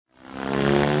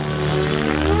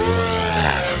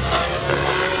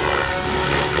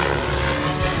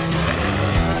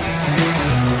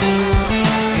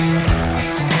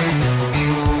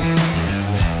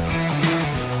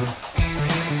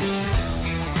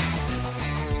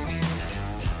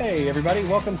Hey, everybody.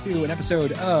 Welcome to an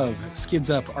episode of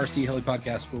Skids Up RC Heli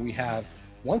Podcast, where we have,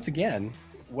 once again,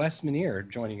 Wes Menier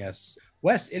joining us.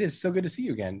 Wes, it is so good to see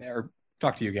you again, or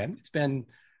talk to you again. It's been,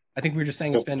 I think we were just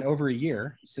saying it's been over a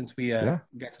year since we got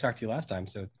to talk to you last time.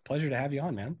 So pleasure to have you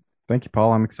on, man. Thank you,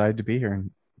 Paul. I'm excited to be here and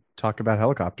talk about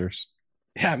helicopters.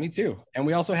 Yeah, me too. And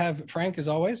we also have Frank, as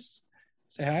always.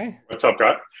 Say hi. What's up,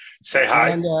 guys? Say hi.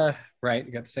 And, right,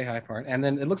 you got the say hi part. And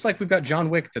then it looks like we've got John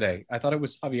Wick today. I thought it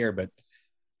was Javier, but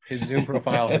his Zoom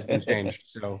profile has been changed.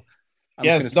 So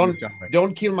yes,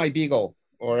 don't kill my beagle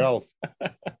or else.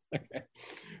 Okay.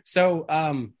 So,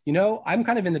 I'm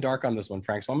kind of in the dark on this one,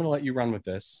 Frank. So I'm going to let you run with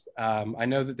this. I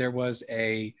know that there was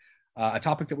a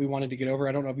topic that we wanted to get over.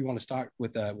 I don't know if you want to start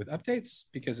with updates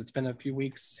because it's been a few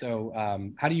weeks. So,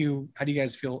 how do you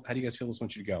guys feel? How do you guys feel this one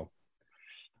should go?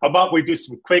 How about we do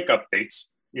some quick updates?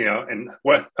 And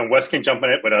Wes can jump in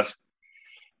it with us.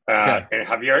 Okay. And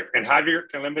Javier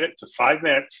can limit it to 5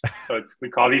 minutes. So we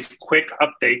call these quick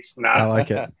updates. I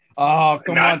like it. Oh,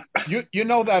 come on. You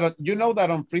know that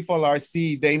on Freefall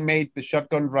RC they made the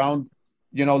shotgun round,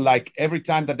 like every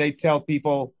time that they tell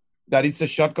people that it's a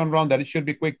shotgun round that it should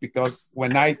be quick, because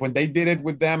when they did it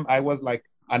with them, I was like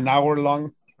an hour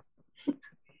long.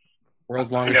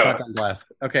 World's longest shotgun blast.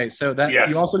 Okay, so that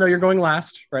You also know you're going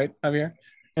last, right, Javier?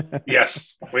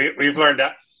 Yes, we've learned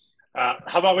that.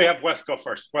 How about we have Wes go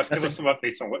first? Wes, give us some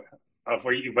updates on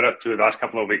what you've been up to the last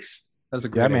couple of weeks. That's a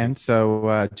great idea. Man.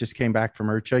 So just came back from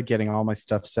IRCHA, getting all my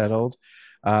stuff settled.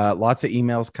 Lots of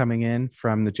emails coming in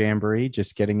from the Jamboree,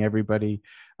 just getting everybody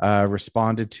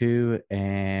responded to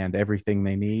and everything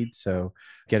they need. So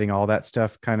getting all that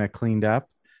stuff kind of cleaned up.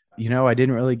 I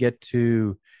didn't really get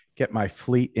to get my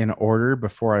fleet in order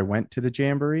before I went to the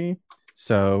Jamboree.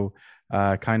 So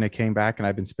kind of came back and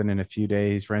I've been spending a few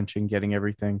days wrenching, getting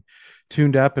everything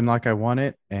tuned up and like I want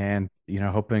it. And,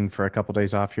 hoping for a couple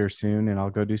days off here soon and I'll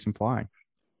go do some flying.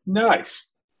 Nice.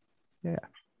 Yeah.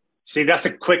 See, that's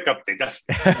a quick update. That's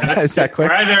is that quick?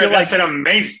 Right there. That's an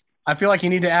amazing. I feel like you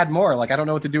need to add more. Like, I don't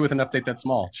know what to do with an update that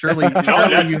small. Surely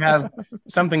you have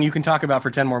something you can talk about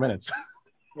for 10 more minutes.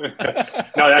 No,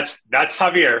 that's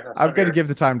Javier. I'm going to give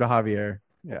the time to Javier.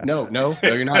 Yeah. No,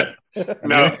 you're not.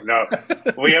 No.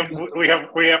 We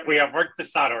have worked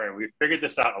this out already. We figured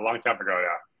this out a long time ago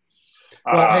now.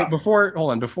 Well, hey,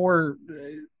 before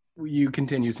you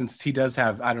continue, since he does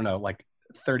have, I don't know, like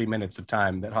 30 minutes of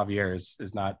time that Javier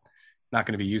is not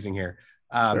going to be using here.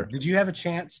 Sure. Did you have a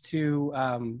chance to,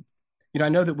 I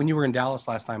know that when you were in Dallas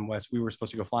last time, Wes, we were supposed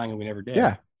to go flying and we never did.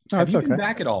 Yeah. No, have you been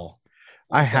back at all?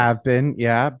 I have been,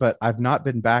 yeah, but I've not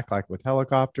been back like with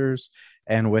helicopters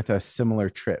and with a similar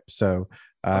trip. So,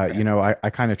 I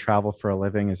kind of travel for a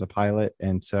living as a pilot.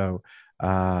 And so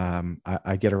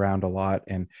I get around a lot,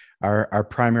 and our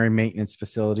primary maintenance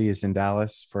facility is in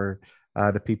Dallas for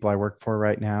the people I work for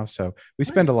right now. So we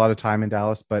spend a lot of time in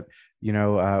Dallas, but,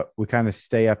 we kind of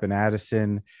stay up in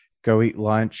Addison, go eat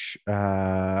lunch,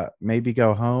 maybe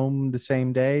go home the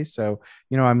same day. So,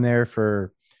 I'm there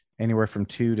for anywhere from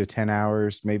 2 to 10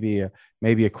 hours, maybe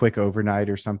a quick overnight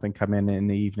or something, come in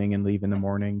the evening and leave in the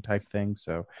morning type thing.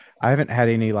 So I haven't had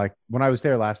any, like when I was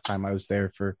there last time, I was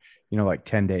there for, like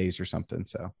 10 days or something.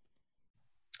 So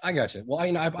I got you. Well,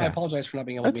 I apologize for not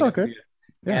being able to. That's all good.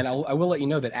 Yeah. And I will let you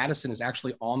know that Addison is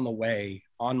actually on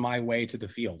my way to the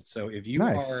field. So if you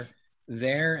are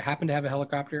there, happen to have a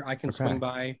helicopter, I can swing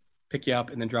by, pick you up,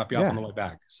 and then drop you off on the way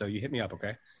back. So you hit me up,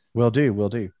 okay? Will do.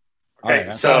 Okay, all right,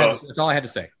 that's all I had to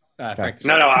say.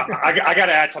 No, I got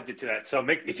to add something to that. So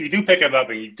if you do pick them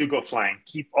up and you do go flying,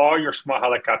 keep all your small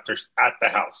helicopters at the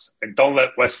house and don't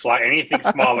let Wes fly anything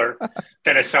smaller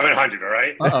than a 700. All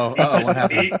right?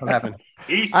 What happened?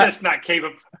 He's just not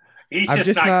capable. He's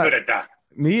just not good at that.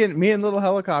 Me and little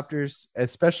helicopters,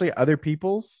 especially other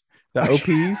people's, the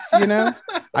OPs,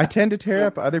 I tend to tear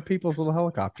up other people's little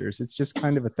helicopters. It's just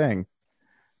kind of a thing.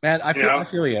 Man, I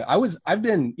feel you. I've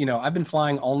been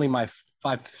flying only my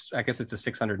 5, I guess it's a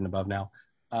 600 and above now,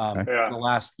 the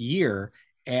last year.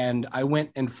 And I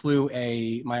went and flew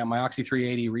my Oxy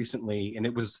 380 recently. And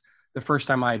it was the first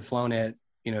time I had flown it,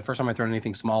 the first time I'd thrown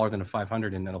anything smaller than a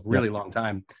 500 in a really long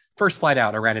time. First flight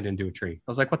out, I ran it into a tree.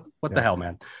 I was like, what the hell,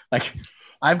 man? Like,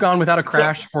 I've gone without a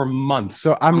crash for months.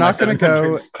 So I'm not going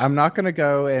to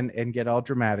go and get all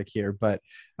dramatic here, but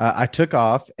I took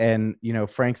off and,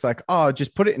 Frank's like, oh,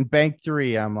 just put it in bank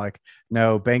 3. I'm like,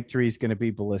 no, bank 3 is going to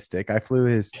be ballistic. I flew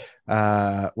his,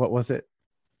 what was it?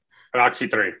 An Oxy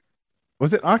 3.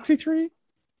 Was it Oxy 3?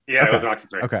 Yeah, it was an Oxy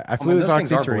 3. Okay. I flew his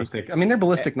Oxy 3. Ballistic. I mean, they're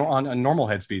ballistic on normal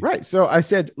head speeds. Right. So I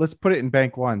said, let's put it in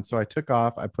bank 1. So I took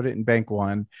off, I put it in bank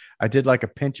 1. I did like a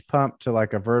pinch pump to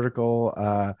like a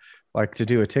vertical, like to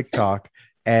do a TikTok.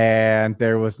 and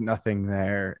there was nothing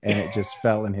there, and it just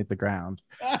fell and hit the ground.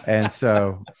 And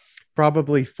so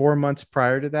probably 4 months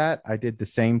prior to that, I did the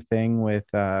same thing with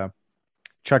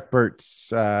Chuck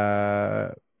Burt's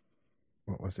what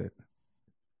was it?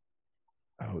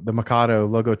 Oh, the Mikado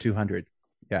Logo 200.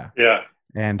 Yeah.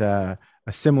 And a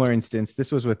similar instance,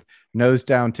 this was with nose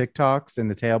down TikToks, and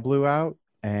the tail blew out,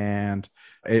 and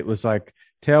it was like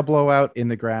tail blowout in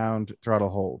the ground, throttle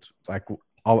hold, like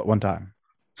all at one time.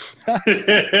 Well,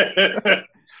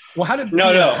 how did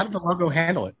the logo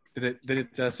handle it? Did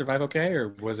it survive okay,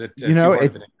 or was it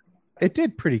it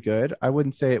did pretty good. I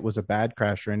wouldn't say it was a bad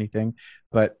crash or anything,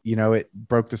 but it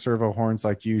broke the servo horns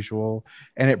like usual,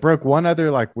 and it broke one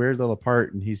other like weird little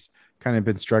part, and he's kind of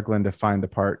been struggling to find the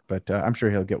part, but I'm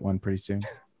sure he'll get one pretty soon.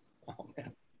 Oh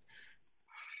man,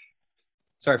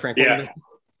 sorry, Frank. Yeah.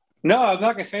 No, I'm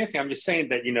not gonna say anything. I'm just saying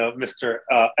that Mr.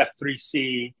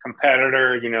 F3C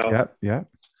competitor, Yep.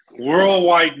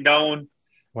 worldwide known,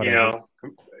 Whatever.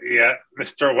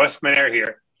 Mr. Westman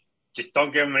here. Just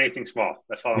don't give him anything small.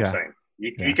 That's all I'm saying.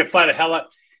 You can fly the hell up.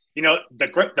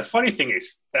 The funny thing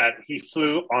is that he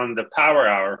flew on the Power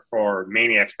Hour for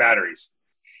Maniacs batteries,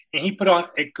 and he put on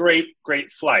a great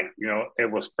flight.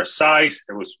 It was precise,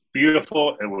 it was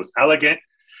beautiful, it was elegant,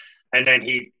 and then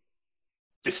he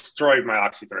destroyed my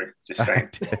Oxy 3. Just saying.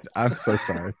 I'm so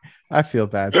sorry. I feel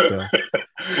bad still.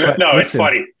 It's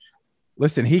funny.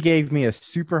 Listen, he gave me a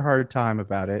super hard time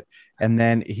about it, and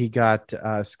then he got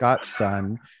Scott's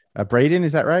son, Braden,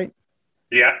 is that right?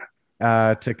 Yeah.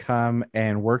 To come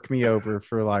and work me over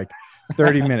for like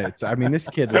 30 minutes. I mean, this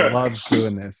kid loves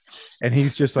doing this, and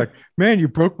he's just like, man, you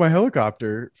broke my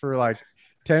helicopter for like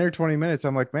 10 or 20 minutes.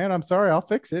 I'm like, man, I'm sorry, I'll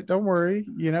fix it, don't worry,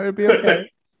 it'll be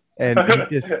okay. And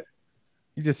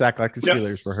he just act like his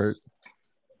feelers were hurt.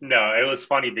 No, it was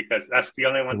funny because that's the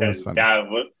only one that Dad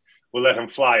will let him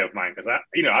fly of mine, because I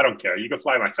don't care. You can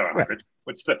fly my 700.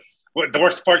 Yeah. The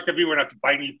worst part's gonna be we're gonna have to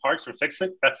buy new parts or fix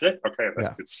it. That's it. Okay,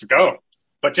 let's go.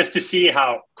 But just to see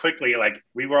how quickly, like,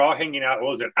 we were all hanging out.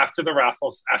 What was it? After the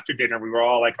raffles, after dinner, we were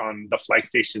all like on the flight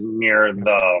station near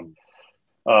the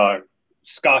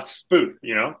Scott's booth,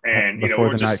 and before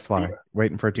the night fly,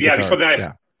 waiting for it to get dark. Before the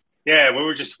night. Yeah,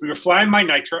 we were flying my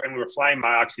Nitro, and we were flying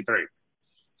my Oxy 3.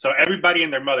 So everybody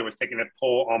and their mother was taking a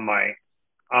pull on my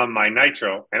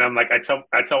Nitro, and I'm like, I tell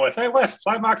Wes, hey Wes,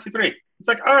 fly my Oxy 3. It's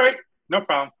like, all right, no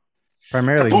problem.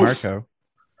 Primarily Marco.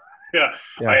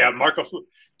 Yeah. Marco flew.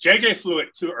 JJ flew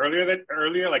it too earlier,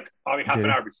 like probably half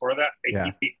an hour before that. He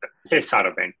beat the piss out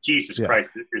of him. Jesus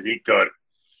Christ, is he good?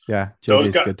 Yeah,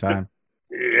 JJ's a good time.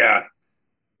 Yeah.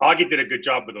 Augie did a good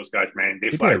job with those guys, man. They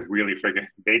fly really freaking.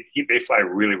 They fly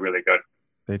really, really good.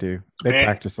 They do. They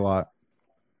practice a lot.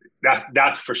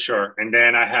 That's for sure. And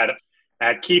then I had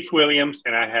Keith Williams,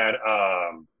 and I had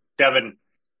Devin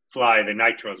fly the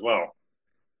Nitro as well.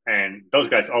 And those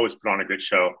guys always put on a good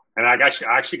show. And I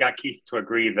actually got Keith to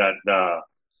agree that the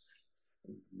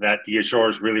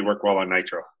Azures really work well on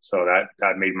Nitro. So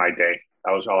that made my day.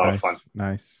 That was a lot of fun.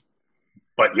 Nice.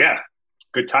 But yeah,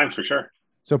 good times for sure.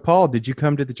 So Paul, did you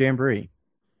come to the Jamboree?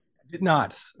 I did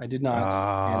not. And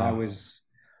I was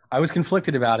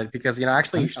conflicted about it because,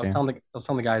 actually I was telling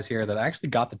the guys here that I actually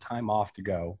got the time off to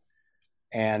go.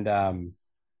 And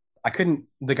I couldn't,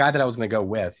 the guy that I was going to go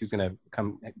with, he was going to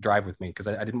come drive with me because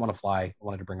I didn't want to fly. I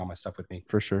wanted to bring all my stuff with me.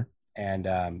 For sure. And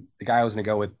the guy I was going to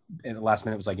go with in the last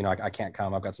minute was like, I can't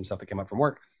come. I've got some stuff that came up from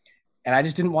work. And I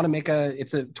just didn't want to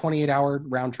it's a 28-hour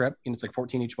round trip. It's like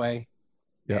 14 each way.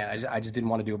 Yeah. And I just didn't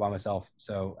want to do it by myself.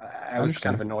 So I was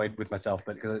kind of annoyed with myself,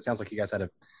 but because it sounds like you guys had a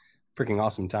freaking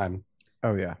awesome time.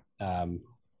 Oh yeah.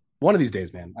 One of these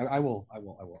days, man, I will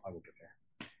get there.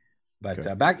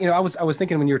 But back, I was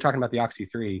thinking when you were talking about the Oxy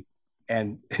 3,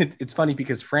 and it's funny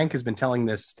because Frank has been telling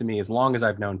this to me as long as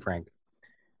I've known Frank.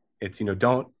 It's,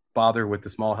 don't bother with the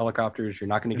small helicopters. You're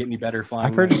not going to get any better flying.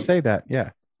 I've heard him say that.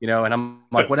 Yeah. And I'm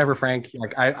like, whatever, Frank,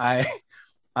 like I'm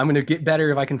going to get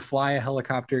better if I can fly a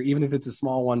helicopter, even if it's a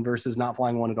small one versus not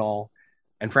flying one at all.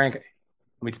 And Frank,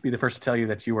 let me be the first to tell you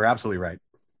that you were absolutely right.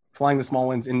 Flying the small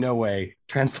ones in no way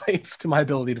translates to my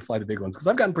ability to fly the big ones, because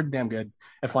I've gotten pretty damn good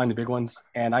at flying the big ones,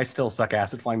 and I still suck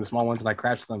ass at flying the small ones, and I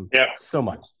crash them so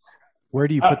much. Where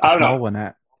do you put the small one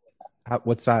at?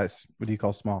 What size? What do you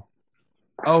call small?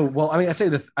 Oh, well, I mean, I say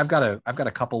that I've got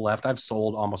a couple left. I've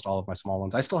sold almost all of my small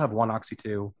ones. I still have one Oxy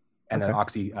 2 and an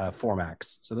Oxy 4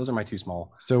 Max. So those are my two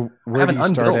small. So where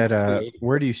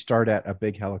do you start at a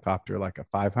big helicopter, like a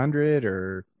 500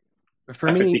 or?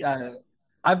 For me,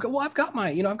 I've got my,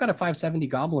 I've got a 570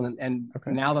 Goblin, and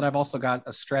now that I've also got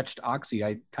a stretched Oxy,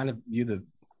 I kind of view the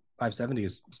 570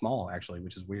 as small, actually,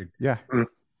 which is weird. Yeah.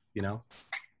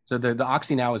 So the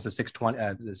Oxy now is a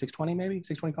 620, is it 620 maybe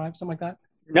 625, something like that.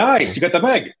 Nice. You got the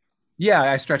Meg. Yeah,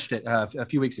 I stretched it a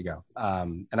few weeks ago.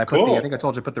 And I put I think I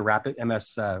told you, put the Rapid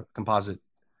MS composite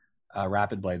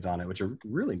Rapid blades on it, which are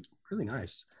really, really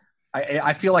nice.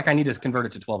 I feel like I need to convert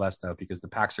it to 12S though, because the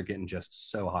packs are getting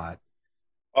just so hot.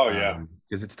 Oh yeah.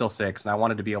 Because it's still 6, and I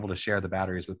wanted to be able to share the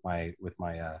batteries with my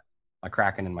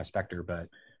Kraken and my Spectre, but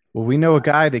well, we know a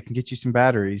guy that can get you some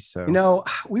batteries. So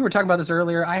we were talking about this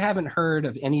earlier. I haven't heard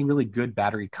of any really good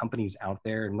battery companies out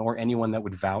there, nor anyone that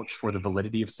would vouch for the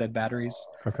validity of said batteries.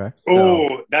 Okay.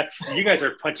 So, you guys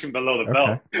are punching below the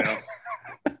belt. You know?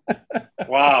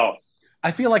 Wow.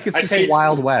 I feel like it's just a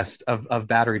wild west of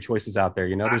battery choices out there.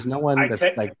 There's no one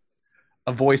that's like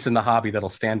a voice in the hobby that'll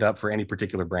stand up for any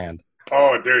particular brand.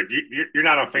 Oh, dude, you're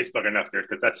not on Facebook enough, dude,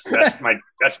 because that's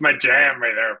my jam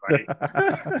right there, buddy.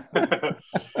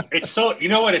 It's so, you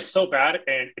know what is so bad,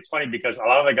 and it's funny because a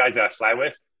lot of the guys that I fly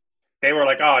with, they were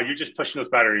like, "Oh, you're just pushing those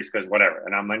batteries because whatever,"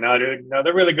 and I'm like, "No, dude, no,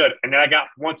 they're really good." And then I got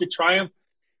one to try them,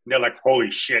 and they're like, "Holy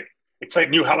shit, it's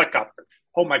like new helicopter!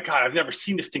 Oh my god, I've never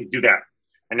seen this thing do that."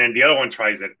 And then the other one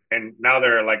tries it, and now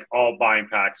they're like all buying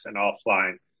packs and all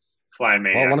flying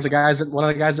maniacs. Well, one of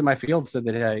the guys in my field said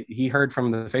that he heard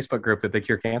from the Facebook group that they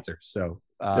cure cancer. So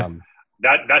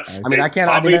that's. I mean, I can't.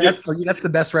 I mean, that's the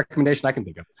best recommendation I can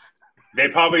think of. They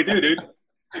probably do, dude.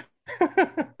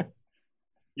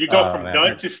 You go from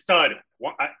dud to stud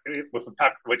with a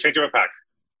pack. With change of a pack.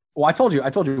 Well, I told you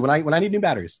when I need new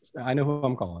batteries, I know who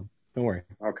I'm calling. Don't worry.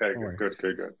 Okay, good.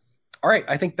 All right,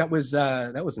 I think that was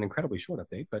an incredibly short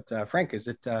update. But Frank, is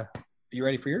it? Are you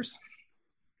ready for yours?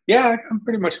 Yeah, I'm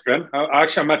pretty much good.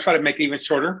 Actually, I'm gonna try to make it even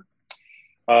shorter.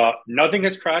 Nothing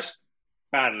has crashed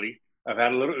badly. I've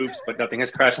had a little oops, but nothing has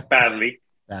crashed badly.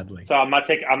 So I'm not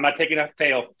taking a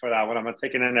fail for that one. I'm not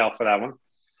taking an L for that one.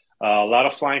 A lot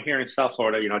of flying here in South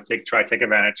Florida. Try to take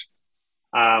advantage.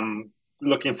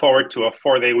 Looking forward to a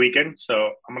 4-day weekend.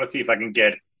 So I'm gonna see if I can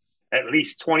get at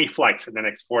least 20 flights in the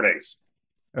next 4 days.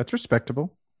 That's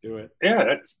respectable. Do it.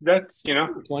 Yeah, that's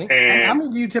 20. And how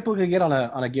many do you typically get on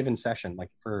a given session? Like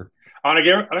on a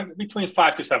given, between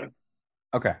 5 to 7.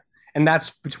 Okay, and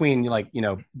that's between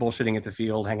bullshitting at the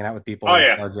field, hanging out with people. Oh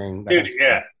yeah, charging, dude.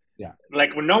 Yeah.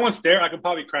 Like when no one's there, I can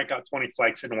probably crank out 20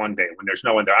 flights in one day. When there's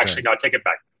no one there, actually, no, take it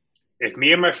back. If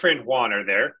me and my friend Juan are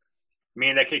there, me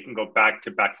and that kid can go back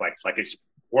to back flights. Like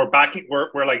we're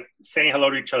like saying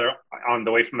hello to each other on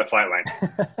the way from the flight line.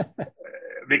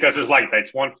 Because it's like that.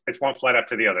 It's one flight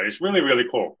after the other. It's really, really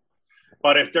cool.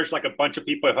 But if there's like a bunch of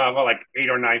people, if I have like 8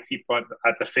 or 9 people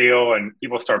at the field and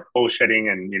people start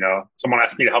bullshitting and, someone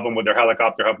asks me to help them with their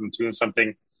helicopter, help them do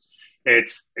something,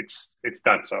 it's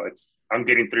done. So I'm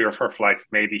getting 3 or 4 flights,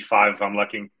 maybe 5 if I'm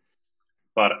lucky.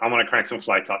 But I'm going to crank some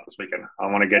flights out this weekend. I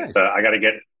want to get, I got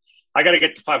to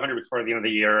get to 500 before the end of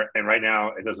the year. And right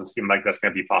now it doesn't seem like that's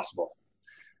going to be possible.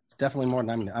 It's definitely more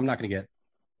than I'm not going to get.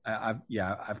 I've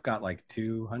got like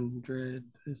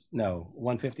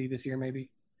 150 this year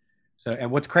maybe. So, and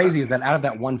what's crazy is that out of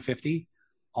that 150,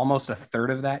 almost a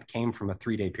third of that came from a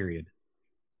 3-day period,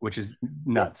 which is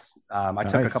nuts. I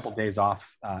took a couple of days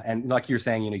off, and like you were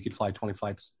saying, you could fly 20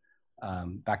 flights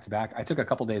back to back. I took a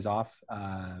couple of days off,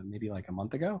 maybe like a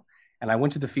month ago, and I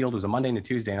went to the field. It was a Monday and a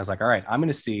Tuesday, and I was like, all right, I'm going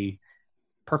to see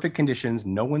perfect conditions.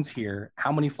 No one's here.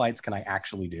 How many flights can I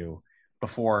actually do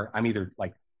before I'm either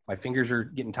like my fingers are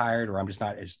getting tired or I'm just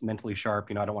not as mentally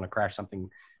sharp. I don't want to crash something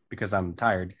because I'm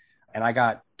tired. And I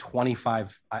got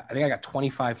 25. I think I got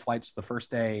 25 flights the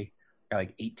first day. Got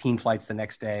like 18 flights the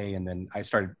next day, and then I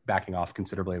started backing off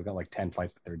considerably. I've got like 10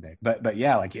 flights the third day. But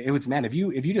yeah, like it was, man. If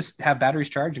you just have batteries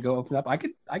charged and go open up, I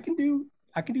can do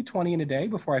 20 in a day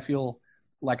before I feel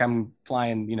like I'm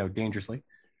flying, dangerously.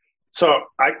 So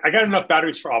I got enough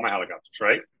batteries for all my helicopters,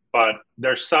 right? But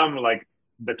there's some like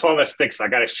the 12S sticks. I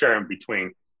got to share them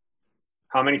between.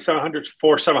 How many 700s?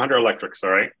 4 700 electrics, all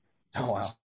right? Oh, wow.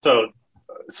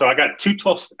 So I got 2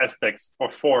 12S sticks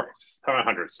for 4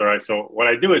 700s, all right? So what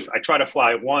I do is I try to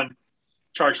fly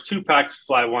charge 2 packs,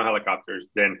 fly 1 helicopters,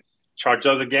 then charge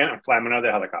those again and fly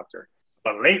another helicopter.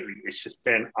 But lately, it's just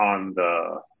been on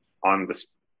the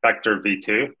Spectre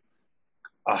V2.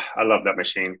 I love that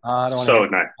machine. Nice. I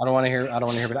don't want to hear about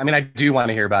it. I mean, I do want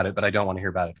to hear about it, but I don't want to hear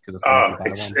about it because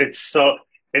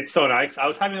it's so nice. I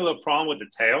was having a little problem with the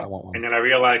tail, and then I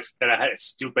realized that I had a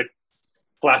stupid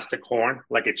plastic horn,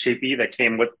 like a cheapie that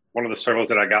came with one of the servos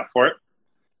that I got for it.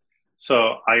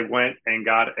 So I went and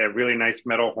got a really nice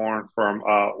metal horn from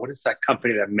what is that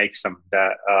company that makes them?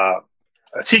 That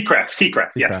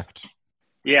Seacraft.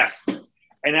 Yes.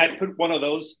 And I put one of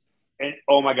those, and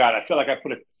oh my god, I feel like I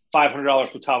put a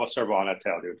 $500 Futaba servo on that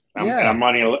tail, dude. And I'm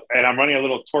running a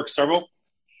little torque servo.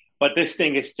 But this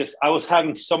thing is just, I was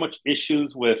having so much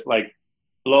issues with like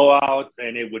blowouts,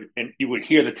 and you would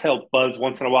hear the tail buzz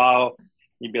once in a while.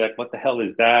 You'd be like, "What the hell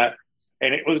is that?"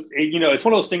 And it's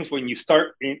one of those things when you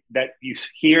start that you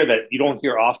hear that you don't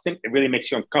hear often. It really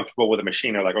makes you uncomfortable with a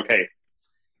machine. Or like, okay,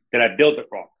 did I build it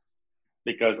wrong?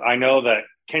 Because I know that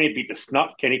Kenny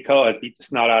Co has beat the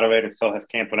snot out of it, and so has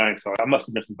Campo 9. So I must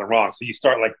have done something wrong. So you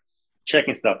start like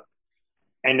checking stuff.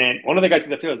 And then one of the guys in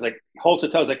the field is like, holds the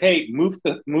tail, is like, "Hey, move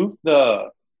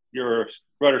your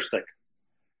rudder stick."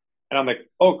 And I'm like,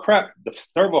 "Oh crap, the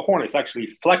servo horn is actually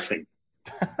flexing."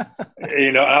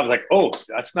 And I was like, "Oh,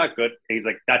 that's not good." And he's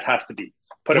like, "That has to be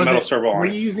put a metal servo on." Were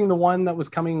you using the one that was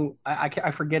coming?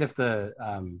 I forget if the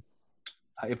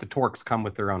Torx come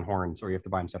with their own horns, or you have to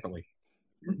buy them separately.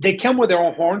 They come with their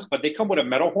own horns, but they come with a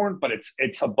metal horn, but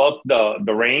it's above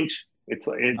the range.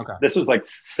 Okay. This was like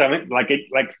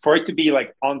for it to be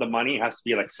like on the money, it has to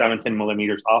be like 17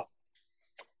 millimeters off.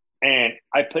 And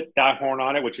I put that horn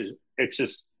on it, it's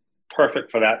just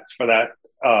perfect for that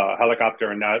helicopter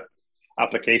and that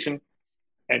application.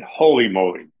 And holy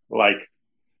moly, like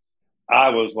I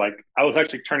was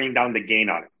actually turning down the gain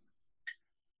on it.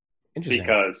 Interesting.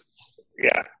 Because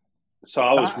so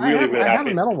I was really happy. I have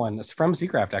a metal one. It's from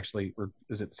Seacraft, actually. Or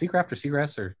is it Seacraft or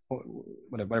Seagrass or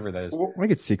whatever that is? I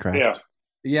think it's Seacraft.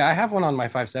 Yeah, I have one on my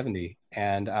 570,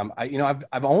 and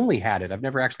I've only had it. I've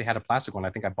never actually had a plastic one.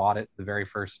 I think I bought it the very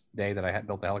first day that I had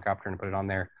built the helicopter and put it on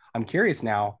there. I'm curious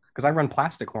now because I run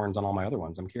plastic horns on all my other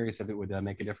ones. I'm curious if it would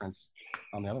make a difference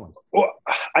on the other ones. Well,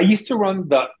 I used to run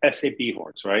the SAB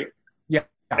horns, right? Yeah,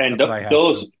 and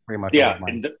those pretty much. Yeah,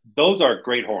 and those are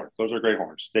great horns. Those are great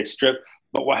horns. They strip.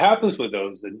 But what happens with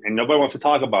those, and nobody wants to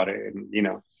talk about it, and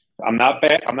I'm not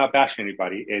bashing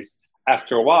anybody, is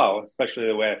after a while, especially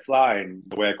the way I fly and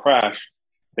the way I crash,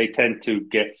 they tend to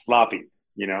get sloppy,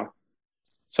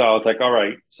 So I was like, all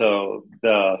right. So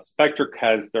the Spectre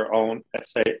has their own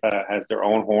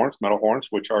horns, metal horns,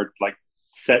 which are like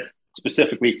set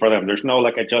specifically for them. There's no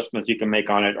like adjustments you can make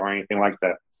on it or anything like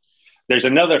that. There's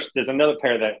another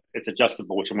pair that it's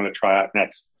adjustable, which I'm going to try out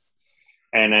next.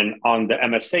 And then on the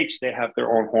MSH, they have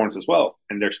their own horns as well.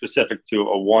 And they're specific to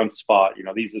a one spot.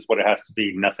 These is what it has to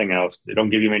be, nothing else. They don't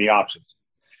give you many options.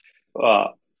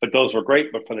 But those were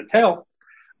great. But for the tail,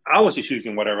 I was just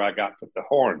using whatever I got with the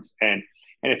horns. And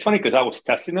it's funny because I was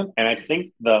testing them. And I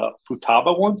think the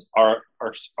Futaba ones are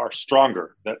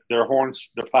stronger. Their horns,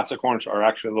 their plastic horns are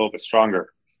actually a little bit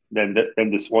stronger than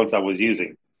this ones I was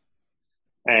using.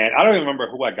 And I don't even remember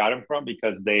who I got them from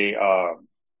because they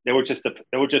were just the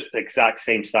exact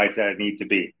same size that it needed to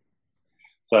be.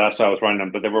 So that's why I was running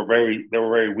them, but they were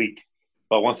very weak.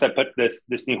 But once I put this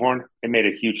new horn, it made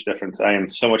a huge difference. I am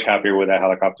so much happier with that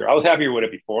helicopter. I was happier with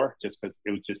it before just because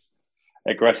it was just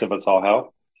aggressive as all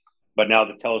hell. But now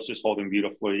the tail is just holding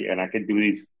beautifully, and I can do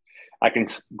these. I can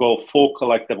go full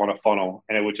collective on a funnel,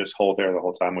 and it would just hold there the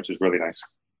whole time, which is really nice.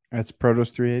 That's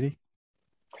Protos 380?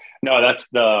 No, that's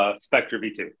the Spectre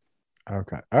V2.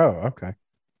 Okay. Oh, okay.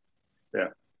 Yeah.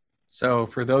 So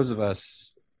for those of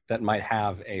us that might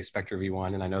have a Spectre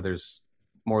V1, and I know there's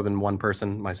more than one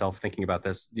person, myself, thinking about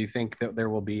this, do you think that there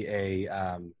will be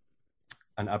an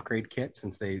upgrade kit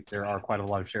since there are quite a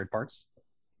lot of shared parts?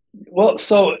 Well,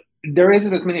 so there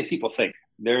isn't as many as people think.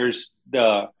 There's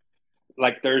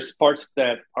parts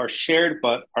that are shared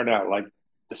but are not. Like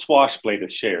the swash blade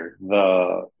is shared,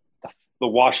 the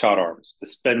washout arms, the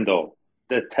spindle,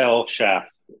 the tail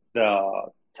shaft, the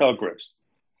tail grips.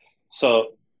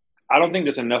 So I don't think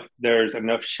there's enough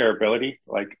shareability.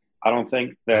 Like I don't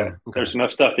think that there's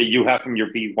enough stuff that you have from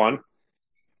your V1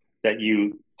 that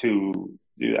you to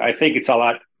do. I think it's a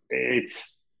lot.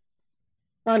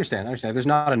 I understand. There's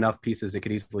not enough pieces. It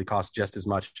could easily cost just as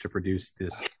much to produce the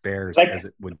spares as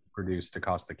it would produce to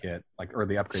cost the kit, or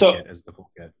the upgrade kit as the full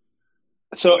kit.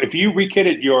 So if you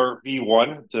rekitted your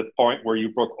V1 to the point where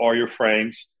you broke all your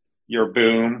frames, your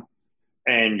boom,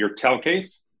 and your tail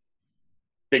case,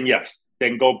 then yes,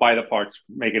 then go buy the parts,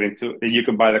 then you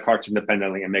can buy the parts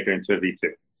independently and make it into a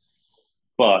V2.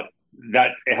 But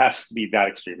that it has to be that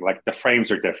extreme. Like the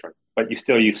frames are different, but you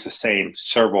still use the same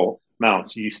servo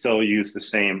mounts. You still use the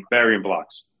same bearing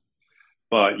blocks,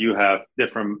 but you have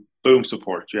different boom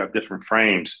supports. You have different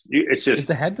frames. Is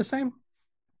the head the same?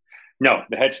 No,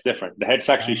 the head's different. The head's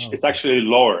actually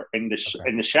lower, and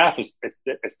the shaft is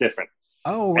different.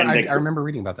 Oh, I remember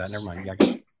reading about that. Never mind.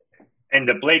 Yeah. And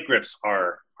the blade grips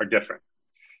are different,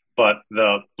 but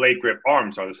the blade grip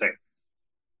arms are the same.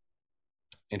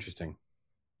 Interesting.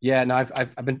 Yeah, no, I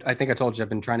think I told you I've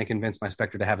been trying to convince my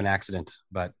Spectre to have an accident,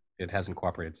 but it hasn't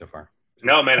cooperated so far.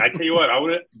 No, man, I tell you what,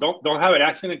 don't have an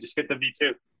accident. Just get the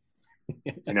V2.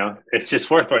 It's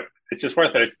just worth it. It's just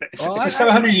worth it. It's a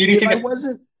 700. You need to get.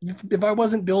 If I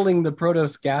wasn't building the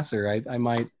Protos gasser, I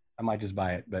might just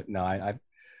buy it. But no, I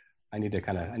need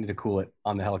to cool it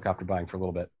on the helicopter buying for a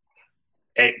little bit.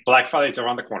 Hey, Black Friday's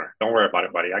around the corner. Don't worry about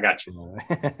it, buddy. I got you.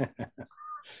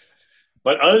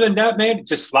 But other than that, man,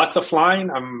 just lots of flying.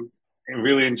 I'm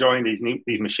really enjoying these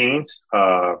machines.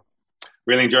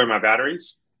 Really enjoying my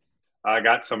batteries.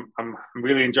 I'm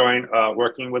really enjoying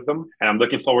working with them, and I'm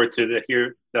looking forward to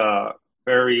hear the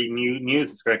very new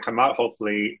news that's going to come out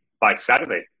hopefully by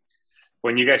Saturday.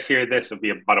 When you guys hear this, it'll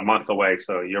be about a month away,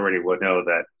 so you already will know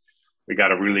that we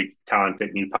got a really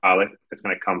talented new pilot that's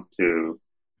going to come to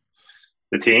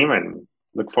the team, and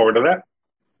look forward to that.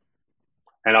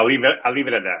 And I'll leave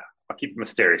it at that. I'll keep it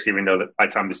mysterious, even though that by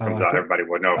the time this comes out, everybody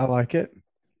will know. I like it.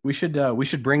 We should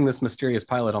bring this mysterious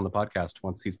pilot on the podcast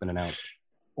once he's been announced,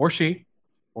 or she's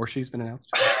been announced.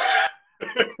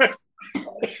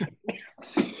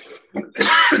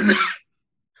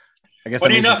 I guess.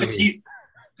 Funny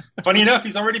enough,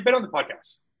 he's already been on the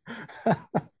podcast.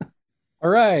 All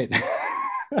right.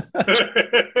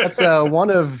 That's one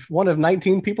of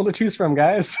 19 people to choose from,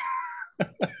 guys.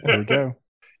 There we go.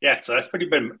 Yeah, so that's pretty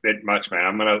bit much, man.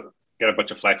 I'm gonna get a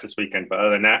bunch of flights this weekend, but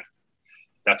other than that,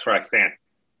 that's where I stand.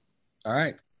 All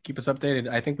right, keep us updated.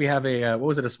 I think we have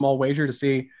a small wager to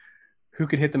see who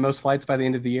could hit the most flights by the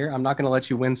end of the year. I'm not going to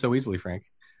let you win so easily, Frank.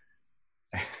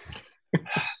 I'm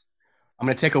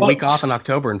going to take a week off in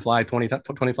October and fly 20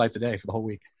 flights a day for the whole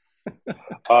week.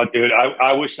 Oh, dude,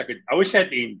 I wish I could. I wish I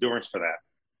had the endurance for that.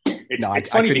 I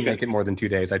couldn't make it more than 2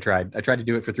 days. I tried to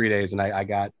do it for 3 days,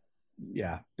 and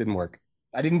didn't work.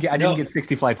 I didn't get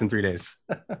 60 flights in 3 days.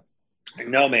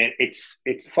 No, man, it's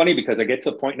funny because I get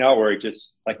to a point now where it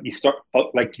just like you start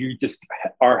like you just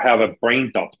have a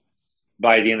brain dump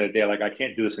by the end of the day. Like I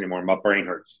can't do this anymore. My brain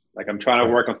hurts. Like I'm trying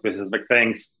to work on specific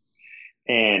things,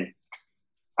 and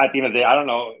at the end of the day, I don't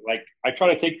know. Like I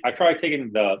try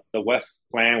taking the West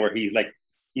plan where he's like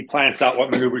he plans out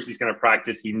what maneuvers he's going to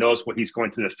practice. He knows what he's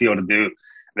going to the field to do.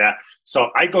 That so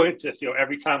I go into the field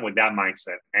every time with that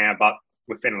mindset, and about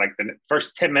within like the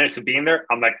first 10 minutes of being there,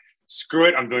 I'm like, screw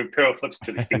it. I'm doing parallel flips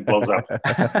till this thing blows up.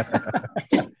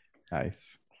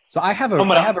 Nice. So I have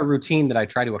a routine that I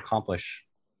try to accomplish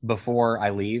before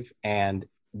I leave. And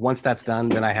once that's done,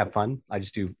 then I have fun. I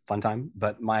just do fun time.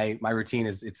 But my routine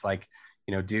is it's like,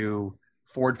 do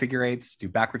forward figure eights, do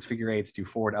backwards figure eights, do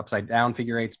forward upside down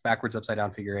figure eights, backwards upside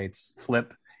down figure eights,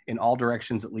 flip in all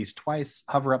directions at least twice,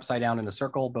 hover upside down in a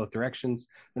circle, both directions.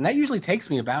 And that usually takes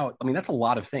me that's a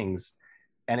lot of things.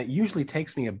 And it usually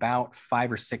takes me about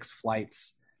 5 or 6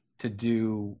 flights to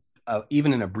do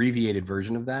even an abbreviated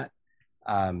version of that.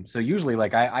 So usually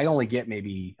like I only get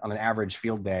maybe on an average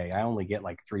field day, I only get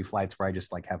like 3 flights where I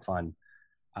just like have fun.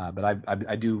 But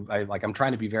I'm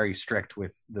trying to be very strict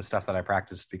with the stuff that I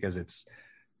practice because it's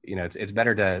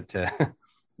better to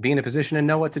be in a position and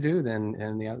know what to do than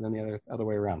the other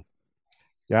way around.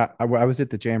 Yeah, I was at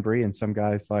the Jamboree and some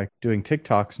guys like doing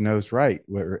TikToks nose right,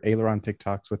 where aileron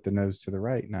TikToks with the nose to the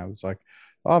right. And I was like,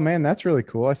 oh man, that's really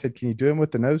cool. I said, can you do them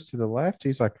with the nose to the left?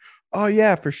 He's like, oh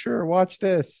yeah, for sure. Watch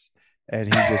this.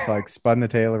 And he just like spun the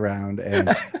tail around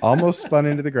and almost spun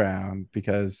into the ground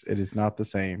because it is not the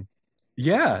same.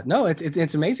 Yeah, no,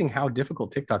 it's amazing how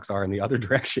difficult TikToks are in the other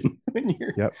direction when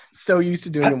you're so used to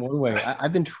doing them one way.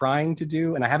 I've been trying to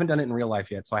do, and I haven't done it in real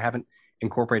life yet, so I haven't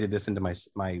incorporated this into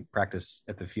my practice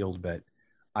at the field, but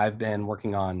I've been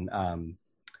working on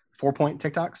 4-point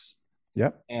TikToks.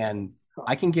 Yep. And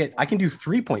I can do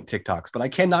 3-point TikToks, but I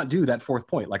cannot do that 4th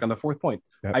point. Like on the 4th point,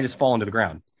 I just fall into the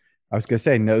ground. I was going to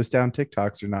say nose down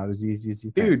TikToks are not as easy as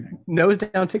you think. Dude, nose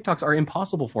down TikToks are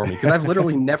impossible for me because I've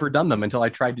literally never done them until I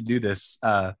tried to do this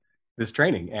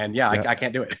training. And I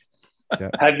can't do it.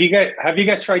 Have you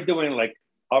guys tried doing like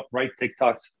upright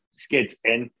TikToks skids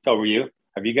in over you?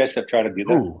 Have you guys tried to do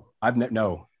that? Ooh,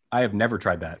 I have never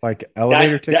tried that. Like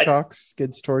elevator TikToks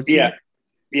skids towards you?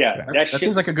 Yeah. That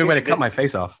seems like a good way to cut my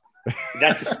face off.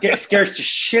 That's scares the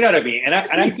shit out of me. And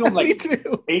I do them like, me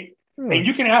too. And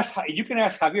you can ask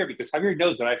Javier because Javier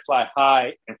knows that I fly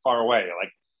high and far away.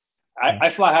 Like I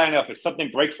fly high enough if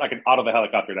something breaks, I can auto the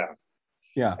helicopter down.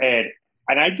 Yeah.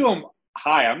 And I do them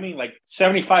high. I mean, like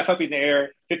 75 up in the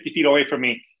air, 50 feet away from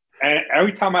me. And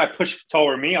every time I push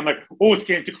toward me, I'm like, oh, it's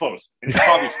getting too close. And it's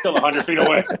probably still 100 feet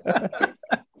away.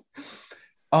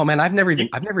 Oh man, I've never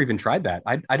even tried that.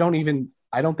 I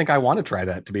don't think I want to try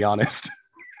that, to be honest.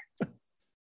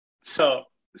 So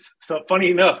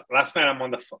funny enough, last night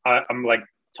I'm like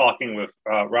talking with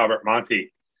Robert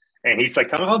Monty, and he's like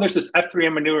telling me, oh, there's this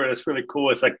F3M maneuver that's really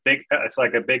cool. It's like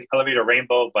a big elevator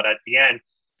rainbow, but at the end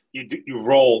you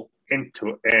roll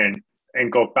into it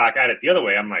and go back at it the other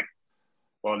way. I'm like,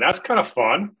 Well, that's kind of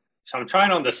fun. So I'm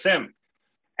trying on the sim,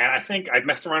 and I think I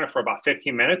messed around it for about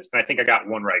 15 minutes, and I think I got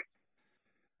one right.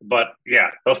 But yeah,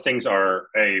 those things are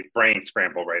a brain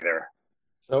scramble right there.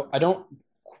 So I don't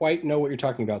quite know what you're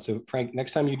talking about. So Frank,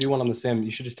 next time you do one on the sim,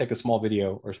 you should just take a small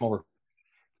video or a small.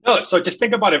 No, so just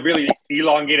think about a really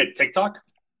elongated TikTok.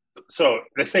 So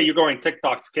let's say you're going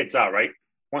TikTok skids out, right?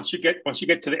 Once you get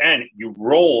to the end, you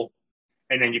roll,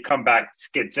 and then you come back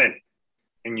skids in,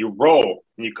 and you roll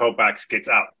and you go back skids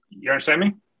out. You understand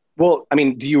me? Well, I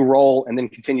mean, do you roll and then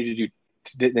continue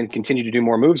to do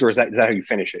more moves, or is that how you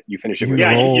finish it? You finish it. You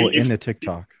roll in the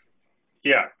TikTok.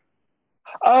 Yeah.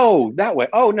 Oh, that way.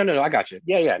 Oh, no. I got you.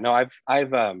 Yeah. No, I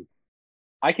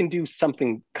can do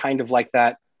something kind of like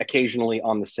that occasionally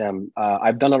on the sim.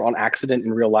 I've done it on accident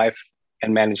in real life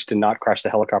and managed to not crash the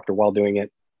helicopter while doing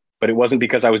it. But it wasn't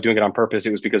because I was doing it on purpose.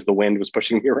 It was because the wind was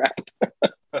pushing me around.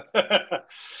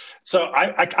 So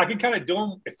I can kind of do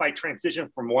them if I transition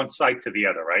from one side to the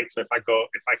other, right? So if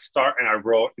I start and I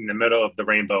roll in the middle of the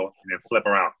rainbow and then flip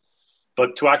around,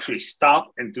 but to actually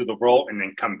stop and do the roll and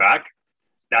then come back,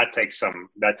 that takes some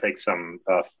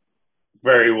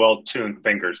very well tuned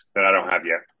fingers that I don't have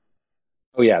yet.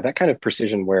 Oh yeah, that kind of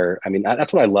precision where, I mean,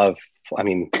 that's what I love. I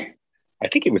mean, I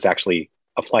think it was actually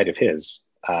a flight of his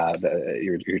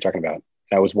you're talking about.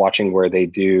 I was watching where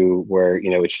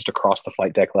it's just across the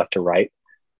flight deck left to right,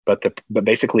 but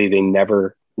basically they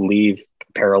never leave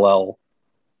parallel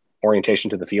orientation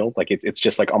to the field. Like it's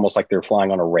just like almost like they're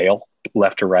flying on a rail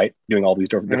left to right, doing all these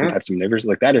different types of maneuvers.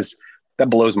 Like that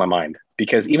blows my mind,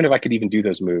 because even if I could even do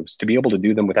those moves, to be able to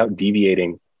do them without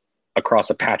deviating across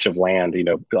a patch of land,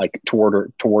 like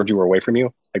toward you or away from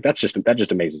you, like that just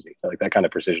amazes me. Like that kind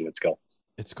of precision and skill.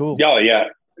 It's cool. Oh yeah,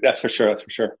 that's for sure.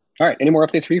 All right, any more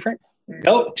updates for you, Frank?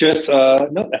 Nope, just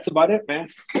no. That's about it, man.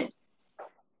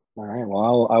 All right.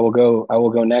 Well, I will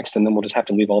go next, and then we'll just have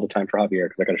to leave all the time for Javier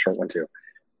because I got a short one too.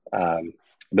 I've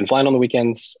been flying on the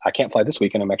weekends. I can't fly this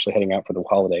weekend. I'm actually heading out for the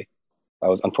holiday. I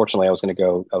was going to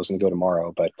go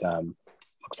tomorrow, but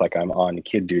looks like I'm on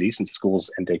kid duty since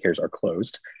schools and daycares are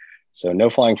closed. So no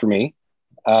flying for me.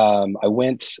 I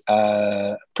went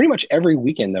pretty much every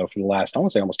weekend though for the last, I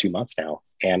want to say almost 2 months now.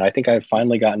 And I think I've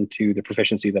finally gotten to the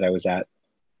proficiency that I was at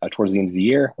towards the end of the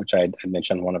year, which I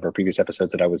mentioned in one of our previous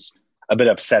episodes that I was a bit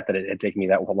upset that it had taken me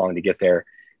that long to get there.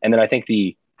 And then I think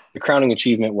the crowning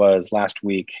achievement was last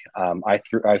week. I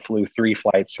flew 3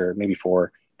 flights or maybe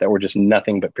 4 that were just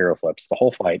nothing but pyro flips the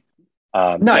whole flight.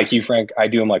 Nice. Like you, Frank, I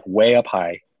do them like way up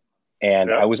high.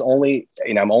 And I was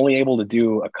I'm only able to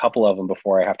do a couple of them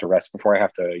before I have to rest, before I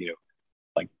have to,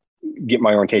 like get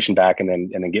my orientation back and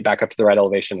then get back up to the right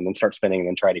elevation and then start spinning and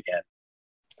then try it again.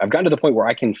 I've gotten to the point where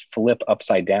I can flip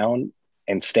upside down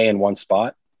and stay in one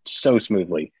spot so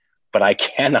smoothly, but I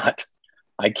cannot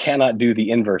do the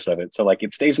inverse of it. So like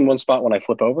it stays in one spot when I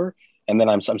flip over and then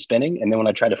I'm spinning. And then when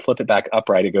I try to flip it back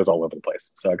upright, it goes all over the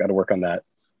place. So I got to work on that.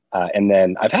 And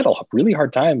then I've had a really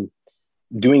hard time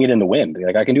doing it in the wind.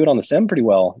 Like I can do it on the sim pretty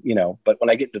well, but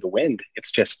when I get into the wind,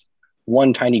 it's just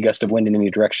one tiny gust of wind in any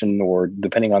direction, or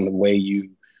depending on the way you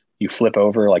flip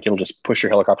over, like it'll just push your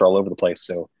helicopter all over the place.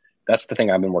 So that's the thing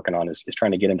I've been working on is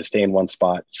trying to get him to stay in one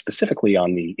spot, specifically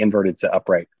on the inverted to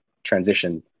upright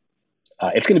transition.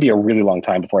 It's going to be a really long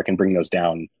time before I can bring those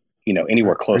down,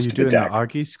 anywhere close to the deck. Are you doing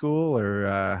the Augie school,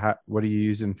 or what are you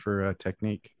using for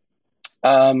technique?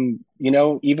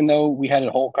 Even though we had a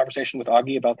whole conversation with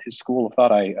Augie about his school of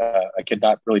thought, I could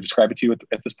not really describe it to you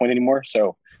at this point anymore.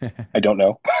 So I don't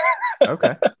know.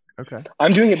 Okay.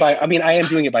 I'm doing it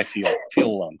by feel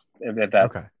alone. If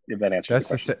that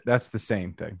answers that's the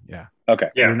same thing. Yeah. Okay.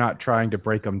 Yeah. You're not trying to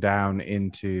break them down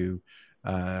into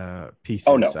pieces.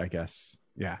 Oh, no. I guess.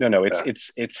 Yeah. No.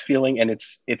 It's feeling, and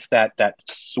it's that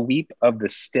sweep of the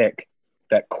stick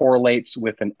that correlates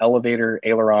with an elevator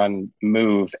aileron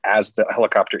move as the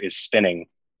helicopter is spinning.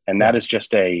 And that is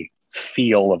just a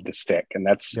feel of the stick. And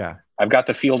that's, I've got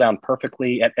the feel down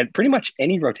perfectly at pretty much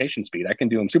any rotation speed. I can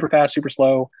do them super fast, super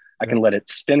slow. I can let it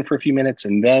spin for a few minutes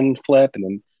and then flip and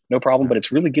then no problem. But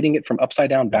it's really getting it from upside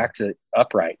down back to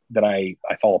upright that I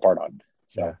fall apart on.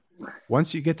 So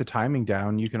once you get the timing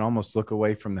down, you can almost look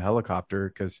away from the helicopter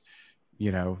because,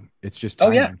 it's just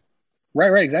timing. Oh yeah.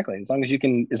 Right. Exactly. As long as you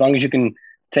can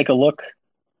take a look.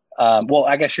 Well,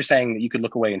 I guess you're saying that you could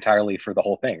look away entirely for the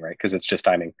whole thing, right? Because it's just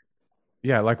timing.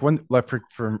 Yeah. Like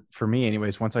for me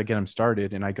anyways, once I get them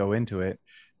started and I go into it,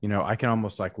 I can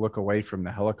almost like look away from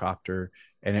the helicopter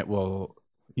and it will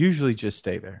usually just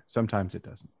stay there. Sometimes it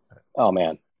doesn't. Oh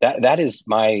man. That is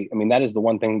the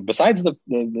one thing besides the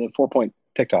 4-point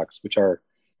TikToks, which are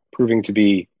proving to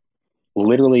be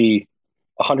literally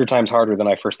 100 times harder than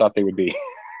I first thought they would be.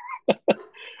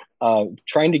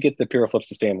 trying to get the Pyroflips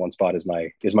to stay in one spot is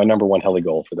my number one heli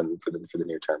goal for the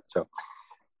near term. So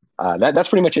that's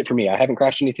pretty much it for me. I haven't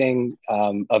crashed anything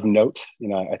of note.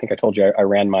 I think I told you I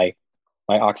ran my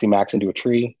Oxy Max into a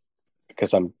tree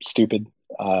because I'm stupid.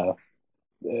 I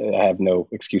have no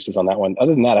excuses on that one.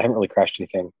 Other than that, I haven't really crashed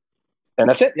anything. And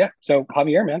that's it. Yeah. So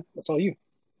Javier, man, that's all you.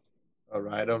 All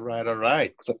right.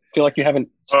 So I feel like you haven't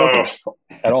spoken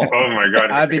at all. Oh my God.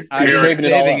 I've been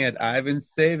saving it. I've been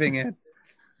savoring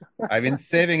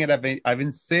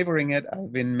it.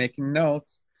 I've been making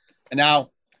notes.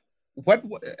 Now, what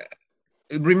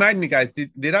remind me, guys,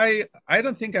 did I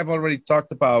don't think I've already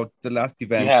talked about the last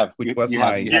event, you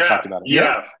have talked about it.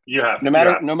 You have. No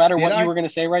matter what you were going to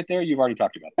say right there, you've already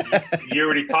talked about it. You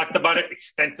already talked about it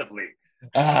extensively.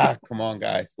 Come on,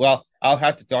 guys. Well, I'll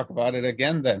have to talk about it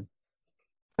again then.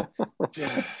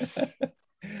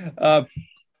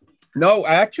 No,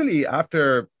 actually,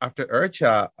 after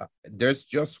IRCHA, there's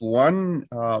just one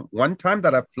time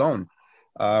that I've flown,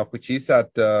 which is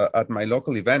at my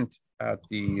local event at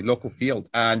the local field,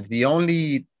 and the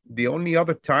only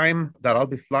other time that I'll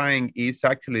be flying is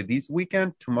actually this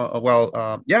weekend.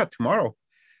 Tomorrow. Tomorrow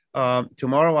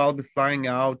I'll be flying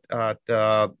out at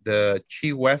the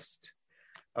Chi West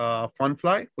Fun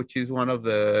Fly, which is one of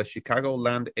the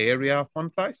Chicagoland area fun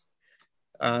flies,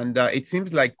 and it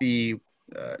seems like the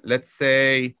let's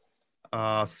say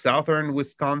southern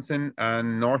Wisconsin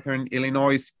and northern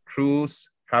Illinois crews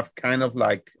have kind of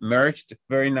like merged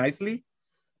very nicely,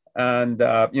 and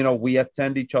we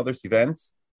attend each other's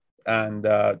events, and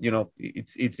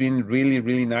it's been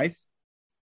really nice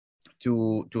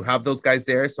to have those guys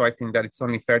there. So I think that it's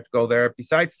only fair to go there.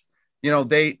 Besides,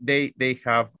 they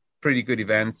have pretty good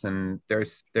events, and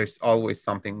there's always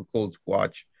something cool to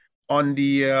watch. On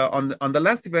the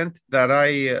last event that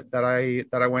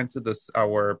I went to, this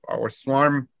our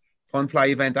Swarm Fun Fly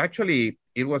event, actually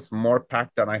it was more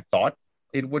packed than I thought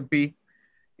it would be.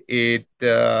 I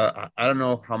don't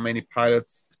know how many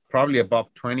pilots, probably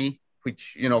above 20,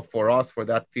 which for us, for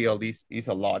that field is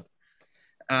a lot.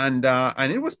 And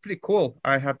it was pretty cool,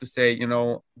 I have to say,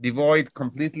 devoid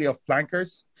completely of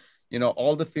flankers,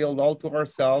 all the field all to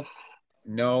ourselves.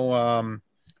 No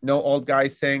old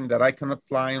guys saying that I cannot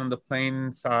fly on the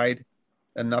plane side,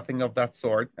 and nothing of that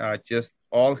sort. Just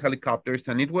all helicopters,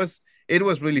 and it was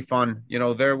really fun.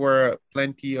 There were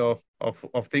plenty of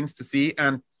things to see,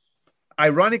 and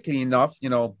ironically enough,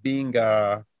 being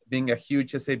a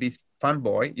huge SAB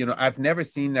fanboy, I've never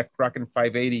seen a Kraken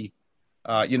 580,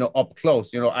 up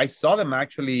close. I saw them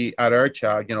actually at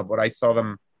IRCHA, but I saw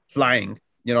them flying.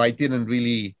 I didn't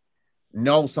really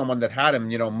know someone that had them.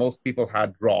 Most people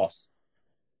had Ross.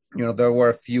 There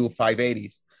were a few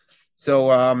 580s. So,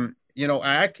 I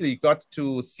actually got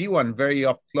to see one very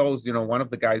up close. One of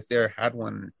the guys there had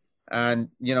one, and,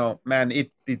 man,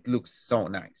 it looks so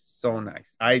nice. So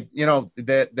nice.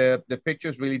 The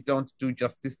pictures really don't do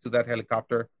justice to that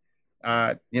helicopter.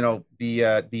 The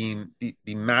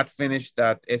matte finish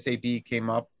that SAB came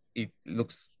up, it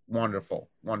looks wonderful.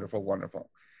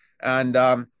 And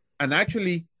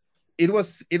actually, it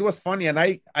was funny, and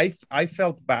I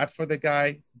felt bad for the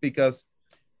guy, because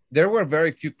there were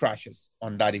very few crashes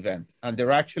on that event, and there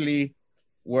actually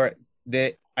were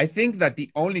I think that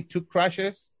the only 2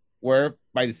 crashes were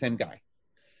by the same guy.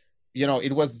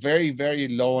 It was very, very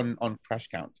low on crash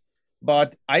count,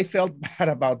 but I felt bad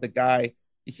about the guy.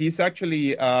 He's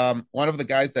actually one of the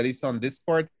guys that is on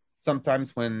Discord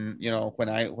sometimes when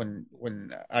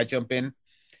I jump in,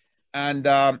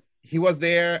 and he was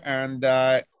there, and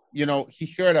he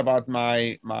heard about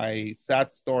my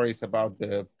sad stories about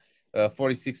the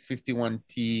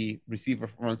 4651T receiver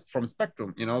from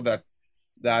Spectrum.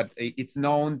 That it's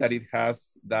known that it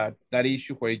has that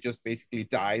issue where it just basically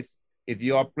dies. If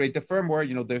you upgrade the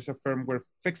firmware, there's a firmware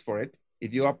fix for it.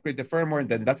 If you upgrade the firmware,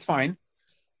 then that's fine.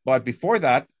 But before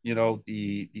that,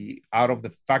 the out of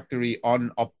the factory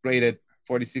unupgraded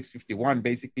 4651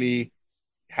 basically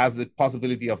has the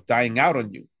possibility of dying out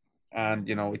on you. And,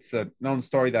 it's a known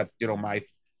story that, my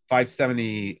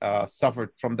 570 suffered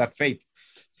from that fate.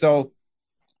 So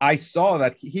I saw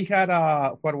that he had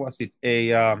what was it?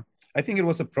 I think it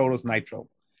was a Protos Nitro.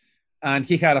 And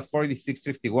he had a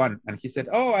 4651. And he said,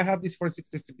 oh, I have this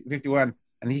 4651.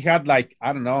 And he had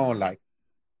I don't know,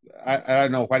 I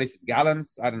don't know, what is it,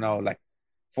 gallons? I don't know,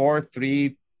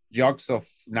 3 jugs of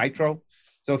nitro.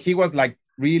 So he was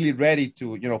really ready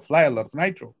to, fly a lot of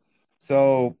nitro.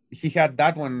 So he had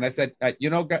that one. And I said,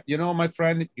 my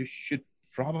friend, you should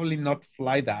probably not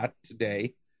fly that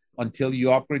today until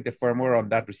you upgrade the firmware on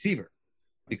that receiver.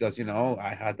 Because,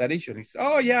 I had that issue. And he said,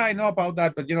 oh, yeah, I know about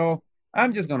that. But,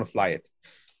 I'm just going to fly it.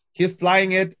 He's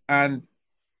flying it. And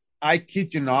I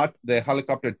kid you not, the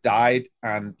helicopter died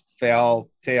and fell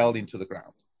tailed into the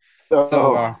ground.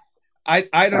 So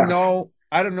I don't know.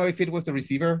 I don't know if it was the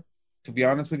receiver, to be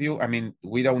honest with you. I mean,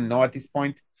 we don't know at this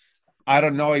point. I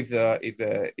don't know if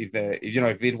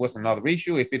it was another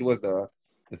issue, if it was the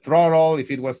throttle,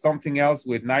 if it was something else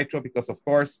with nitro, because of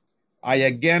course I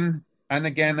again and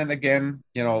again,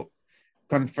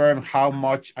 confirm how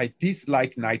much I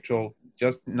dislike nitro,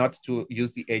 just not to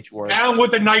use the H word. Down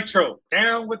with the nitro.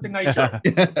 Down with the nitro.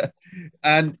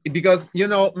 And because,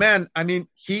 man, I mean,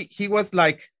 he was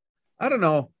like, I don't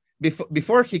know,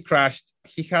 before he crashed,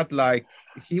 he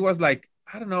was like,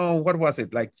 I don't know, what was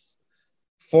it? Like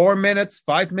 4 minutes,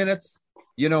 5 minutes,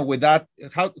 with that,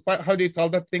 how do you call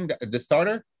that thing? The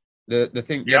starter? The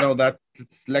thing, yep. That's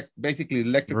like basically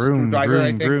electric screwdriver,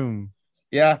 I think.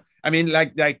 Yeah. I mean,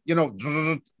 like, just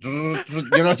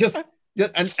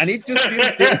and it just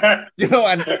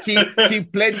and he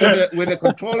played with the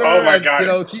controller. Oh my God!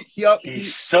 And,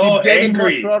 he's so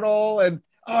angry. More throttle and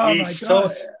oh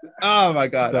my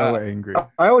god, so angry.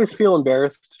 I always feel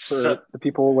embarrassed for the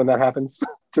people when that happens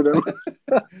to them.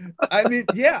 I mean,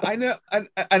 yeah, I know, and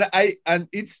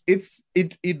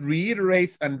it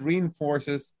reiterates and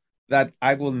reinforces that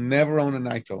I will never own a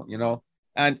nitro,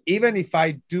 And even if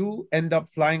I do end up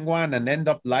flying one and end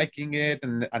up liking it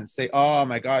and say, oh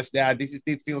my gosh, yeah, this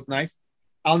feels nice,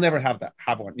 I'll never have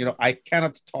one. I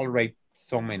cannot tolerate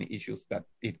so many issues that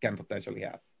it can potentially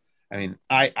have. I mean,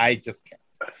 I just can't.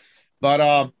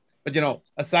 But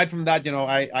aside from that,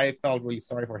 I felt really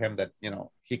sorry for him that,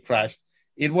 he crashed.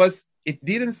 It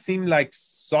didn't seem like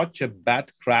such a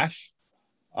bad crash.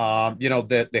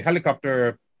 The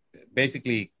helicopter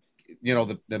basically,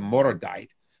 the motor died.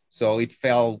 So it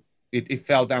fell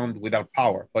down without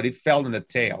power, but it fell in the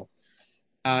tail.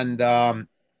 And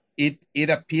it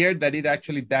appeared that it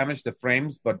actually damaged the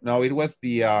frames, but no, it was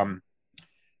the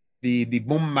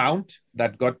boom mount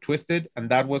that got twisted, and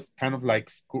that was kind of like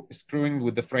screwing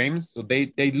with the frames. So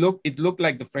it looked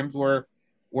like the frames were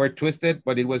twisted,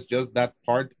 but it was just that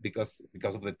part because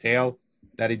of the tail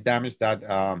that it damaged. That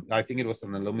I think it was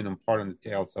an aluminum part on the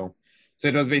tail. So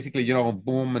it was basically,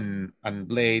 boom and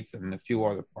blades and a few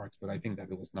other parts, but I think that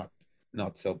it was not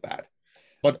so bad.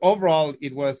 But overall,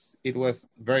 it was a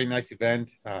very nice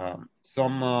event.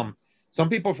 Some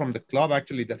people from the club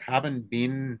actually that haven't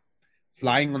been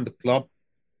flying on the club,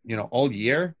 all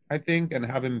year, I think, and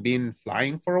haven't been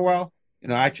flying for a while,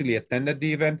 actually attended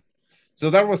the event.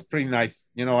 So that was pretty nice,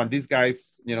 and these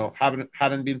guys,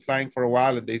 hadn't been flying for a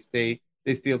while, and they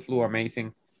still flew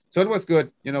amazing. So it was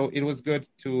good, it was good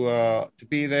to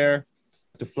be there,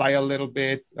 to fly a little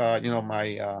bit,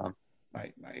 my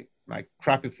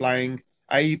crappy flying.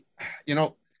 I'm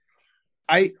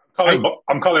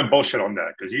calling bullshit on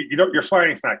that because your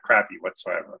flying is not crappy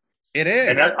whatsoever. It is.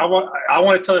 And I want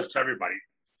to tell this to everybody.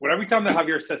 Every time that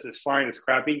Javier says his flying is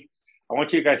crappy, I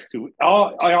want you guys to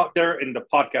all out there in the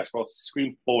podcast world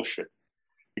scream bullshit,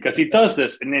 because he does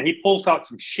this and then he pulls out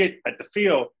some shit at the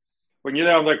field when you're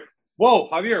there. I'm like, whoa,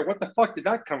 Javier, what the fuck did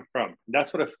that come from?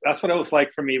 That's what it was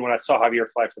like for me when I saw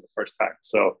Javier fly for the first time.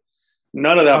 So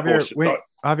none of that bullshit.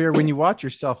 Javier, when you watch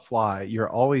yourself fly, you're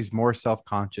always more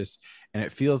self-conscious, and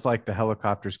it feels like the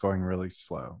helicopter's going really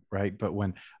slow, right? But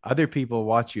when other people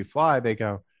watch you fly, they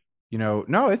go,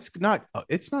 no, it's not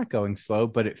going slow,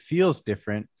 but it feels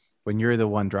different when you're the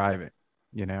one driving,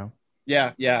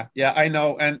 Yeah, I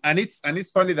know. And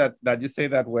it's funny that you say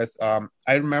that, Wes. I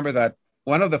remember that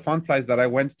one of the fun flights that I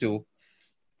went to,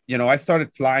 I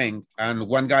started flying and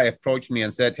one guy approached me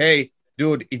and said, hey,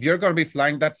 dude, if you're going to be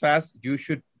flying that fast, you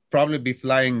should probably be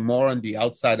flying more on the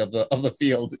outside of the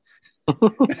field.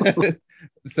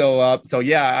 So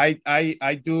yeah,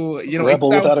 I do,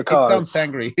 it sounds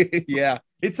angry. Yeah,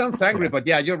 it sounds angry, but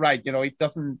yeah, you're right. It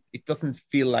doesn't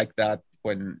feel like that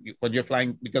when you're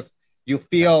flying, because you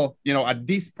feel, at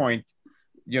this point,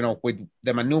 with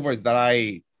the maneuvers that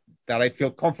I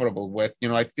feel comfortable with,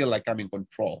 I feel like I'm in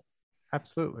control.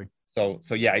 Absolutely. So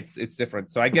yeah, it's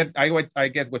different. So I get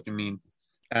what you mean.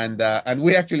 And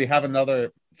we actually have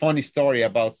another funny story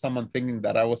about someone thinking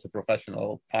that I was a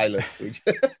professional pilot.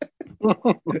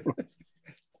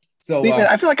 So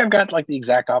I feel like I've got like the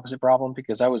exact opposite problem,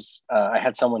 because I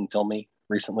had someone film me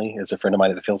recently as a friend of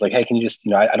mine that films, like, hey, can you just,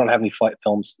 I don't have any flight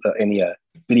films, any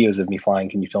videos of me flying.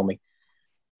 Can you film me?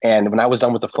 And when I was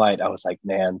done with the flight, I was like,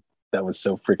 man, that was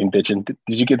so freaking bitching. Did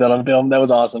you get that on film? That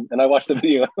was awesome. And I watched the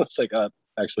video. I was like,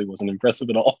 actually wasn't impressive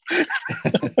at all.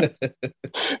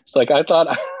 It's like I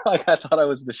thought I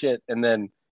was the shit, and then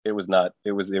it wasn't all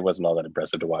that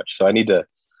impressive to watch. So I need to,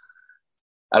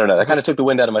 I don't know, that kind of took the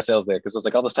wind out of my sails there, because I was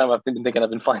like, all this time I've been thinking I've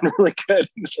been flying really good.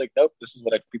 And it's like, nope, this is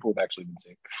what people have actually been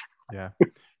seeing. Yeah.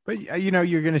 But you know,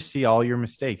 you're going to see all your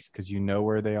mistakes because you know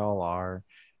where they all are.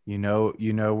 You know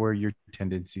where your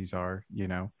tendencies are. You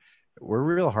know, we're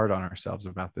real hard on ourselves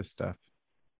about this stuff.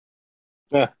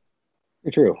 Yeah,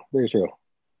 very true. Very true.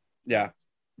 Yeah,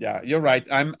 you're right.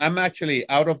 I'm actually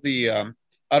out of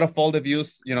all the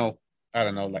views. You know, I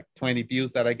don't know, like 20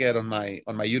 views that I get on my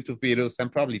YouTube videos,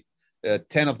 and probably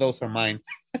 10 of those are mine.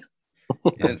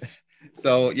 Yes.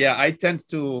 So yeah, I tend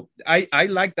to I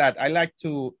like that. I like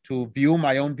to view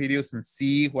my own videos and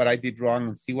see what I did wrong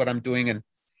and see what I'm doing,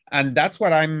 and that's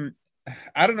what I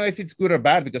don't know if it's good or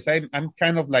bad, because I'm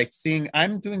kind of like seeing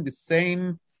I'm doing the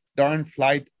same darn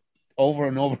flight over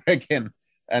and over again,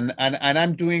 and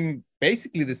I'm doing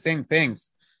basically the same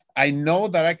things. I know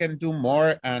that I can do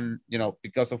more, and you know,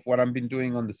 because of what I've been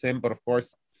doing on the sim, but of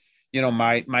course, you know,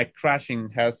 my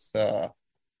crashing has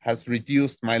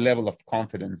reduced my level of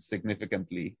confidence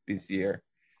significantly this year.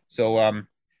 So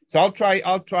so I'll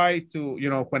try to, you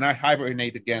know, when I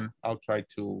hibernate again, I'll try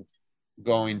to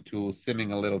go into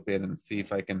simming a little bit and see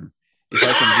if I can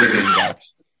regain that.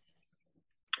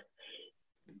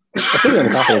 I think on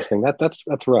the confidence thing,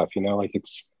 that's rough, you know, like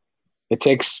it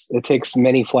takes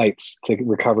many flights to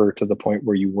recover to the point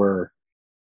where you were.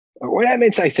 Well, I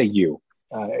mean, I say you,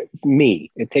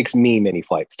 me. It takes me many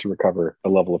flights to recover the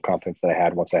level of confidence that I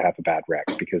had once I have a bad wreck,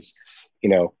 because you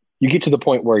know you get to the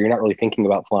point where you're not really thinking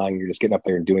about flying, you're just getting up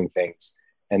there and doing things.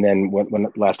 And then when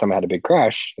last time I had a big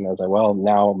crash, and I was like, well,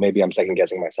 now maybe I'm second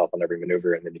guessing myself on every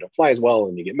maneuver, and then you don't fly as well,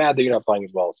 and you get mad that you're not flying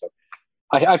as well. So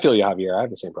I feel you, Javier. I have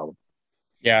the same problem.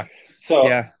 Yeah. So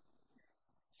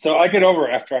I get over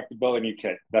it after I have to build a new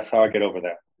kit. That's how I get over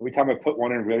that. Every time I put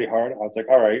one in really hard, I was like,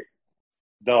 all right,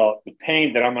 the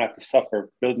pain that I'm gonna have to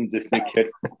suffer building this new kit,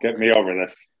 get me over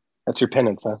this. That's your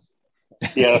penance, huh?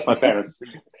 Yeah, that's my penance.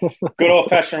 Good old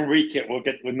fashioned re-kit. We'll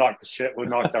knock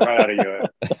that right out of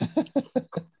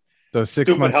you. So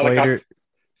 6 months later,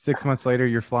 6 months later,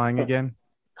 you're flying again.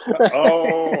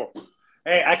 Oh,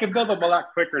 hey, I can build them a lot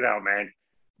quicker now, man.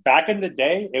 Back in the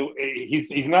day,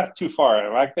 he's not too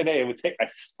far. Back in the day, it would take. I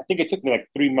think it took me like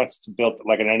 3 months to build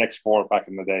like an NX4 back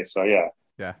in the day. So yeah.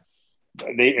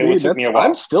 It took me a while.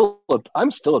 I'm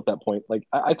still at that point. Like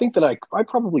I think that I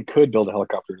probably could build a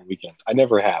helicopter in a weekend. I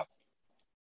never have.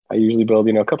 I usually build,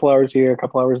 you know, a couple hours here, a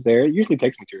couple hours there. It usually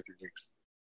takes me 2 or 3 weeks.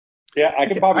 Yeah, I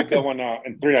can probably build one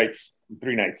in 3 nights. In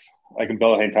 3 nights, I can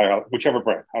build an entire whichever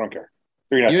brand. I don't care.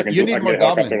 3 nights. You need more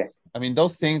goblins. I mean,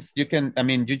 those things you can. I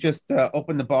mean, you just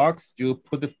open the box, you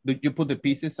put the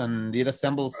pieces, and it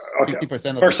assembles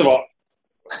 50% of.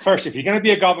 First, if you're going to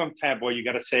be a goblin fanboy, you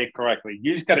got to say it correctly.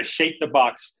 You just got to shake the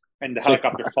box, and the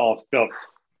helicopter falls built.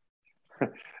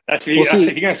 If you're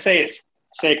going to say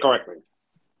it correctly.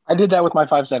 I did that with my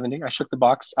 570. I shook the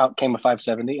box, out came a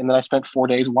 570, and then I spent 4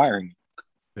 days wiring.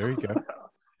 There you go.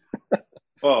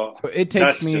 Well, so it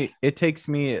takes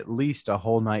me at least a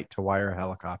whole night to wire a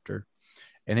helicopter,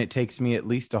 and it takes me at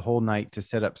least a whole night to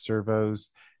set up servos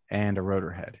and a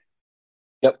rotor head.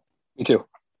 Yep, me too.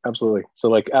 Absolutely. So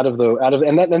like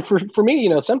and for me, you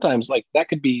know, sometimes like that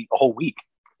could be a whole week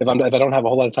if I don't have a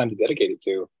whole lot of time to dedicate it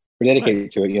to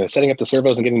it. You know, setting up the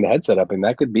servos and getting the head set up, and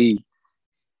that could be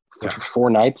 4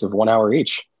 nights of 1 hour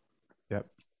each. Yep.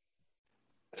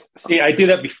 See, I do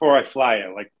that before I fly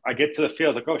it. Like I get to the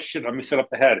field, like, oh shit, let me set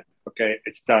up the head. Okay,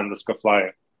 it's done. Let's go fly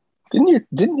it.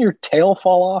 Didn't your tail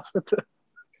fall off with the?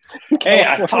 Hey,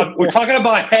 we're talking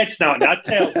about heads now, not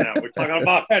tails now. We're talking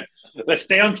about heads. Let's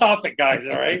stay on topic, guys.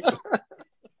 All right.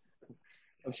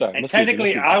 I'm sorry. And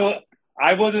technically,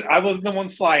 I wasn't the one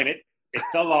flying it. It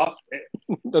fell off.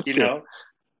 That's true. Know?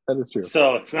 That is true.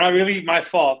 So it's not really my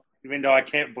fault, even though I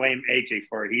can't blame AJ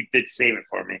for it. He did save it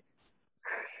for me.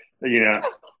 You know.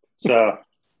 So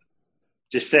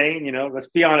just saying, you know, let's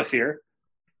be honest here.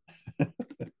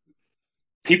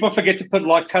 People forget to put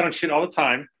Loctite on shit all the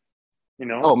time. You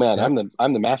know? Oh man,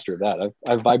 I'm the master of that.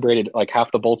 I've vibrated like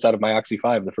half the bolts out of my Oxy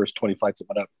 5 the first 20 flights I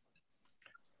went up.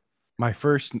 My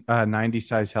first 90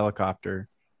 size helicopter,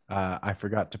 I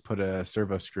forgot to put a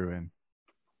servo screw in.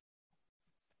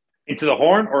 Into the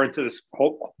horn or into the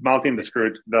whole mounting the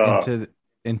screw?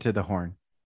 Into the horn.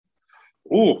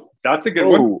 Ooh, that's a good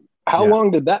one. How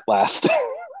long did that last?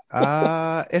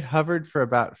 It hovered for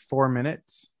about 4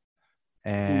 minutes,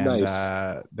 and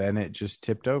nice. Then it just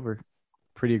tipped over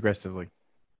pretty aggressively.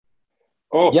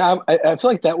 Oh yeah, I feel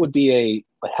like that would be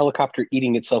a helicopter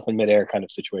eating itself in midair kind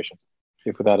of situation,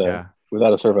 if without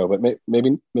a servo. But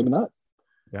maybe not.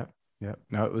 Yep.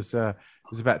 No, it was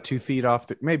about 2 feet off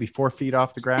maybe 4 feet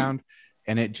off the ground,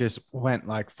 and it just went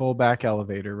like full back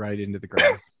elevator right into the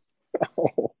ground.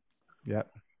 Oh.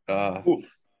 Yep.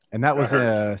 And that was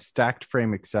a stacked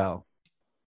frame Excel.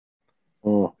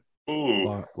 Oh.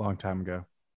 Long time ago.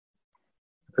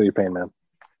 feel your pain, man.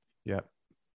 Yep.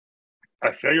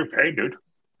 I feel your pain, dude.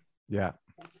 Yeah.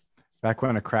 Back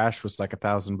when a crash was like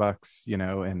 $1,000, you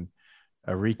know, and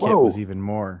a rekit was even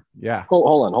more. Yeah.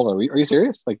 Hold on. Are you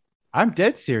serious? Like, I'm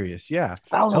dead serious. Yeah.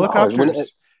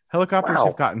 $1,000. Helicopters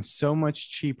have gotten so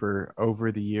much cheaper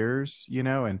over the years, you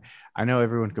know, and I know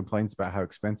everyone complains about how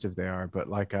expensive they are, but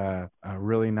like a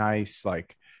really nice,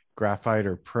 like Graphite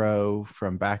or Pro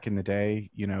from back in the day,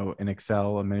 you know, an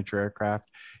Excel, a miniature aircraft,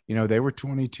 you know, they were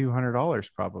 $2,200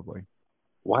 probably.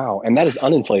 Wow. And that is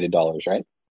uninflated dollars, right?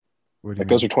 Like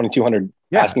those are 2,200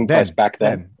 asking price back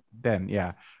then. Then,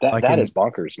 yeah. That is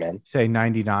bonkers, man. Say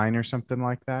 99 or something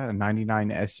like that. A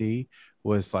 99 SE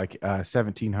was like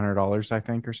 $1,700, I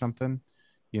think, or something,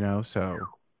 you know, so.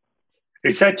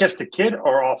 Is that just a kit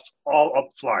or all up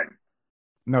flying?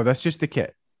 No, that's just the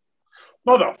kit.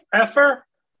 Mother effer?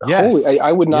 Yes.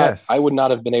 I would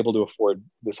not have been able to afford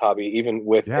this hobby, even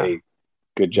with a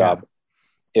good job.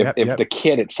 If the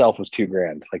kit itself was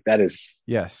 $2,000, like that is,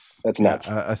 that's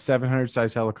nuts. A 700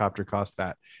 size helicopter cost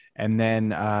that. And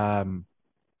then,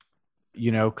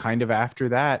 you know, kind of after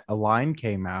that, a line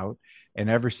came out. And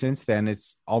ever since then,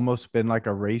 it's almost been like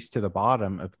a race to the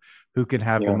bottom of who can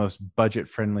have the most budget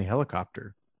friendly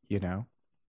helicopter, you know?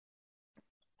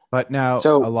 But now a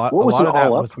lot of that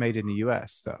was made in the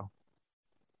US though.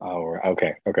 Oh,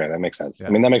 okay. That makes sense. Yeah.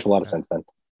 I mean, that makes a lot of sense then.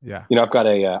 Yeah. You know, I've got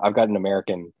an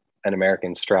American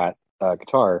Strat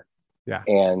guitar. Yeah.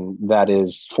 And that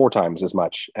is 4 times as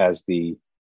much as the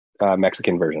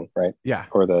Mexican version, right? Yeah.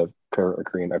 Or the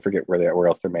Korean, I forget where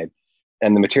else they're made.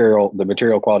 And the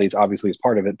material quality is obviously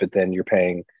part of it, but then you're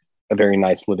paying a very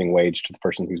nice living wage to the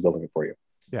person who's building it for you.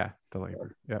 Yeah, the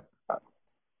labor. Yep.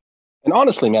 And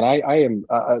honestly, man, I am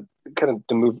kind of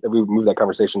we move that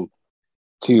conversation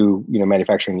to, you know,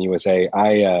 manufacturing in the USA.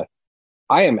 I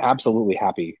am absolutely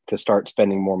happy to start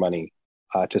spending more money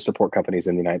to support companies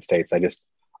in the United States.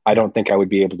 I don't think I would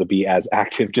be able to be as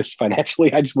active just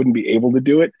financially. I just wouldn't be able to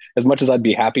do it as much as I'd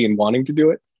be happy and wanting to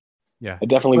do it. Yeah. I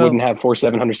definitely wouldn't have 4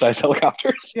 700 size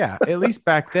helicopters. Yeah. At least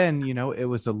back then, you know, it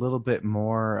was a little bit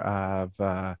more of,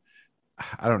 I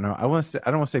don't know. I don't want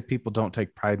to say people don't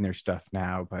take pride in their stuff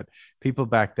now, but people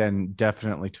back then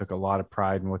definitely took a lot of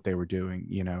pride in what they were doing.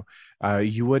 You know,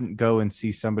 you wouldn't go and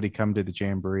see somebody come to the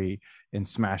Jamboree and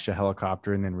smash a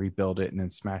helicopter and then rebuild it and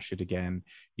then smash it again.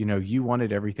 You know, you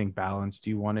wanted everything balanced.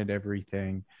 You wanted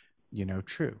everything, you know,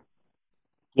 true.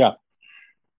 Yeah.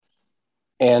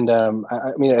 And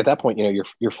I mean, at that point, you know,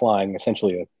 you're flying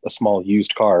essentially a small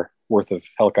used car worth of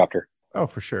helicopter. Oh,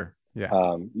 for sure.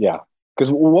 Yeah. Yeah.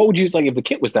 Because what would you like if the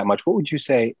kit was that much? What would you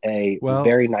say a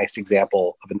very nice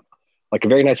example of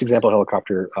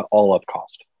helicopter all up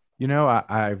cost? You know,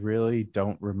 I really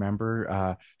don't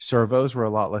remember. Servos were a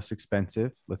lot less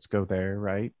expensive. Let's go there,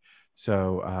 right?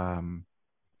 So I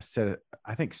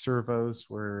think servos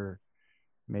were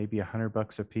maybe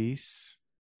 $100 a piece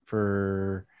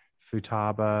for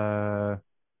Futaba.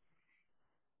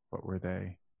 What were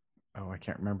they? Oh, I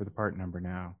can't remember the part number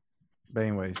now. But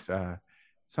anyways,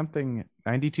 something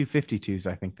 9252s,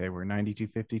 I think they were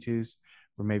 9252s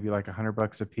were maybe like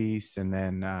 $100 a piece, and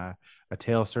then a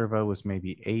tail servo was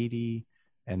maybe 80,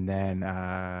 and then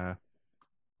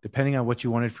depending on what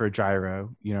you wanted for a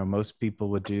gyro, you know, most people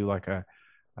would do like the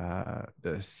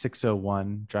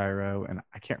 601 gyro, and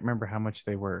I can't remember how much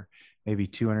they were, maybe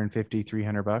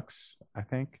 $250-$300, I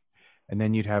think. And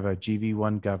then you'd have a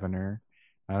GV1 governor.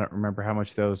 I don't remember how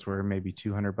much those were, maybe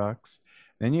 $200.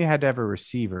 Then you had to have a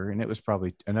receiver, and it was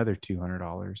probably another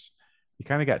 $200. You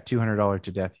kind of got $200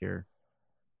 to death here.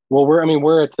 Well,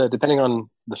 we're at depending on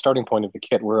the starting point of the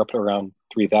kit, we're up to around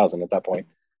 3,000 at that point.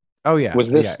 Oh yeah.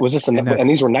 Was this and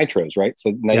these were nitros, right?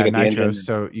 So now you get nitros. The engine.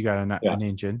 So you got an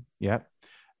engine. Yep.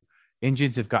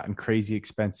 Engines have gotten crazy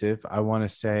expensive. I want to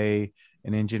say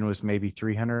an engine was maybe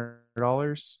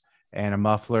 $300, and a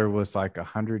muffler was like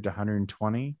 $100 to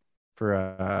 $120 for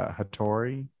a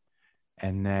Hattori.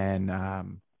 And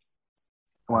then,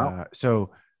 so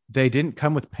they didn't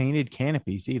come with painted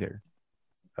canopies either,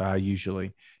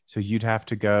 usually. So you'd have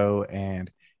to go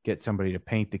and get somebody to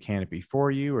paint the canopy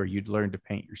for you, or you'd learn to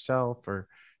paint yourself or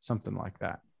something like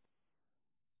that.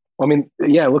 Well, I mean,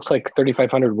 yeah, it looks like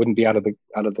 3,500 wouldn't be out of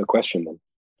the question then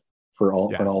for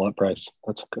an all up price.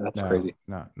 That's crazy.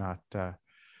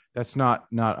 That's not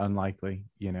unlikely,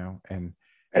 you know, and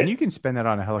you can spend that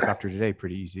on a helicopter today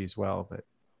pretty easy as well, but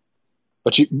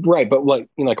like, you know, like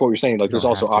what you're saying, like there's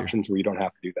also options where you don't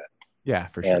have to do that. Yeah,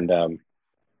 for sure. And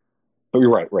but you're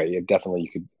right. Yeah,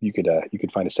 definitely, you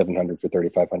could find a 700 for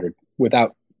 3,500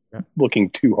 without looking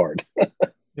too hard.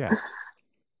 Yeah.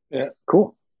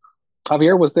 Cool.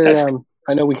 Javier, was there?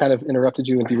 I know we kind of interrupted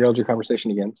you and derailed your conversation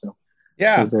again. So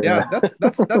Yeah,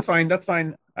 that's fine. That's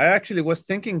fine. I actually was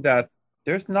thinking that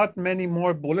there's not many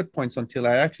more bullet points until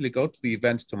I actually go to the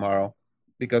event tomorrow,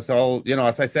 because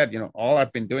as I said, all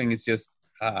I've been doing is just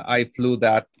I flew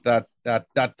that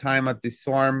time at the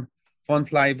Swarm Fun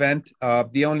Fly event.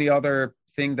 The only other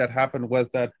thing that happened was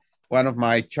that one of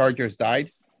my chargers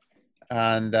died,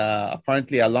 and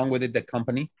apparently along with it the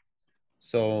company.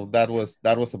 So that was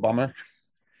a bummer.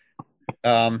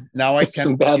 Now I can't.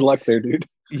 Some bad luck there, dude.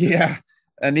 Yeah.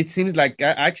 And it seems like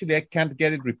I can't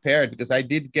get it repaired, because I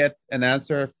did get an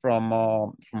answer from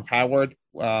Howard.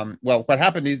 Well, what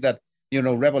happened is that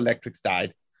Rev Electrics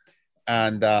died,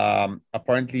 and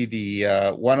apparently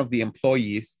the one of the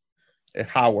employees,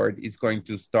 Howard, is going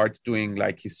to start doing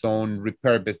like his own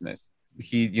repair business.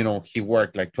 He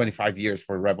worked like 25 years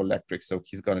for Rev Electrics, so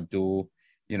he's gonna do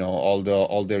all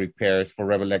the repairs for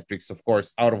Rev Electrics, of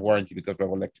course, out of warranty, because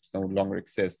Rev Electrics no longer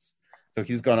exists. So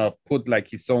he's gonna put like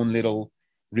his own little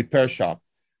repair shop.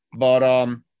 But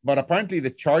apparently the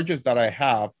chargers that I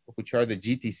have, which are the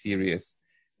GT series,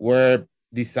 were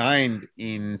designed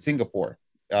in Singapore.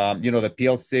 The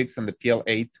PL6 and the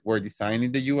PL8 were designed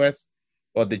in the US,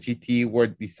 but the GT were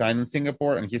designed in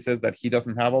Singapore, and he says that he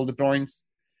doesn't have all the drawings.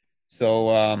 So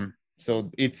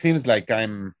it seems like I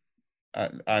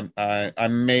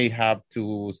may have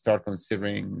to start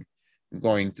considering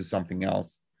going to something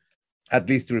else, at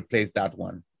least to replace that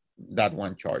one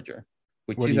charger,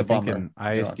 which is a bummer.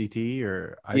 ISDT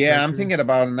or yeah, I'm thinking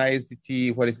about an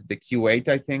ISDT. What is it? The Q8,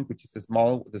 I think, which is the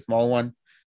small one.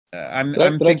 I'm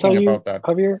thinking about that.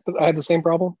 Javier, I had the same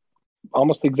problem,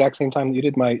 almost the exact same time you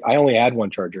did. I only had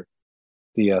one charger,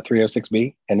 the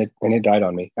 306B, and it died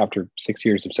on me after 6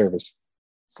 years of service.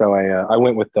 So I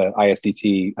went with the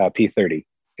ISDT P30,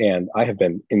 and I have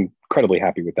been incredibly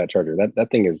happy with that charger. That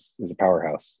thing is a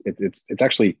powerhouse. It's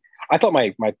actually, I thought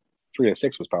my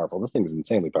 306 was powerful. This thing is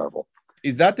insanely powerful.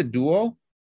 Is that the duo?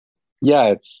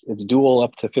 Yeah, it's dual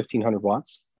up to 1500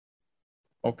 watts.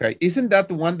 Okay, isn't that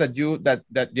the one that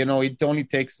it only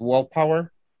takes wall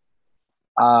power?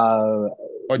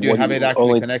 Or do you have it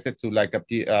actually connected to like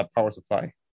a power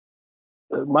supply?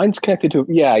 Mine's connected to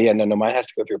no, mine has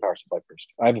to go through a power supply first.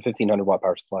 I have a 1500 watt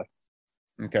power supply.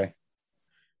 Okay.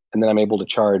 And then I'm able to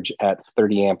charge at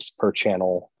 30 amps per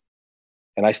channel,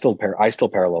 and I still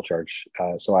parallel charge,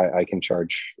 so I can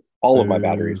charge all of my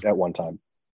batteries at one time.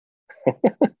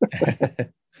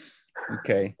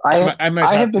 Okay. I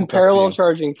have been parallel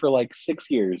charging for like 6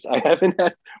 years. I haven't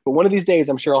had, but one of these days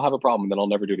I'm sure I'll have a problem, and then I'll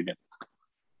never do it again.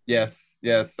 Yes.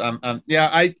 I'm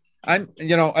as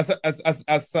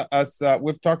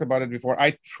we've talked about it before,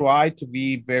 I try to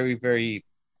be very, very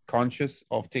conscious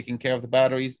of taking care of the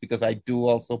batteries, because I do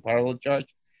also parallel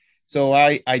charge. So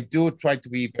I do try to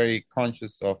be very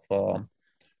conscious of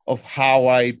how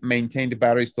I maintain the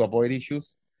batteries to avoid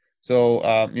issues. So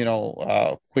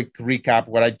quick recap: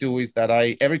 what I do is that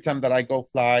every time that I go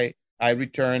fly, I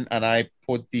return and I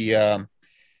put the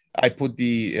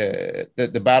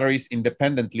batteries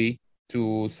independently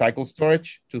to cycle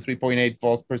storage to 3.8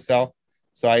 volts per cell.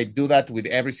 So I do that with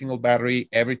every single battery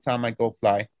every time I go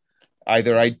fly.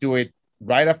 Either I do it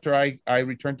right after I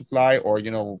return to fly, or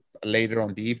later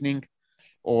on the evening,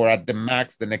 or at the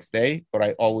max the next day, but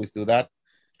I always do that.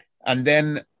 And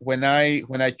then when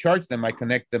I charge them, I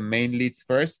connect the main leads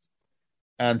first,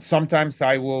 and sometimes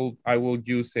I will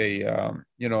use a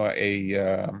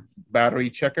battery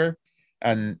checker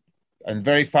and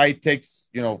verify. It takes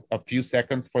a few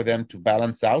seconds for them to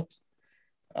balance out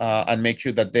and make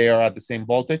sure that they are at the same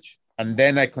voltage, and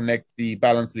then I connect the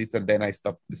balance leads, and then I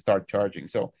start charging.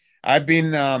 So I've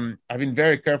been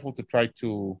very careful to try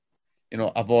to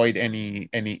avoid any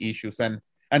issues, and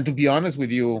to be honest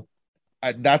with you,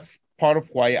 that's part of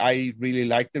why I really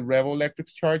like the Rev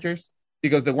Electrics chargers,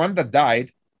 because the one that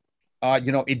died,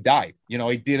 it died.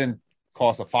 It didn't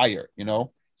cause a fire.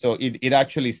 So it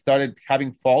actually started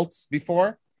having faults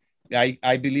before.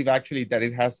 I believe actually that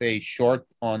it has a short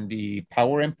on the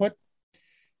power input.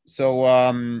 So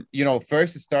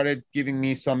first it started giving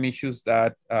me some issues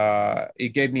that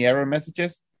it gave me error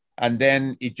messages, and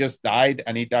then it just died,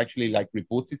 and it actually like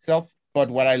reboots itself.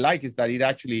 But what I like is that it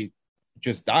actually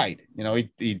just died.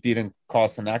 It didn't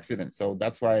cause an accident. So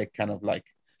that's why I kind of like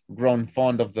grown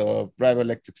fond of the Rev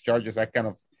Electrics chargers. I kind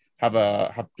of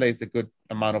have placed a good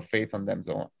amount of faith on them.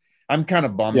 So I'm kind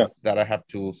of bummed that I have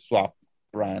to swap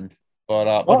brand.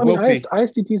 But we'll see.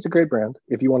 ISDT is a great brand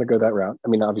if you want to go that route. I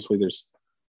mean, obviously there's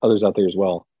others out there as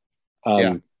well.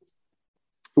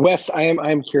 Wes, I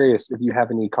am curious if you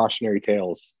have any cautionary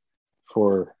tales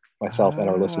for myself and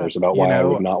our listeners about why I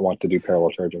would not want to do parallel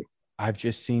charging. I've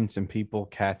just seen some people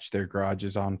catch their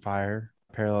garages on fire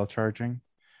parallel charging,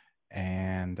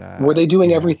 And were they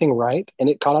doing everything right and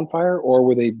it caught on fire,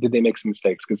 or did they make some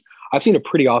mistakes? Because I've seen a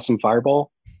pretty awesome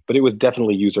fireball, but it was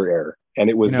definitely user error, and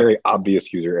it was very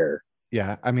obvious user error.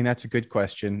 Yeah, I mean, that's a good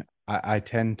question. I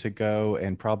tend to go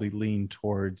and probably lean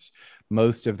towards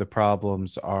most of the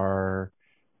problems are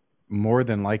more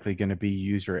than likely going to be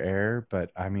user error.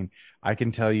 But I mean, I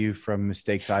can tell you from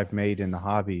mistakes I've made in the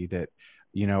hobby that,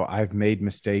 I've made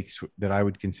mistakes that I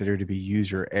would consider to be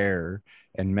user error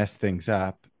and messed things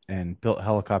up and built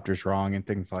helicopters wrong and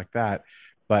things like that.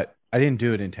 But I didn't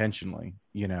do it intentionally.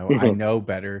 I know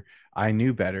better. I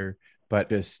knew better, but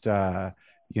just,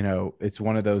 it's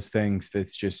one of those things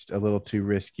that's just a little too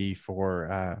risky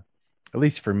for, at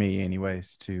least for me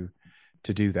anyways, to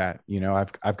do that.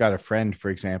 I've got a friend, for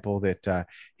example, that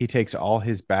he takes all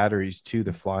his batteries to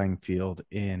the flying field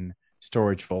in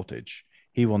storage voltage.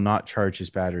 He will not charge his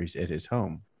batteries at his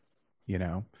home,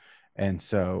 and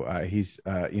so he's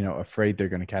afraid they're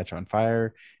going to catch on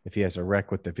fire. If he has a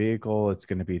wreck with the vehicle, it's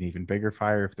going to be an even bigger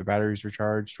fire if the batteries are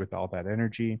charged with all that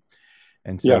energy.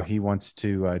 And so he wants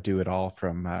to do it all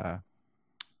from the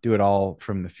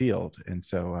field. And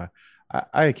so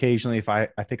I occasionally, if I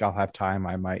think I'll have time,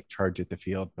 I might charge at the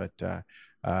field, but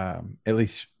at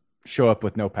least show up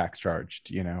with no packs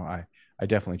charged. I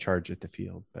definitely charge at the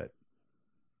field, but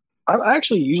I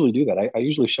actually usually do that. I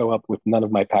usually show up with none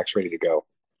of my packs ready to go,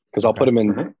 because I'll put them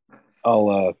in.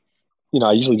 I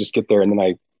usually just get there and then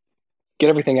I get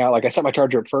everything out. Like I set my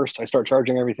charger up first, I start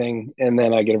charging everything, and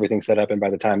then I get everything set up. And by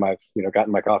the time I've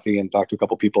gotten my coffee and talked to a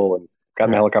couple people and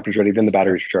gotten my helicopters ready, then the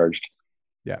batteries are charged.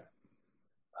 Yeah,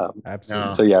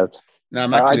 absolutely. So yeah,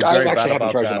 I'm actually I actually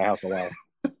haven't charged in my house in a while.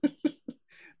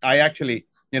 I actually,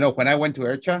 when I went to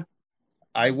IRCHA,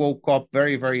 I woke up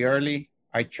very, very early.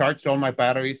 I charged all my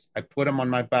batteries. I put them on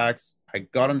my bags. I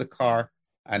got in the car,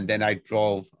 and then I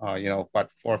drove,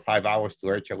 about 4 or 5 hours to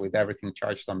IRCHA with everything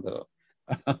charged on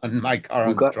my car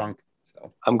on the trunk.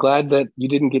 So I'm glad that you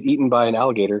didn't get eaten by an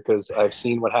alligator, because I've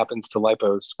seen what happens to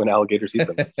lipos when alligators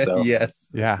eat them. So. Yes.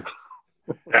 Yeah.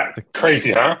 Yeah.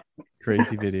 Crazy, huh?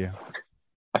 Crazy video.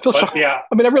 I feel sorry. Yeah.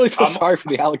 I mean, I really feel sorry for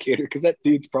the alligator, because that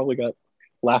dude's probably got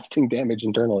lasting damage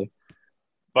internally.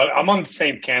 But I'm on the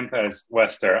same camp as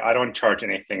Wester. I don't charge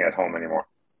anything at home anymore.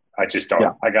 I just don't.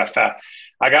 Yeah. I got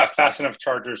fast enough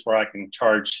chargers where I can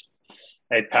charge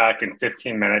a pack in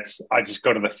 15 minutes. I just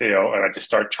go to the field and I just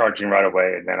start charging right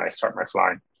away, and then I start my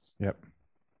flying. Yep.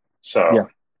 So.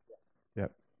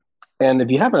 Yep. And if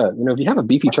you have a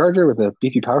beefy charger with a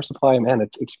beefy power supply, man,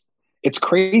 it's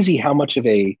crazy how much of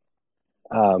a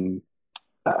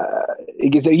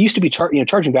it used to be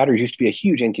charging batteries used to be a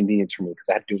huge inconvenience for me, because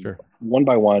I had to do it one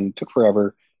by one, took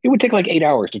forever. It would take like 8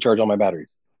 hours to charge all my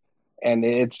batteries. And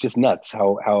it's just nuts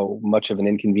how much of an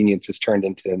inconvenience is turned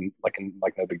into like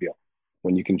no big deal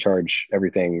when you can charge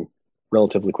everything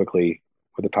relatively quickly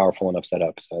with a powerful enough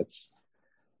setup. So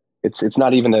it's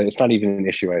not even an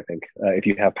issue, I think, if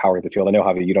you have power at the field. I know,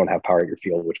 Javi, you don't have power at your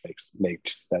field, which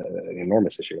makes an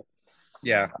enormous issue.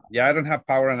 Yeah, I don't have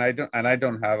power, and I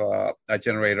don't have a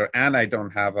generator, and I don't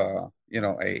have a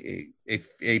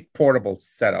portable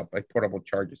setup, a portable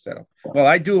charger setup. Well,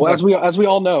 I do. Well, as we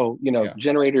all know,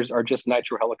 generators are just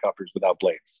nitro helicopters without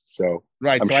blades. So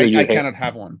right, I cannot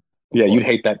have one. Yeah, you'd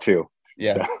hate that too.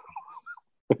 Yeah.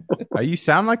 So. You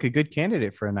sound like a good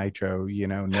candidate for a nitro.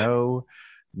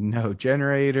 No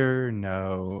generator,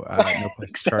 no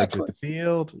place to charge at the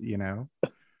field.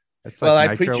 It's well,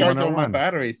 I pre-charge all my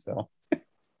batteries, so.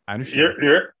 I understand.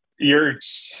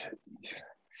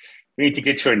 We need to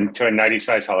get you to a 90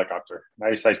 size helicopter,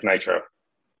 90 size nitro.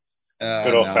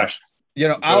 Good old fashioned.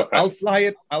 I'll fly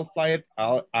it.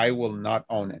 I will not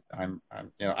own it.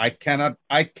 I cannot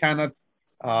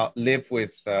live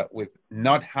with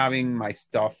not having my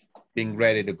stuff being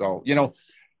ready to go.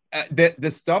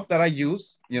 The stuff that I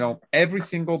use, every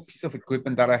single piece of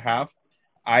equipment that I have,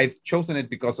 I've chosen it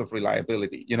because of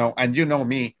reliability, and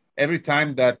me, every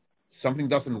time that something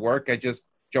doesn't work, I just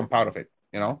jump out of it.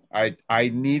 I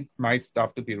need my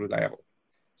stuff to be reliable.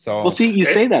 So, well, see, you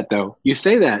say that,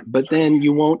 but then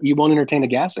you won't entertain a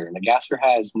gasser, and a gasser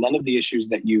has none of the issues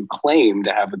that you claim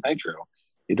to have with nitro.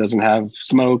 It doesn't have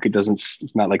smoke.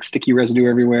 It's not like sticky residue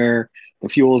everywhere. The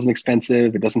fuel isn't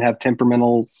expensive. It doesn't have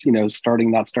temperamental,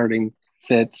 starting, not starting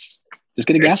fits. Just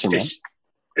get a gasser, man.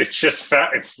 It's just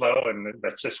fat and slow, and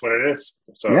that's just what it is.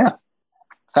 So yeah,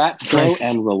 fat, slow,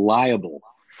 and reliable.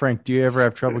 Frank, do you ever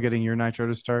have trouble getting your nitro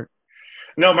to start?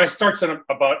 No, my start's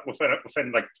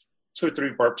within like 2 or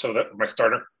 3 burps of my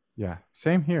starter. Yeah,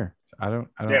 same here. I don't.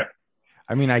 Yeah.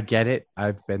 I mean, I get it.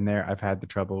 I've been there. I've had the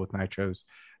trouble with nitros,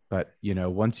 but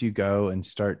once you go and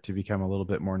start to become a little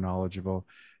bit more knowledgeable,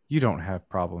 you don't have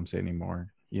problems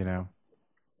anymore.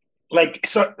 Like,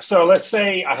 so let's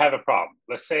say I have a problem.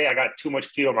 Let's say I got too much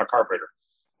fuel in my carburetor.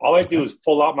 All I do is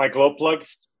pull out my glow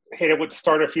plugs, hit it with the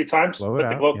starter a few times, blow it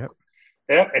out,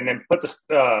 and then put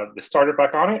the starter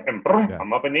back on it, and boom,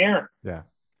 I'm up in the air. Yeah.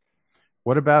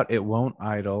 What about it won't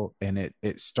idle and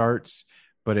it starts,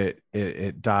 but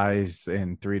it dies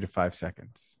in 3 to 5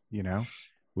 seconds? You know,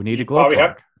 we need a glow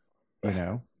plug.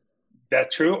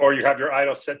 That's true. Or you have your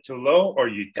idle set too low, or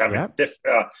you have a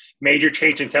major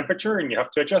change in temperature, and you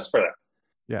have to adjust for that.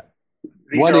 Yeah.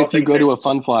 What if you go to a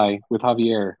fun fly with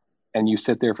Javier and you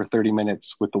sit there for 30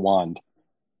 minutes with the wand?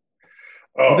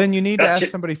 Well, then you need to ask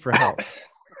somebody for help.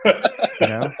 You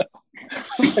know,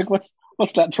 like what's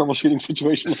that troubleshooting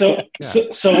situation? So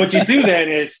what you do then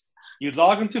is you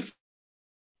log into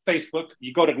Facebook,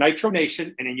 you go to Nitro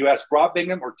Nation, and then you ask Rob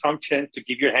Bingham or Tom Chen to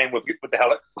give you a hand with the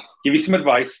hell, give you some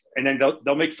advice, and then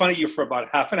they'll make fun of you for about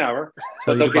half an hour.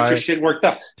 But they'll get your shit worked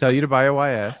up. Tell you to buy a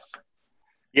YS.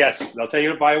 Yes, they'll tell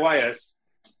you to buy a YS,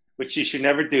 which you should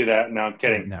never do that. No, I'm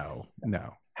kidding. No.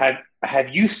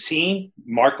 Have you seen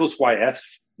Marco's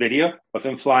YS video of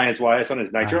him flying his YS on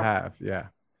his Nitro? I have, yeah.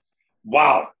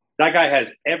 Wow, that guy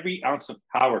has every ounce of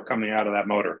power coming out of that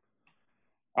motor.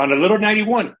 On a little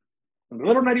 91.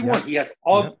 He has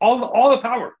all the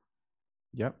power.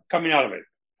 Yep. Coming out of it.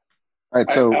 All right,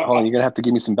 so hold on, you're gonna have to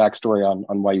give me some backstory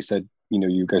on why you said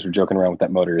you guys were joking around with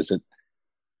that motor. Is it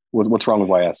what's wrong with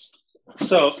YS?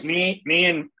 So me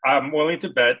and I'm willing to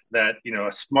bet that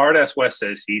a smart ass Wes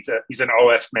says he's an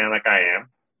OS man like I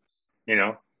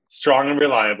am. Strong and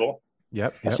reliable.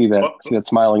 Yep. I see that. See that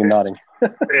smiling and nodding.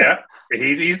 Yeah,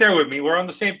 he's there with me. We're on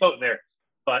the same boat there.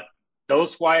 But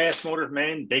those YS motors,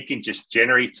 man, they can just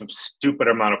generate some stupid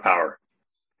amount of power,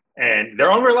 and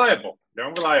they're unreliable.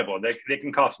 They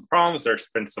can cause some problems. There's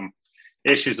been some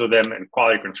issues with them in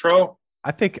quality control.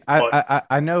 I think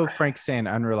I know Frank's saying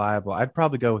unreliable. I'd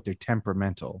probably go with their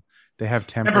temperamental. They have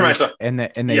tempers, and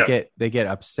they get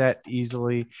upset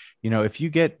easily. If you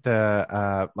get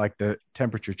the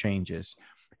temperature changes,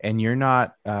 and you're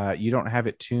not you don't have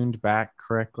it tuned back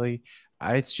correctly,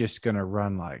 it's just gonna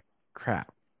run like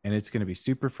crap. And it's going to be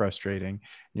super frustrating. And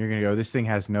you're going to go, this thing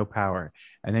has no power.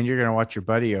 And then you're going to watch your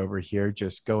buddy over here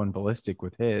just going ballistic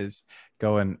with his,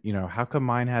 going, how come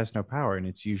mine has no power? And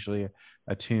it's usually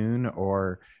a tune,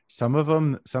 or some of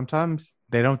them, sometimes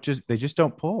they just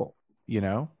don't pull,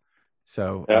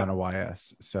 so on a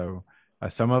YS. So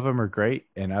some of them are great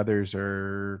and others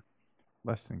are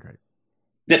less than great.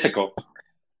 Difficult.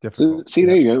 So, see,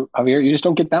 there you go, Javier. You just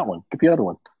don't get that one. Get the other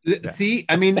one. See,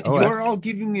 I mean, you're all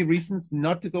giving me reasons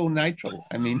not to go Nitro.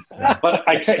 I mean, but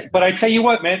I tell you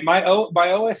what, man, my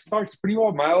OS starts pretty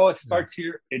well. My OS starts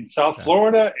here in South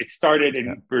Florida. It started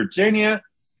in Virginia.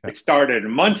 It started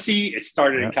in Muncie. It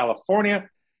started in California.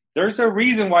 There's a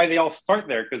reason why they all start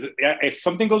there, because if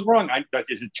something goes wrong,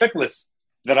 there's a checklist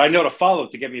that I know to follow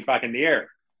to get me back in the air.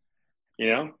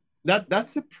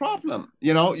 That's a problem.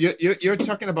 You're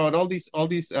talking about all these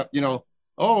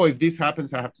if this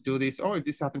happens, I have to do this. Oh, if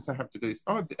this happens, I have to do this.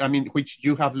 Oh, I mean, which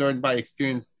you have learned by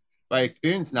experience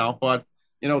now. But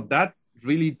that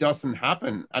really doesn't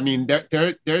happen. I mean,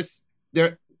 there's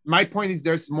my point is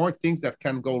there's more things that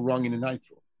can go wrong in a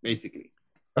Nitro, basically.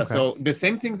 Okay. So the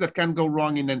same things that can go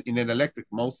wrong in an electric,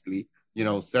 mostly,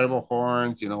 servo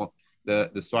horns,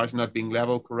 the swash not being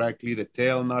leveled correctly, the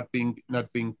tail not being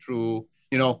true,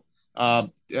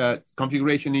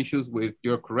 configuration issues with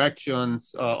your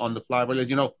corrections on the fly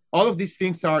wheels. All of these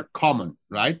things are common,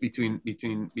 right? Between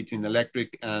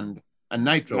electric and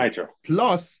Nitro.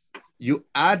 Plus, you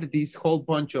add this whole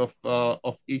bunch of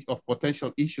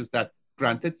potential issues that,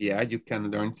 granted, you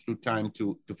can learn through time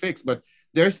to fix, but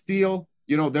there's still,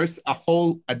 there's a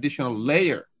whole additional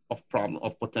layer of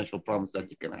potential problems that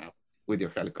you can have with your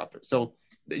helicopter. So,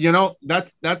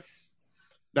 that's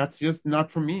just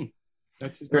not for me.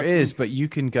 There is, but you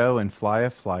can go and fly a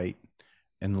flight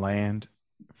and land,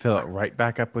 fill it right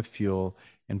back up with fuel,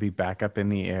 and be back up in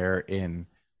the air in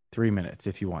 3 minutes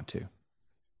if you want to.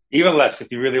 Even less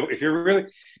if you're really,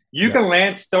 you can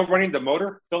land still running the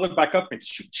motor, fill it back up, and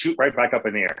shoot right back up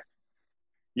in the air.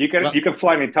 You can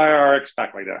fly an entire RX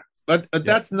back like that. But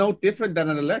that's no different than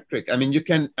an electric. I mean, you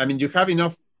have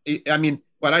enough. I mean,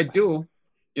 what I do,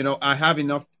 I have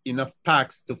enough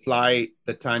packs to fly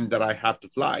the time that I have to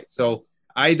fly. So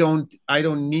I don't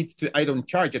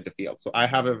charge at the field. So I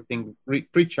have everything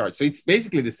pre-charged. So it's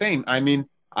basically the same. I mean,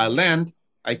 I land,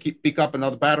 I pick up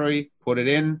another battery, put it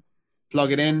in,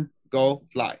 plug it in, go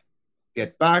fly.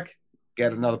 Get back,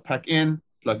 get another pack in,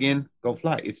 plug in, go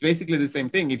fly. It's basically the same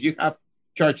thing. If you have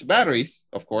charged batteries,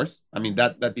 of course, I mean,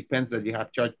 that depends that you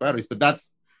have charged batteries, but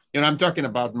that's, I'm talking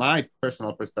about my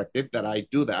personal perspective that I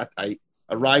do that. I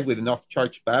arrive with enough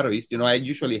charged batteries. You know, I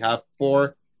usually have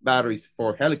 4 batteries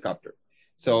for helicopter.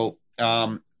 So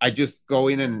I just go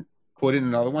in and put in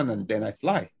another one, and then I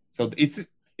fly. So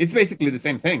it's basically the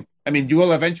same thing. I mean, you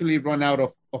will eventually run out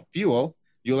of fuel.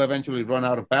 You'll eventually run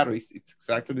out of batteries. It's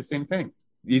exactly the same thing.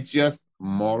 It's just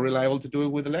more reliable to do it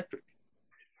with electric.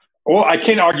 Well, I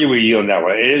can't argue with you on that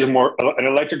one. It is more, and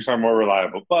electrics are more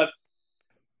reliable. But,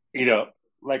 you know,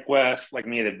 like Wes, like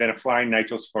me, they've been flying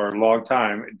nitros for a long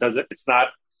time. It's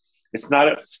not,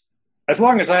 as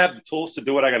long as I have the tools to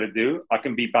do what I got to do, I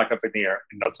can be back up in the air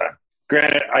in no time.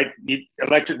 Granted,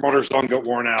 electric motors don't get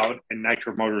worn out, and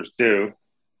nitro motors do.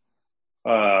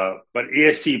 But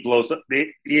ESC blows up. The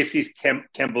ESCs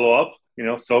can blow up, you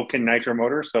know, so can nitro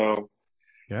motors. So,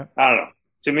 yeah, I don't know.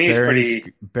 To me, it's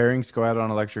pretty. Bearings go out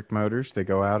on electric motors. They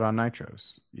go out on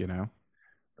nitros, you know.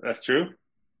 That's true.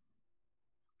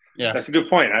 Yeah. That's a good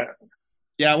point.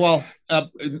 Yeah, well,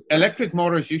 electric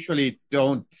motors usually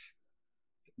don't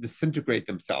disintegrate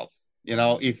themselves. You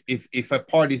know, if a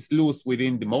part is loose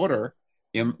within the motor,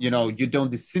 you know, you don't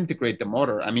disintegrate the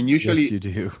motor. I mean, usually. Yes, you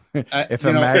do. If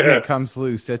a magnet comes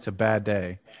loose, that's a bad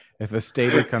day. If a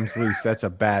stator comes loose, that's a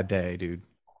bad day, dude.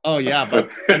 Oh yeah,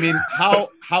 but I mean, how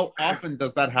often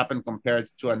does that happen compared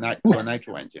to a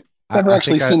nitro engine? I've never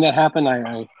actually seen that happen.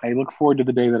 I look forward to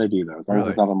the day that I do, though, as long as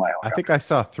it's not on my own. I think I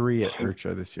saw 3 at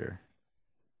IRCHA this year.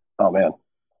 Oh man.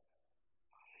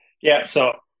 Yeah,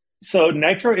 so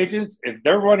nitro engines, if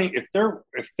they're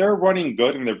running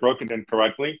good and they're broken in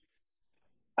correctly,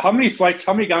 how many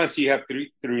gallons do you have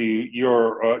through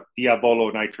your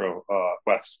Diabolo nitro,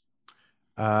 Wes?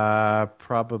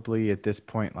 Probably at this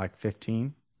point like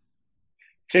 15.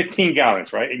 15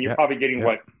 gallons, right? And you're probably getting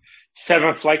what,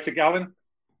 7 flights a gallon?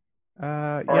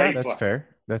 Yeah, that's fair.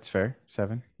 That's fair.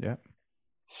 7, yeah.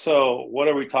 So what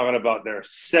are we talking about there?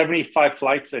 75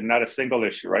 flights and not a single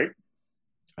issue, right?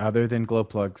 Other than glow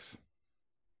plugs.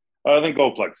 Other than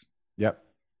glow plugs. Yep.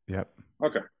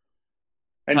 Okay.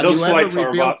 And have those you flights ever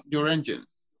are rebuilt about your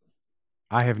engines?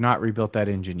 I have not rebuilt that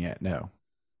engine yet. No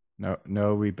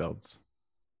rebuilds.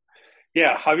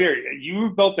 Yeah, Javier, you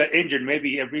rebuilt that engine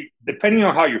maybe depending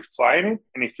on how you're flying it,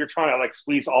 and if you're trying to like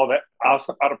squeeze all that out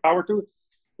of power to it,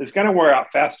 it's gonna wear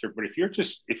out faster. But if you're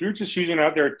just using it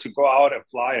out there to go out and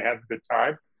fly and have a good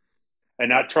time, and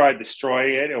not try to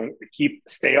destroy it and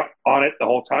stay on it the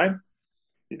whole time,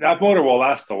 that motor will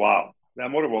last a while.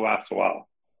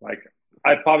 Like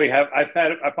I probably have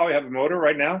a motor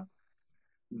right now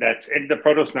that's in the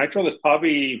Protos Nitro. There's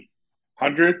probably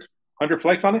 100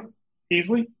 flights on it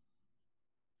easily.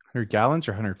 100 gallons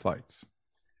or 100 flights?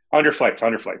 100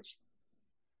 flights.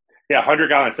 Yeah, 100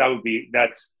 gallons.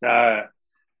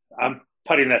 I'm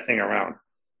putting that thing around.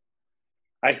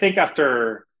 I think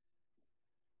after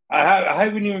I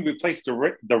haven't even replaced the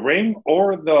ring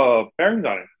or the bearings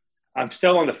on it. I'm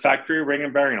still on the factory ring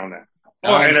and bearing on that.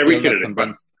 Oh, and I rekitted it.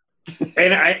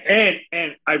 And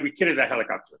I rekitted that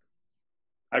helicopter.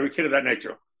 I rekitted that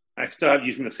nitro. I still have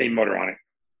using the same motor on it.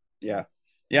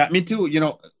 Yeah, me too. You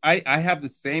know, I have the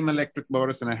same electric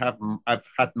motors, and I've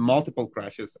had multiple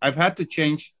crashes. I've had to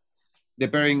change the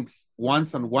bearings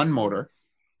once on one motor,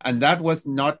 and that was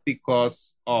not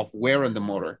because of wear on the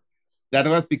motor. That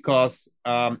was because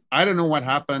I don't know what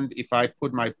happened, if I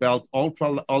put my belt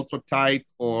ultra tight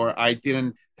or I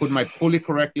didn't put my pulley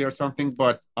correctly or something.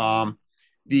 But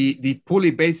the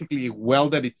pulley basically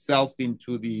welded itself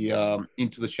into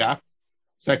the shaft,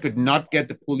 so I could not get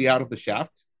the pulley out of the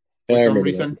shaft for some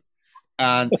reason.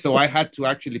 And so I had to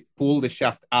actually pull the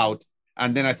shaft out.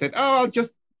 And then I said, I'll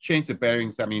just change the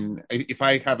bearings. I mean, if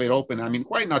I have it open, I mean,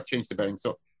 why not change the bearings?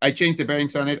 So I changed the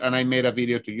bearings on it, and I made a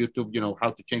video to YouTube, you know,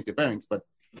 how to change the bearings. But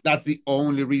that's the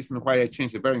only reason why I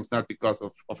changed the bearings, not because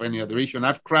of any other issue. And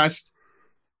I've crashed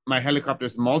my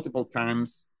helicopters multiple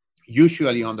times,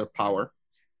 usually under power.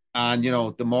 And, you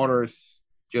know, the motors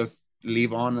just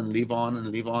live on and live on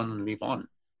and live on and live on.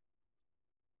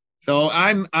 So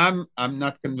I'm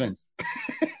not convinced.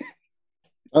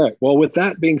 All right. Well, with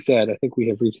that being said, I think we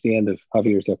have reached the end of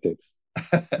Javier's updates.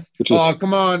 Oh,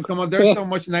 come on. There's so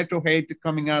much nitro hate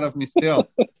coming out of me still.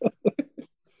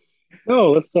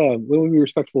 No, we'll be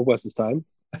respectful of Wes's time.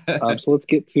 So let's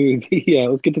get to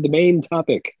the main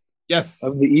topic. Yes.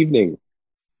 Of the evening,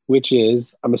 which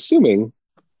is, I'm assuming,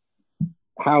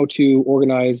 how to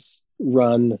organize,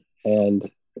 run, and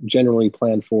generally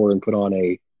plan for and put on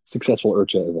a successful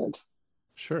IRCHA event.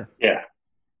 Sure. Yeah.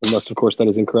 Unless, of course, that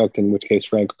is incorrect, in which case,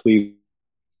 Frank, please.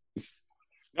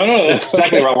 No, that's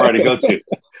exactly what we're going to go to.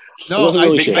 No,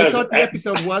 I thought the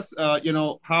episode was,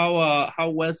 how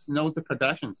Wes knows the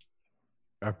Kardashians.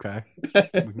 Okay,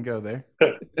 we can go there.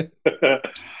 I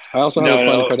also have a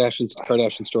fun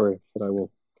Kardashian story that I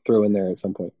will throw in there at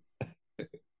some point.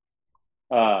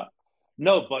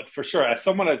 No, but for sure, as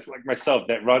someone that's like myself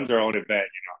that runs their own event,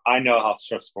 I know how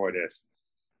stressful it is.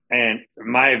 And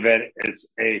my event is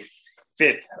a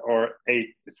fifth or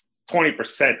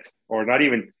 20%, or not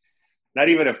even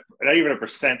a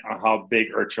percent on how big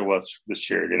IRCHA was this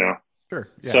year. Sure.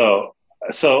 Yeah.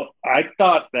 So I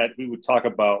thought that we would talk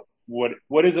about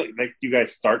what is it like you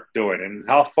guys start doing, and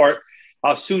how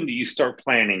soon do you start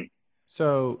planning?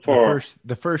 So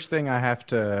the first thing I have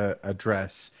to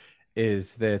address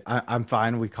is that I'm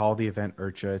fine. We call the event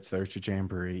IRCHA. It's the IRCHA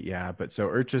Jamboree. Yeah. But so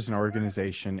IRCHA is an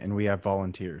organization and we have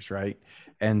volunteers, right?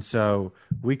 And so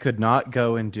we could not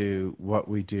go and do what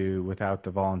we do without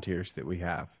the volunteers that we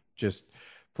have. Just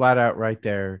flat out right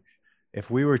there. If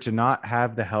we were to not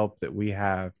have the help that we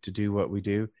have to do what we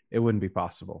do, it wouldn't be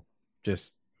possible.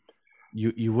 Just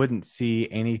you wouldn't see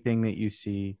anything that you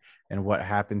see, and what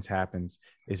happens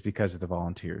is because of the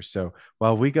volunteers. So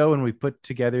while we go and we put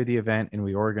together the event and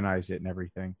we organize it and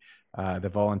everything, the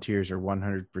volunteers are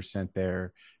 100%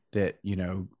 there that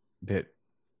that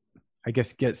I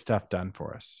guess get stuff done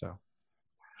for us. So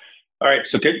all right,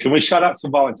 so can we shout out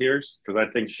some volunteers, because I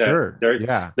think sure. they're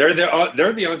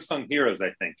the unsung heroes,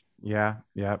 I think. Yeah.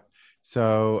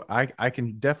 So I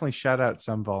can definitely shout out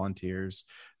some volunteers.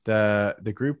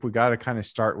 The group we got to kind of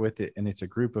start with it, and it's a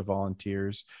group of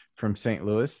volunteers from St.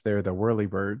 Louis. They're the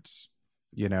Whirlybirds,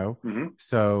 Mm-hmm.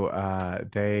 So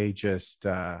they just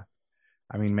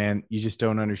man, you just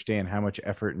don't understand how much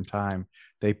effort and time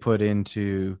they put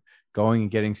into going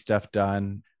and getting stuff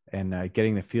done and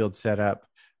getting the field set up.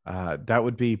 That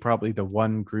would be probably the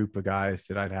one group of guys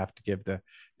that I'd have to give the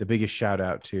biggest shout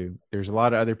out to. There's a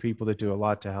lot of other people that do a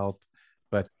lot to help,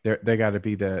 but they got to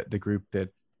be the group that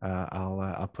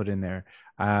I'll put in there.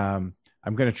 I'm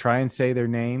going to try and say their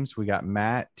names. We got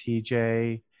Matt,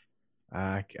 TJ.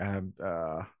 I'm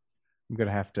going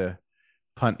to have to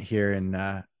punt here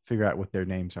and figure out what their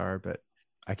names are, but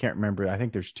I can't remember. I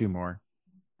think there's two more.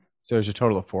 So there's a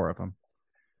total of 4 of them.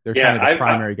 They're kind of the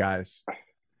primary guys.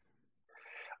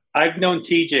 I've known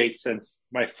TJ since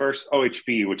my first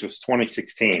OHB, which was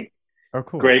 2016. Oh,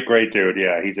 cool. Great dude.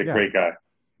 Yeah, he's a great guy.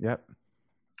 Yep.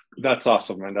 That's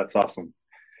awesome, man. That's awesome.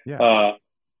 Yeah.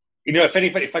 If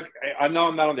anybody, I know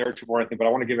I'm not on the IRCHA board or anything, but I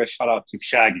want to give a shout out to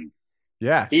Shaggy.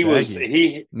 Yeah, he was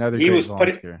putting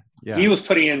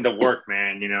in the work,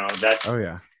 man.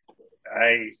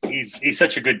 He's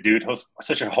such a good dude,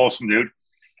 such a wholesome dude,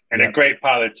 and a great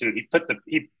pilot too. He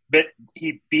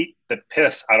beat the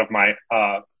piss out of my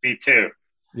V2.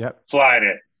 Yep. Flying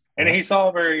it. And he's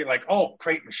all very like,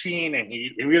 great machine, and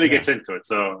he really gets into it.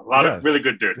 So a lot of really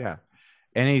good dude. Yeah.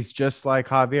 And he's just like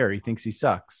Javier. He thinks he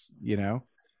sucks, Yeah.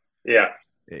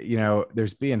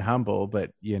 There's being humble,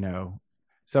 but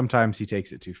sometimes he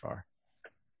takes it too far.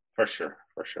 For sure.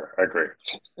 I agree.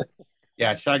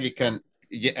 Yeah, Shaggy can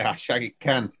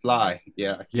fly.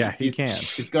 Yeah. He can.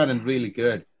 He's gotten really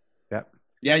good. Yep.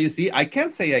 Yeah, you see, I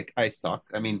can't say I suck.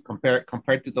 I mean,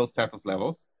 compared to those type of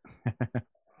levels.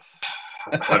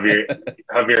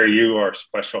 Javier, you are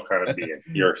special kind of being.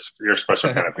 You're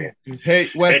special kind of being. Hey,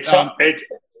 Wes.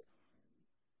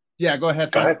 Yeah, go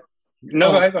ahead. Go ahead.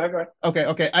 No, go ahead.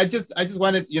 Okay. I just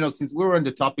wanted, since we were on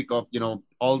the topic of,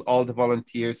 all the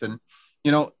volunteers, and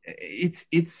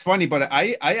it's funny, but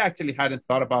I actually hadn't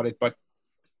thought about it, but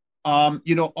all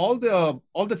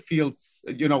the fields,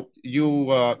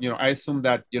 I assume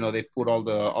that they put all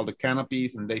the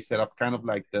canopies and they set up kind of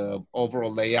like the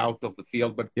overall layout of the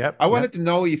field. But I wanted to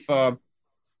know if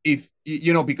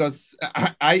because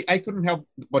I couldn't help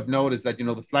but notice that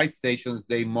the flight stations,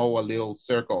 they mow a little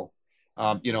circle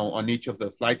on each of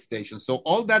the flight stations. So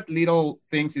all that little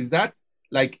things, is that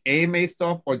like AMA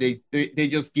stuff, or they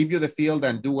just give you the field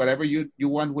and do whatever you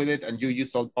want with it, and you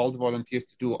use all the volunteers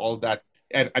to do all that?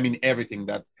 I mean, everything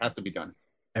that has to be done.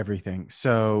 Everything.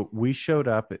 So we showed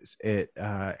up at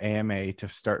AMA to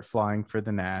start flying for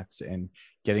the Nats and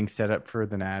getting set up for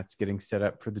the Nats, getting set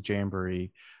up for the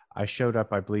Jamboree. I showed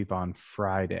up, I believe, on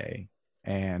Friday,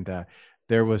 and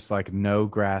there was like no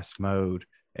grass mode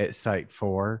at Site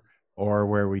 4 or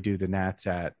where we do the Nats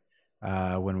at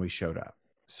when we showed up.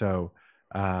 So,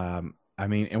 and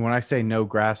when I say no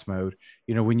grass mode,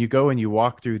 when you go and you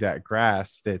walk through that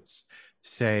grass that's,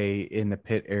 say, in the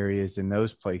pit areas in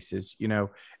those places,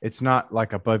 it's not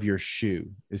like above your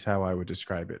shoe is how I would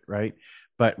describe it, right?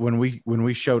 But when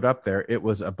we showed up there, it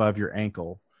was above your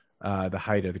ankle, the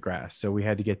height of the grass. So we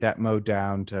had to get that mowed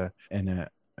down to an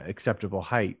acceptable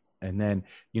height. And then,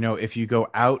 if you go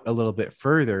out a little bit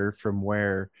further from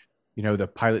where, the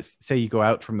pilots, say you go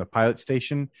out from the pilot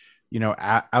station,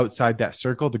 outside that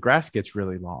circle, the grass gets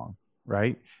really long,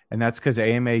 right? And that's because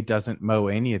AMA doesn't mow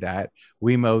any of that.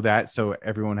 We mow that so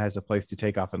everyone has a place to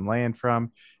take off and land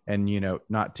from, and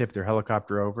not tip their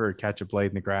helicopter over or catch a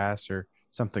blade in the grass or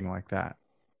something like that.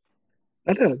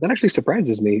 That actually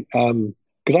surprises me,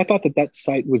 because I thought that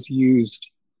site was used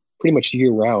pretty much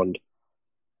year round,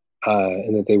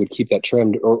 and that they would keep that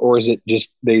trimmed, or is it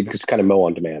just they just kind of mow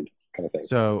on demand kind of thing?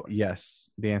 So yes,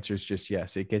 the answer is just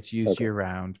yes. It gets used year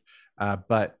round,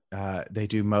 but they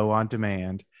do mow on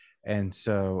demand, and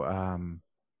so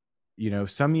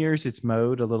some years it's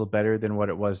mowed a little better than what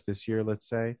it was this year, let's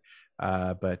say,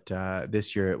 but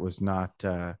this year it was not.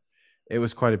 It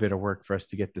was quite a bit of work for us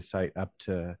to get the site up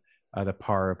to the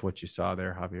par of what you saw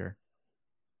there, Javier.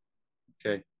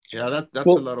 Okay. Yeah, that's a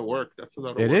lot of work. That's a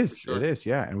lot of work. It is.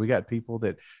 Yeah. And we got people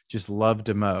that just love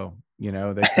to mow, they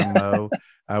can mow.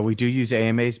 We do use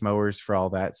AMA's mowers for all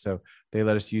that. So they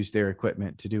let us use their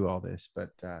equipment to do all this,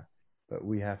 but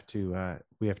we have to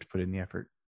put in the effort.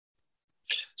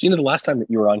 So, the last time that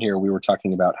you were on here, we were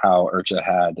talking about how IRCHA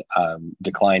had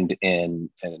declined in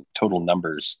total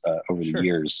numbers over the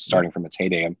years, starting from its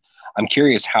heyday. I'm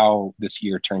curious how this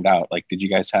year turned out. Like, did you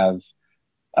guys have,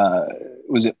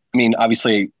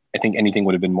 obviously I think anything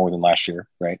would have been more than last year,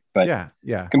 right? But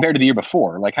yeah. Compared to the year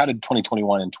before, like how did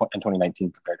 2021 and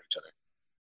 2019 compare to each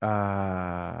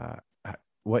other?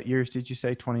 What years did you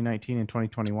say, 2019 and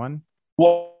 2021?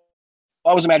 Well,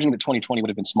 I was imagining that 2020 would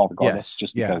have been small regardless,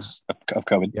 just because of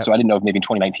COVID. Yep. So I didn't know if maybe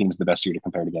 2019 was the best year to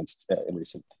compare it against in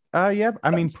recent. Yeah,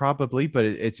 I mean, probably, but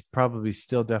it's probably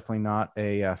still definitely not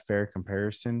a fair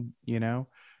comparison,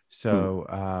 So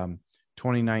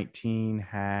 2019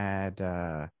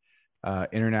 had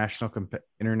international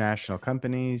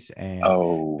companies and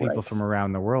people from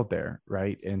around the world there,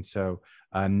 right? And so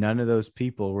none of those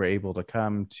people were able to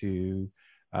come to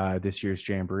this year's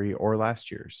Jamboree or last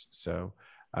year's. So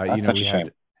that's such a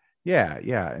shame.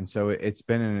 Yeah. And so it's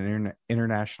been an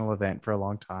international event for a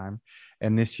long time.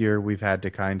 And this year we've had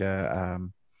to kind of,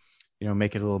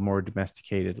 make it a little more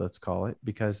domesticated, let's call it,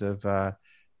 because of,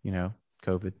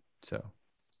 COVID. So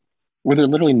were there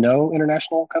literally no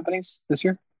international companies this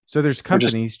year? So there's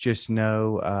companies, just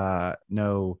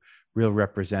no real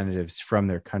representatives from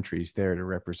their countries there to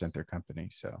represent their company.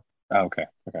 So. Oh, okay.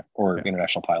 Or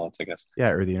international pilots, I guess. Yeah,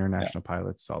 or the international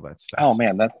pilots, all that stuff. Oh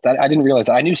man, that I didn't realize.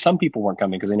 I knew some people weren't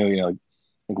coming because I knew, I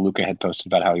think Luca had posted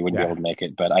about how he wouldn't be able to make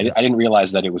it, but I didn't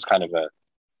realize that it was kind of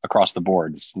across the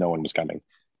boards. No one was coming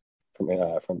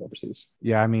from overseas.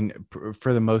 Yeah, I mean,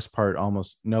 for the most part,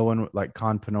 almost no one. Like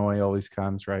Con Panoy always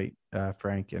comes, right,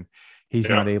 Frank, and he's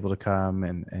not able to come,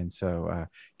 and so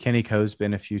Kenny Coe's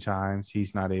been a few times.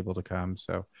 He's not able to come,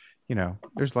 so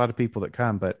there's a lot of people that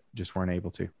come, but just weren't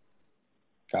able to.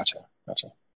 Gotcha.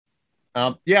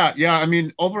 Yeah. I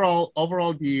mean,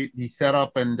 overall, the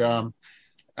setup and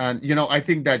I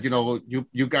think that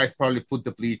you guys probably put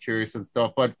the bleachers and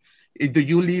stuff, but do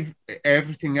you leave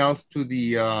everything else to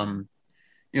the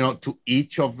to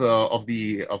each of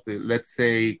the let's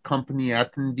say company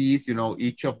attendees?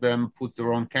 Each of them puts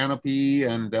their own canopy,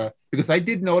 and because I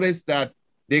did notice that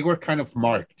they were kind of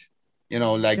marked.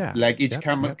 Each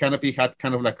canopy had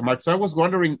kind of like a mark. So I was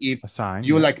wondering if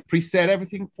you like preset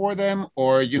everything for them,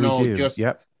 or just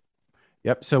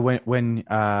Yep. So when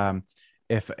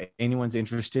if anyone's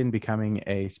interested in becoming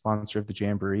a sponsor of the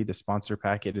Jamboree, the sponsor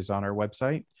packet is on our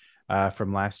website.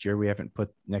 From last year, we haven't put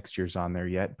next year's on there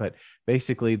yet, but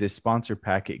basically this sponsor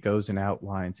packet goes and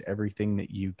outlines everything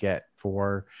that you get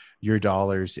for your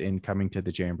dollars in coming to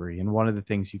the Jamboree. And one of the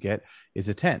things you get is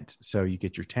a tent. So you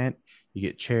get your tent, you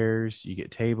get chairs, you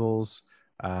get tables,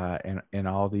 and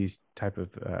all these type of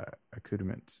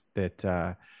accoutrements that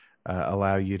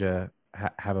allow you to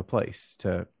have a place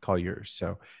to call yours.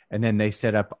 So, and then they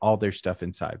set up all their stuff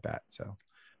inside that. So,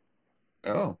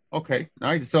 oh, okay,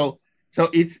 nice. So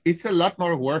it's a lot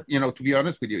more work, to be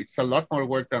honest with you. It's a lot more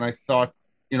work than I thought,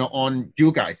 on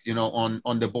you guys,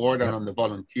 on the board and on the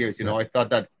volunteers. I thought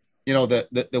that,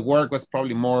 the work was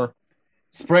probably more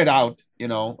spread out,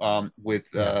 with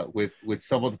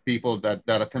some of the people that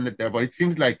attended there. But it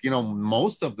seems like,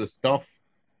 most of the stuff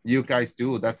you guys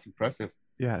do, that's impressive.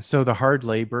 Yeah. So the hard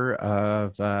labor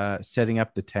of setting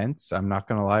up the tents, I'm not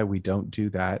going to lie, we don't do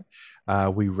that.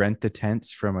 We rent the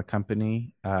tents from a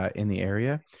company in the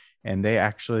area, and they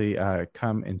actually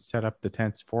come and set up the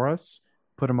tents for us,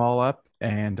 put them all up,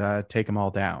 and take them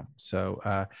all down.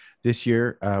 So this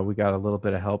year we got a little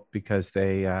bit of help because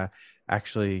they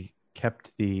actually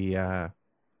kept the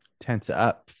tents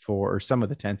up or some of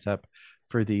the tents up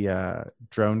for the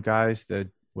drone guys.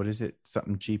 What is it?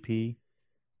 Something GP.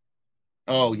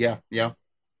 Oh yeah.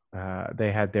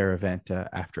 They had their event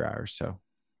after hours. So.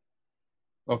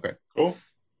 Okay. Cool.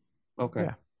 Okay.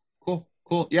 Yeah. Cool.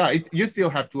 Cool. Yeah, you still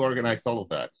have to organize all of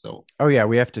that. So. Oh yeah,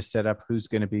 we have to set up who's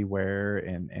going to be where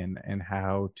and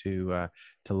how to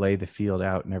lay the field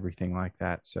out and everything like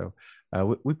that. So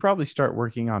we probably start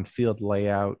working on field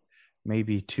layout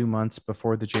maybe 2 months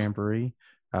before the Jamboree.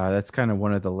 That's kind of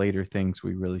one of the later things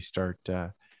we really start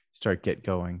get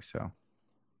going. So.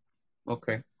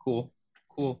 Okay. Cool.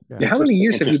 Yeah. How many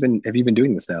years have you been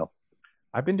doing this now?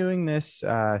 I've been doing this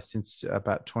since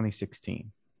about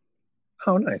 2016.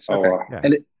 Oh, nice. Okay. Oh, wow. Yeah.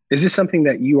 And is this something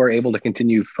that you are able to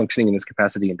continue functioning in this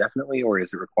capacity indefinitely, or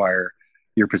does it require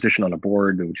your position on a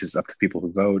board, which is up to people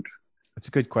who vote? That's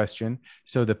a good question.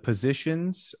 So the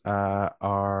positions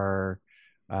are,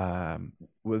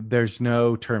 there's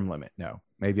no term limit. No,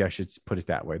 maybe I should put it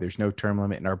that way. There's no term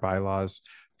limit in our bylaws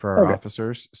for our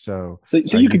officers. So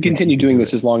you could continue doing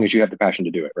this as long as you have the passion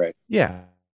to do it, right? Yeah.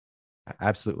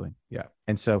 Absolutely. Yeah.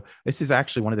 And so this is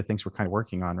actually one of the things we're kind of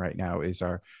working on right now is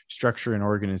our structure and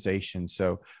organization.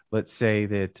 So let's say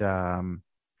that,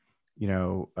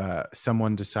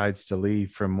 someone decides to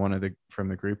leave from from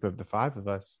the group of the 5 of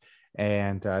us,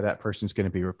 and that person's going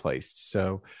to be replaced.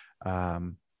 So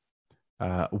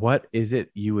what is it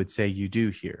you would say you do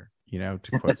here?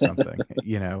 To quote something,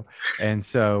 and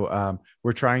so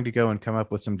we're trying to go and come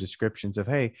up with some descriptions of,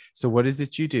 hey, so what is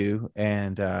it you do,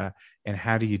 and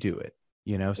how do you do it?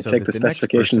 So take the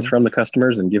specifications from the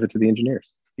customers and give it to the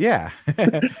engineers. Yeah,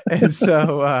 and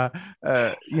so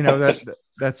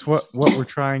that's what we're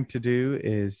trying to do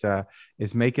is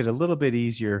make it a little bit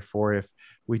easier for if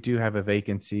we do have a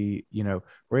vacancy,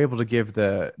 we're able to give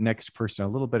the next person a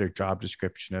little better job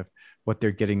description of what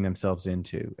they're getting themselves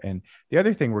into. And the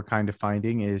other thing we're kind of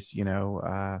finding is,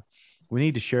 we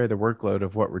need to share the workload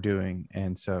of what we're doing.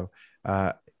 And so,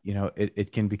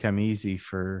 it can become easy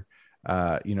for,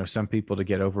 some people to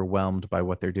get overwhelmed by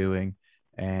what they're doing.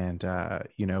 And,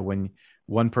 when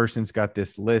one person's got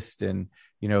this list and,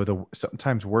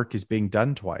 sometimes work is being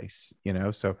done twice,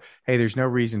 so, hey, there's no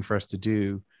reason for us to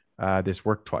do this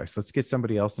work twice. Let's get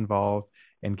somebody else involved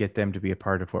and get them to be a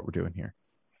part of what we're doing here.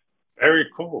 Very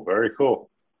cool. Very cool.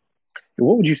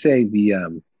 What would you say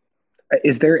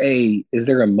is there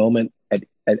a moment at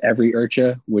every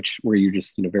IRCHA where you're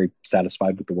just, very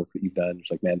satisfied with the work that you've done?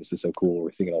 It's like, man, this is so cool.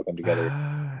 We're seeing it all come together.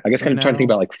 I guess kind of trying to think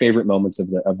about like favorite moments of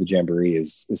the Jamboree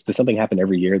is does something happen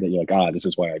every year that you're like, this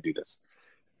is why I do this?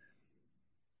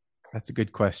 That's a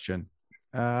good question.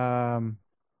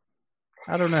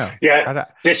 I don't know. Yeah,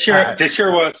 this year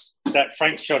was that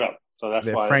Frank showed up, so that's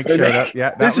why Frank showed up.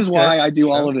 Yeah, this is why I do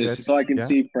all of this, so I can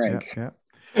see Frank. Yeah.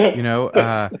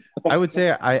 I would say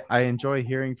I enjoy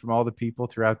hearing from all the people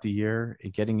throughout the year,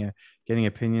 getting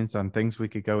opinions on things we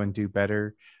could go and do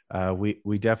better.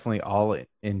 We definitely all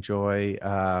enjoy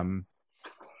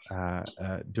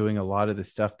doing a lot of the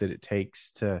stuff that it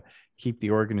takes to keep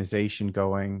the organization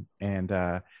going and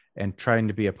trying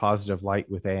to be a positive light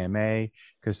with AMA,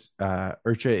 because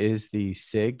IRCHA is the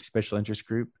SIG, special interest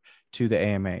group, to the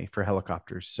AMA for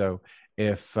helicopters. So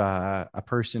if a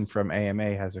person from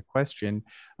AMA has a question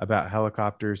about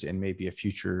helicopters and maybe a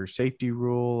future safety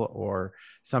rule or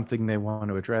something they want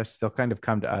to address, they'll kind of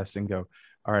come to us and go,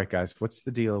 all right, guys, what's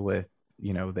the deal with,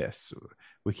 this?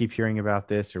 We keep hearing about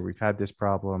this, or we've had this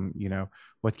problem,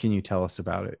 what can you tell us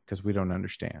about it? Because we don't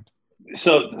understand.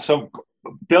 So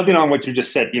building on what you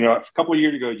just said, a couple of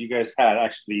years ago, you guys had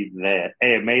actually the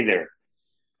AMA there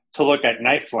to look at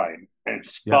night flying and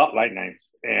spotlight night.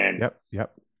 And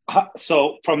yep.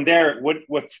 So from there,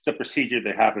 what's the procedure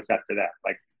that happens after that?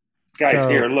 Like, guys,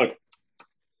 here, look,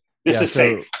 this is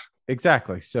safe.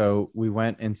 Exactly. So we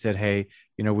went and said, hey,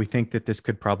 we think that this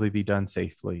could probably be done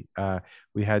safely.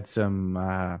 We had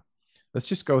some, let's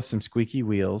just go with some squeaky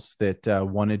wheels that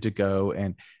wanted to go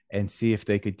and see if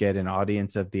they could get an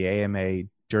audience of the AMA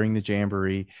during the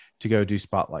Jamboree to go do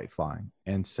spotlight flying.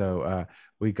 And so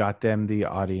we got them the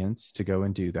audience to go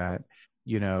and do that.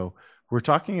 We're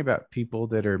talking about people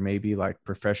that are maybe like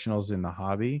professionals in the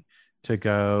hobby to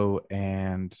go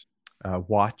and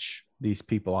watch these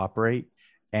people operate.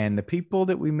 And the people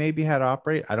that we maybe had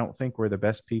operate, I don't think we're the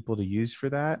best people to use for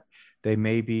that. They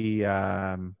may be,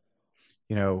 if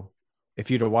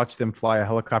you'd have watched them fly a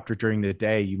helicopter during the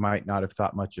day, you might not have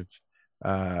thought much of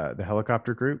the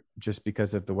helicopter group just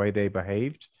because of the way they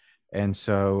behaved. And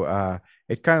so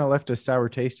it kind of left a sour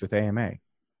taste with AMA,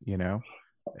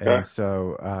 Okay. And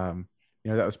so,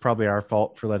 that was probably our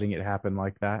fault for letting it happen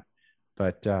like that.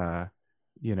 But,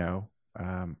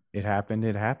 it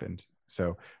happened.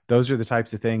 So those are the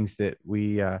types of things that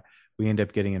we end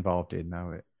up getting involved in,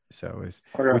 though. So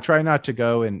we try not to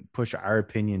go and push our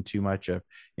opinion too much of,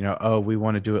 oh, we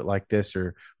want to do it like this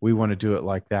or we want to do it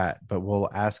like that, but we'll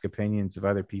ask opinions of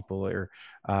other people or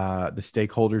the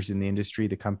stakeholders in the industry,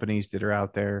 the companies that are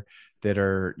out there that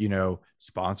are,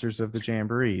 sponsors of the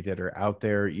Jamboree, that are out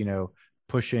there,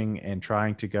 pushing and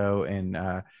trying to go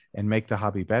and make the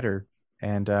hobby better.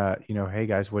 And, hey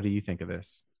guys, what do you think of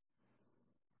this?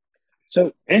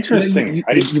 So interesting.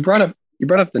 You brought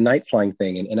up the night flying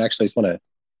thing, and actually I just want to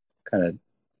kind of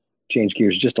change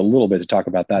gears just a little bit to talk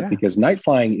about that, because night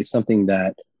flying is something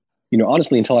that,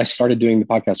 honestly, until I started doing the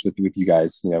podcast with you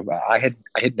guys, I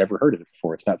had never heard of it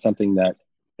before. It's not something that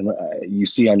you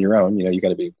see on your own. You got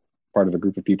to be part of a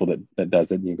group of people that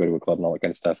does it. And you go to a club and all that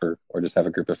kind of stuff, or just have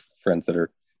a group of friends that are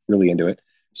really into it.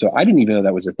 So I didn't even know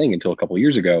that was a thing until a couple of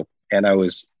years ago. And I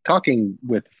was talking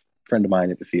with a friend of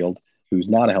mine at the field who's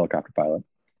not a helicopter pilot,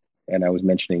 and I was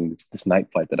mentioning this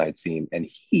night flight that I'd seen, and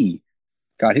he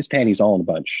got his panties all in a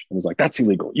bunch and was like, "That's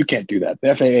illegal. You can't do that.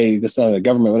 The FAA, the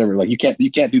government, whatever. Like, you can't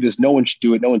do this. No one should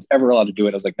do it. No one's ever allowed to do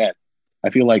it." I was like, "Man, I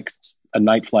feel like a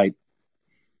night flight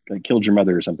like killed your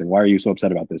mother or something. Why are you so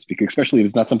upset about this? Because especially if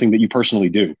it's not something that you personally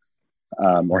do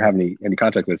or have any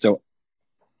contact with." So,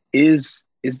 is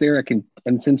there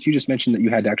and since you just mentioned that you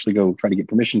had to actually go try to get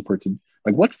permission for it to,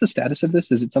 like, what's the status of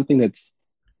this? Is it something that's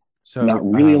not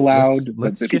really allowed,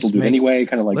 but people do it anyway,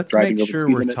 kind of like driving over the speed limit? Let's make sure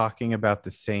we're talking about the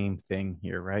same thing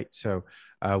here, right? So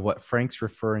what Frank's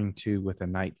referring to with a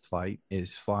night flight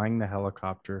is flying the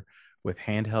helicopter with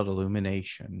handheld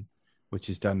illumination, which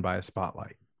is done by a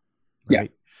spotlight,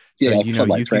 right? So,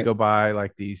 you can go buy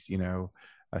like these,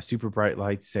 super bright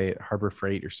lights, say at Harbor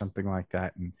Freight or something like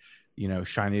that, and,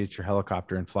 shine it at your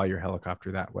helicopter and fly your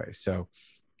helicopter that way. So,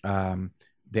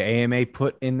 the AMA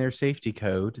put in their safety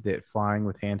code that flying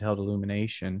with handheld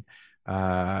illumination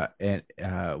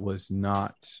was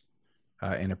not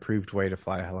an approved way to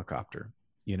fly a helicopter,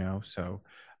 so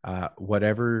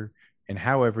whatever and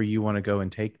however you want to go and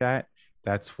take that,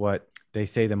 that's what they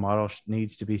say. The model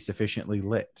needs to be sufficiently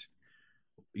lit.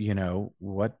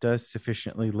 What does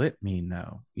sufficiently lit mean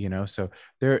though? So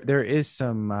there is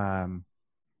some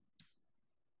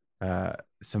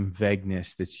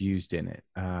vagueness that's used in it.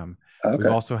 Okay.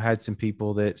 We've also had some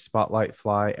people that spotlight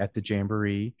fly at the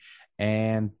Jamboree,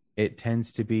 and it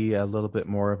tends to be a little bit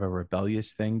more of a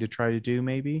rebellious thing to try to do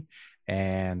maybe.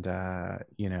 And,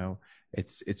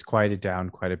 it's quieted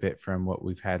down quite a bit from what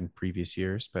we've had in previous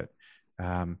years, but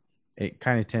it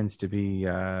kind of tends to be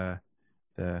I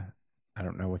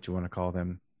don't know what you want to call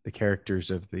them, the characters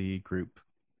of the group.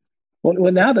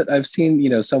 Well, now that I've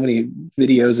seen, so many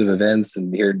videos of events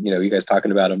and heard, you guys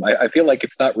talking about them, I feel like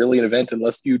it's not really an event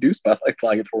unless you do spotlight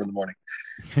flying at 4 a.m.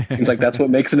 It seems like that's what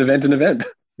makes an event an event.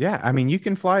 Yeah. I mean, you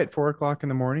can fly at 4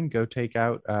 a.m, go take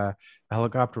out a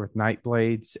helicopter with night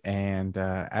blades and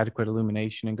adequate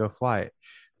illumination and go fly it.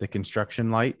 The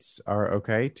construction lights are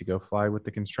okay to go fly with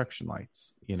the construction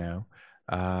lights,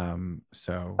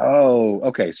 so. Oh,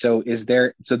 okay. So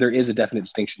there is a definite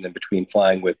distinction in between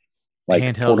flying with like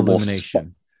handheld portable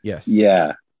illumination. Yes.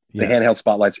 Yeah. The handheld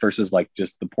spotlights versus like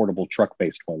just the portable truck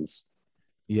based ones.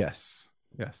 Yes.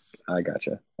 I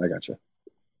gotcha.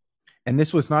 And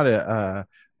this was not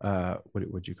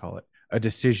what would you call it? A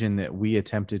decision that we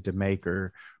attempted to make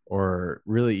or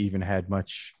really even had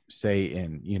much say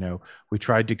in. We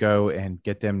tried to go and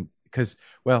get them because,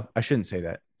 well, I shouldn't say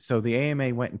that. So the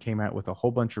AMA went and came out with a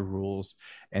whole bunch of rules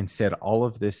and said all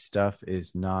of this stuff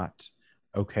is not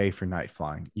okay for night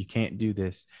flying. You can't do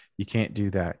this. You can't do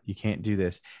that. You can't do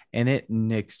this. And it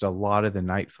nixed a lot of the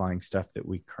night flying stuff that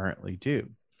we currently do.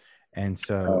 And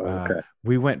so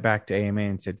we went back to AMA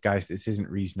and said, guys, this isn't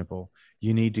reasonable.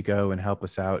 You need to go and help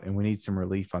us out. And we need some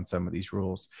relief on some of these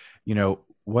rules.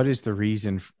 What is the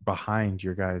reason behind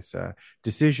your guys'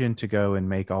 decision to go and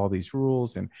make all these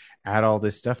rules and add all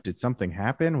this stuff? Did something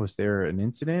happen? Was there an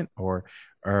incident or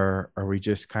are we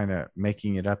just kind of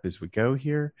making it up as we go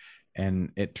here?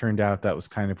 And it turned out that was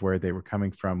kind of where they were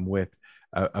coming from with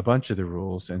a bunch of the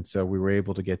rules. And so we were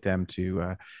able to get them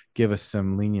to give us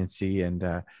some leniency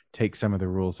and take some of the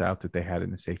rules out that they had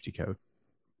in the safety code.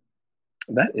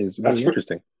 That is really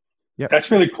interesting. Yeah,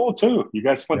 that's really cool too. You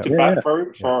guys went to bat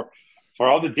for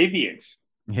all the deviants.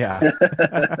 Yeah.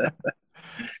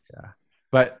 Yeah.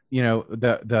 But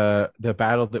the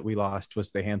battle that we lost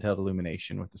was the handheld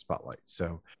illumination with the spotlight.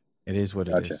 So it is what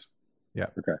it is. Yeah.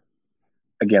 Okay.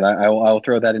 Again, I'll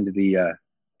throw that into the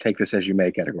take this as you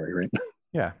may category, right?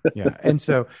 Yeah. And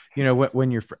so,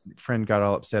 when your friend got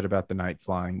all upset about the night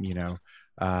flying,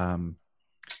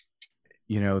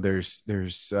 there's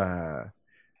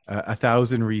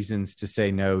 1,000 reasons to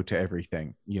say no to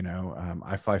everything.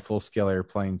 I fly full scale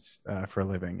airplanes for a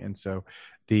living. And so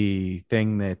the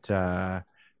thing that,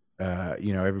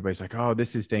 everybody's like, oh,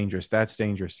 this is dangerous, that's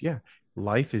dangerous. Yeah.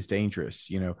 Life is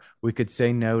dangerous. We could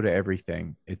say no to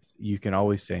everything. You can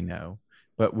always say no,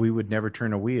 but we would never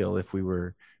turn a wheel if we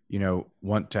were,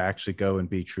 want to actually go and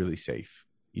be truly safe.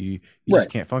 You just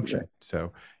can't function. Right.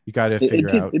 So you got to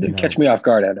figure out. It did catch me off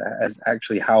guard as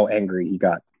actually how angry he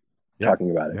got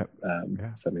talking about it. Yep.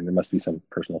 So, I mean, there must be some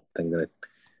personal thing that I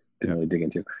didn't really dig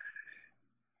into.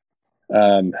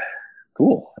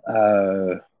 Cool.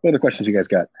 What other questions you guys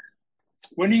got?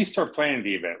 When do you start planning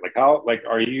the event?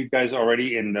 Are you guys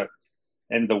already in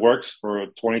the works for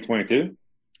 2022?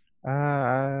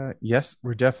 Yes,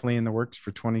 we're definitely in the works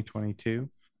for 2022.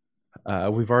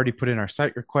 We've already put in our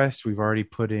site request. We've already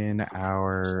put in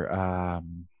our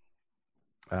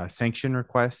sanction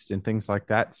request and things like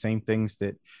that. Same things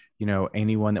that,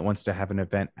 anyone that wants to have an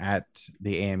event at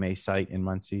the AMA site in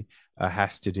Muncie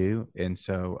has to do. And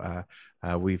so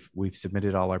we've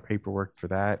submitted all our paperwork for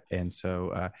that. And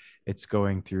so it's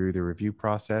going through the review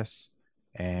process,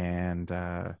 and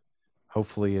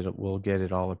hopefully we'll get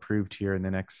it all approved here in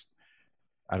the next,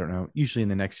 I don't know, usually in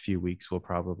the next few weeks. We'll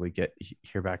probably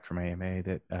hear back from AMA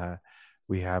that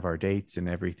we have our dates and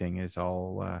everything is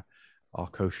all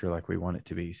kosher like we want it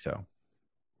to be. So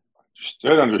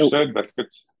understood. So, that's good.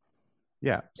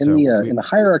 Yeah. In the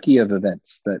hierarchy of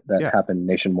events that happen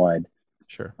nationwide,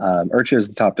 sure. IRCHA is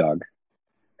the top dog.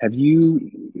 Have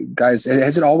you guys?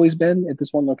 Has it always been at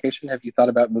this one location? Have you thought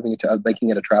about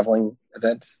making it a traveling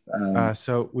event?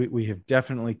 So we have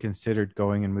definitely considered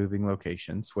going and moving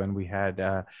locations. When we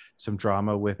had some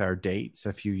drama with our dates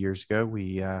a few years ago,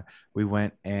 we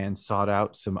went and sought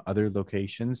out some other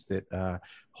locations that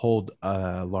hold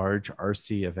large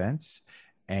RC events,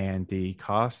 and the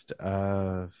cost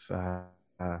of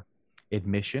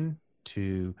admission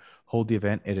to hold the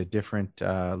event at a different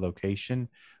location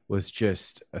was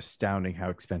just astounding how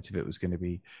expensive it was going to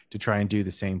be to try and do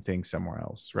the same thing somewhere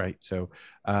else. Right. So,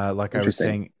 like I was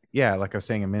saying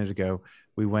a minute ago,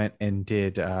 we went and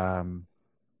did, at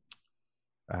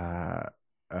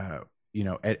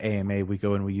AMA, we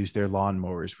go and we use their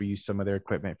lawnmowers. We use some of their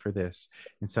equipment for this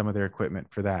and some of their equipment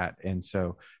for that. And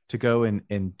so to go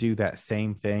and do that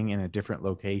same thing in a different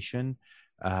location,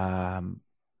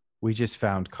 we just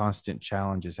found constant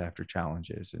challenges after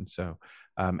challenges. And so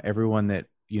everyone that,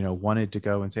 wanted to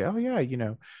go and say, oh yeah,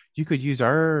 you could use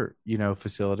our,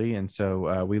 facility. And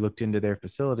so we looked into their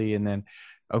facility, and then,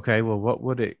 okay, well, what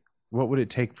would it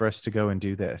take for us to go and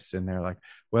do this? And they're like,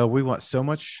 well, we want so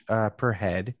much per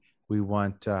head. We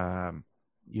want,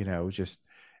 just,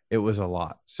 it was a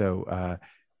lot. So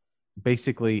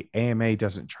basically AMA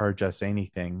doesn't charge us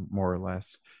anything, more or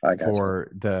less,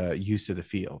 for the use of the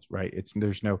field, right?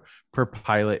 There's no per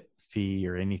pilot fee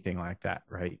or anything like that,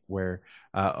 right? Where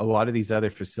a lot of these other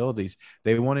facilities,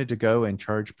 they wanted to go and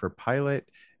charge per pilot,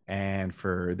 and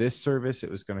for this service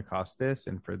it was going to cost this,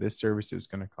 and for this service it was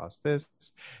going to cost this.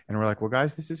 And we're like, well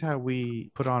guys, this is how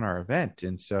we put on our event,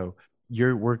 and so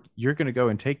you're going to go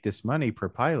and take this money per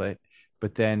pilot,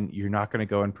 but then you're not going to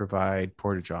go and provide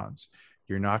porta-johns.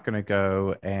 You're not going to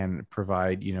go and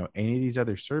provide, any of these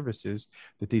other services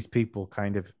that these people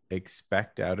kind of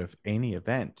expect out of any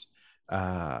event.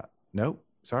 Nope,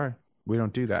 sorry, we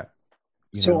don't do that.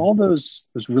 So all those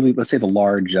really, let's say the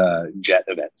large jet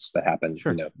events that happen,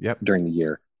 sure. During the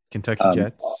year, Kentucky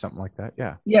Jets, something like that.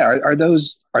 Yeah. Yeah. Are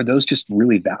those just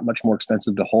really that much more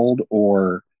expensive to hold,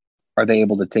 or are they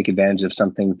able to take advantage of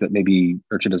some things that maybe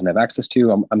IRCHA doesn't have access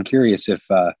to? I'm curious if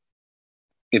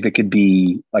it could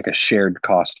be like a shared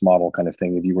cost model kind of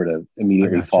thing, if you were to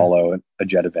immediately follow a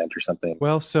jet event or something.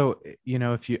 Well, so,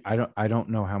 I don't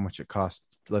know how much it costs,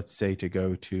 let's say, to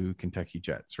go to Kentucky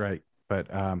Jets, right? But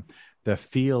the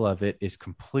feel of it is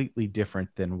completely different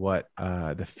than what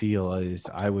the feel is,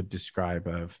 I would describe,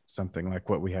 of something like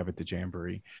what we have at the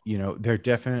Jamboree. They're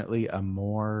definitely a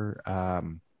more,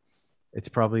 it's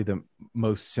probably the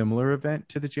most similar event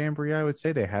to the Jamboree, I would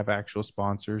say. They have actual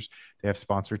sponsors, they have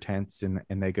sponsor tents, and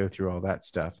they go through all that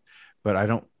stuff. But I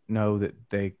don't know that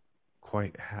they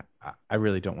quite I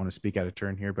really don't want to speak out of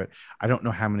turn here, but I don't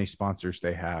know how many sponsors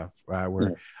they have,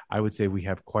 where I would say we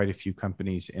have quite a few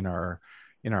companies in our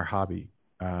hobby,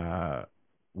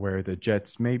 where the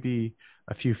Jets may be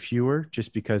a few fewer,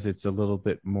 just because it's a little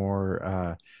bit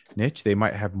more niche. They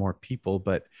might have more people,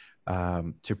 but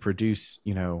to produce,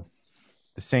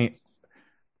 the same,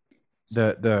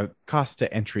 the cost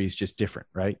to entry is just different,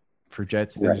 right, for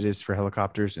jets than it is for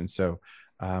helicopters. And so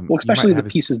especially the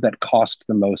pieces that cost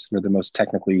the most and are the most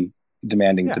technically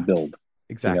demanding to build.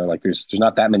 Exactly. Like there's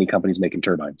not that many companies making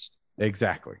turbines.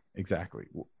 Exactly.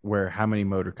 Where how many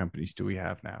motor companies do we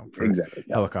have now for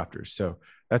helicopters? So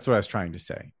that's what I was trying to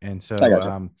say. And so,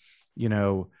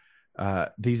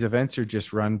 these events are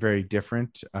just run very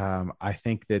different. I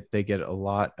think that they get a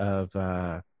lot of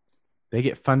they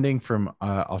get funding from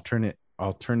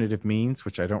alternative means,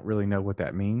 which I don't really know what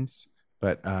that means,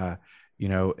 but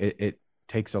it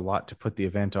takes a lot to put the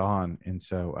event on. And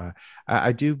so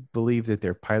I do believe that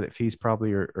their pilot fees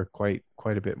probably are quite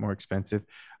a bit more expensive.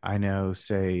 I know,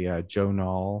 say, Joe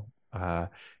Knoll,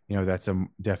 that's a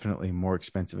definitely more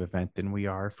expensive event than we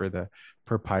are for the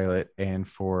per pilot and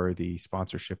for the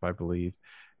sponsorship, I believe.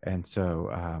 And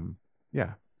so,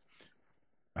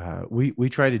 we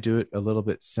try to do it a little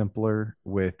bit simpler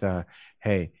with,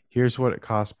 hey, here's what it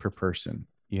costs per person.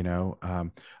 A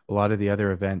lot of the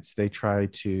other events, they try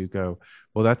to go,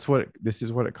 well, this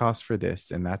is what it costs for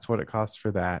this, and that's what it costs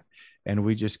for that. And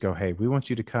we just go, hey, we want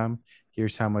you to come.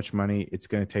 Here's how much money it's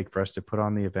going to take for us to put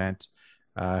on the event,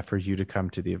 for you to come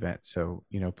to the event. So,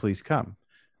 please come.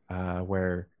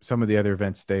 Where some of the other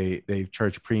events, they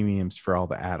charge premiums for all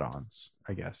the add-ons,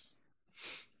 I guess.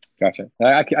 Gotcha.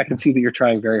 I can see that you're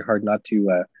trying very hard not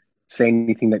to say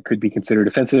anything that could be considered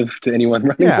offensive to anyone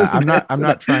running this event. I'm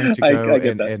not trying to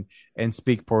go and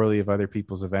speak poorly of other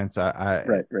people's events.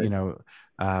 I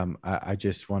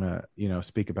just want to,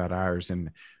 speak about ours,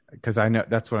 and because I know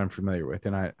that's what I'm familiar with,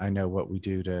 and I know what we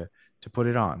do to put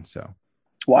it on. So,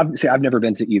 well, I've never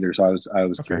been to either, so I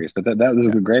was curious, but that was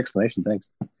a great explanation.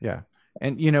 Thanks. Yeah.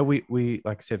 And, we,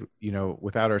 like I said,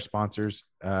 without our sponsors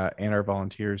and our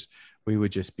volunteers, we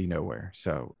would just be nowhere.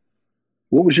 So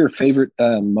what was your favorite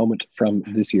moment from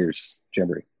this year's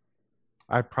Jamboree?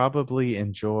 I probably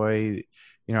enjoy,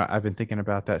 I've been thinking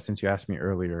about that since you asked me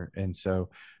earlier. And so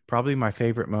probably my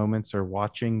favorite moments are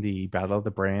watching the Battle of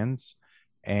the Brands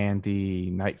and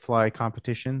the Night Fly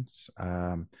competitions.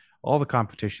 All the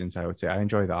competitions, I would say. I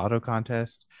enjoy the auto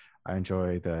contest. I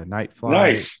enjoy the Night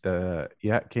Fly,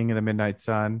 King of the Midnight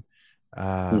Sun.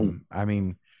 I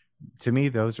mean, to me,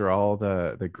 those are all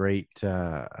the great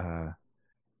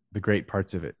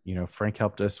parts of it. Frank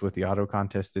helped us with the auto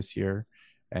contest this year,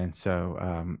 and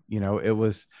so it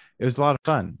was a lot of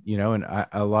fun. And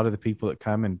a lot of the people that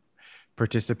come and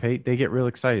participate, they get real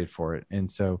excited for it,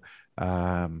 and so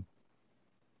it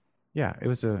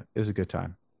was a good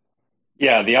time.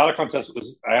 Yeah, the auto contest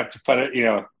was. I have to put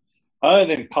it. Other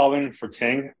than Colin for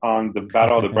Ting on the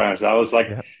Battle of the Brands, that was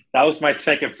that was my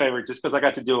second favorite, just because I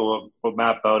got to do it with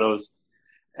Matt Bodos.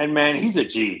 And man, he's a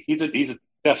G. He's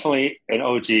definitely an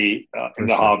OG in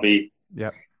the hobby.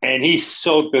 Yeah, and he's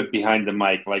so good behind the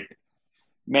mic. Like,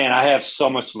 man, I have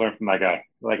so much to learn from that guy.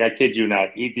 Like, I kid you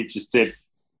not, he just came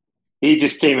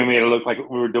and made it look like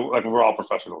we're all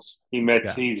professionals.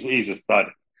 He's a stud,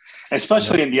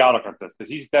 especially in the auto contest,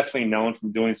 because he's definitely known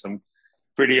from doing some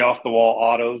pretty off the wall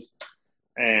autos.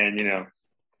 And,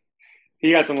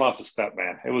 he hasn't lost a step,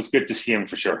 man. It was good to see him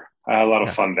for sure. I had a lot of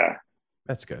fun there.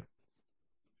 That's good.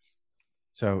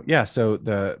 So, so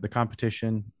the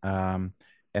competition, and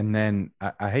then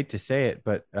I hate to say it,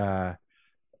 but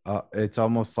it's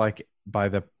almost like by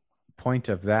the point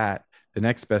of that, the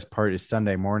next best part is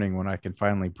Sunday morning when I can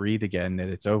finally breathe again, that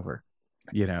it's over,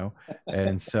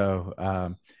 and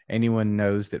so anyone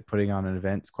knows that putting on an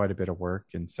event is quite a bit of work.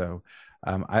 And so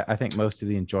I think most of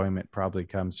the enjoyment probably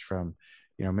comes from,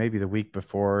 maybe the week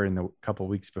before and the couple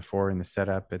weeks before in the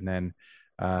setup, and then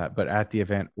but at the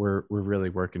event, we're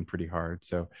really working pretty hard.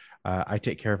 So I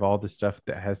take care of all the stuff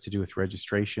that has to do with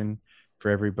registration for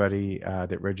everybody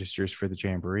that registers for the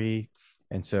Jamboree.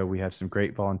 And so we have some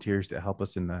great volunteers that help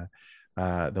us in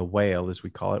the whale, as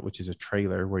we call it, which is a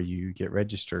trailer where you get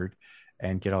registered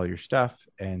and get all your stuff.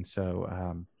 And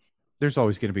so there's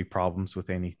always going to be problems with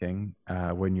anything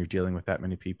when you're dealing with that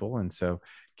many people. And so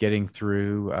getting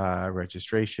through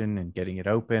registration and getting it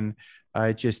open,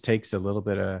 it just takes a little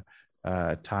bit of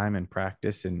time and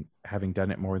practice, and having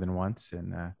done it more than once,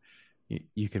 and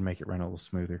you can make it run a little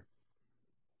smoother.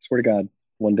 Swear to God,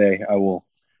 one day I will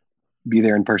be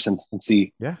there in person and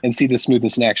see the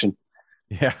smoothness in action.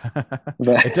 Yeah.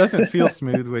 It doesn't feel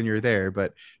smooth when you're there,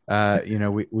 but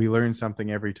we learn something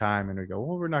every time, and we go,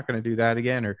 well, we're not going to do that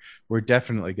again, or we're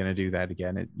definitely going to do that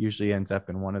again. It usually ends up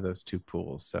in one of those two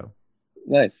pools. So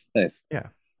nice. Yeah.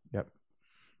 Yep.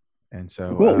 And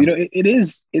so cool. It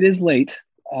is late.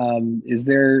 Was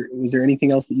there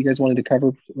anything else that you guys wanted to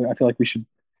cover? I feel like we should.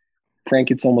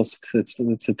 Frank, it's a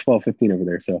 12:15 over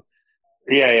there. So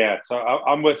yeah. So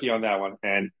I'm with you on that one.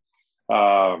 And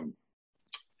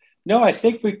no, I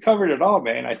think we covered it all,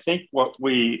 man. I think what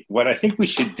I think we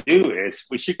should do is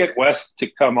we should get Wes to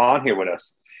come on here with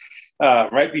us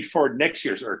right before next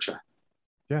year's IRCHA.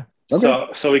 Yeah.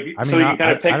 Okay. So we can kind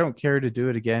of pick. I don't care to do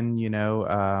it again.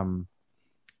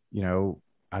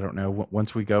 I don't know,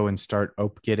 once we go and start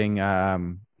getting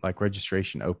like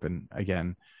registration open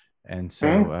again, and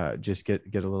so just get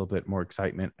a little bit more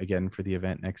excitement again for the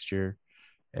event next year,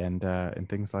 and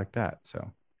things like that.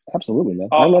 So absolutely, man.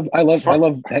 I love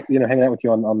hanging out with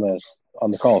you on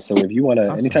the call. So if you want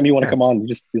to, anytime you want to come on, you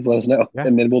just let us know,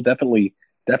 and then we'll definitely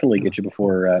get you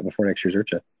before next year's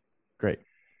IRCHA. Great.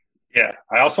 Yeah,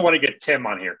 I also want to get Tim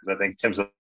on here because I think Tim's a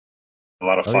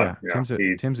lot of fun. Yeah.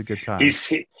 Tim's a good time.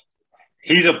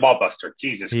 He's a ball buster.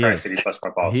 Jesus Christ, did he bust my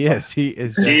balls? He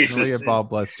is definitely a ball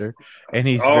buster, and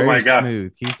he's very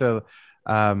smooth. He's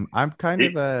I'm kind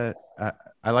of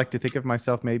I like to think of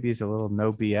myself maybe as a little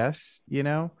no BS,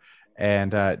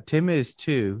 and Tim is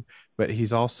too, but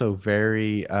he's also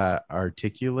very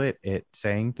articulate at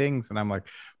saying things, and I'm like,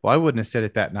 well, I wouldn't have said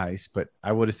it that nice, but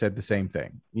I would have said the same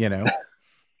thing,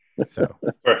 So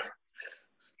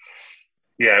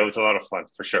yeah, it was a lot of fun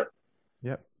for sure.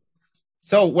 Yep.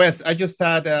 So Wes, I just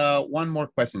had one more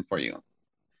question for you.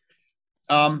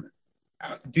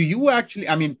 Do you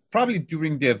actually, probably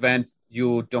during the event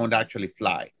you don't actually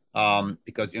fly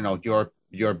because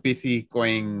you're busy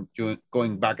going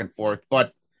back and forth,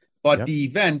 but the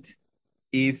event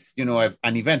is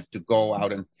an event to go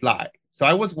out and fly. So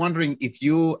I was wondering if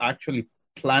you actually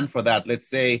plan for that, let's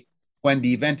say when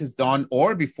the event is done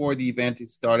or before the event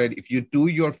is started, if you do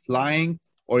your flying,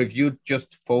 or if you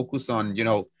just focus on,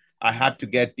 I have to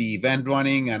get the event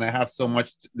running and I have so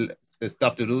much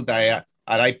stuff to do that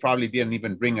I probably didn't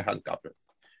even bring a helicopter.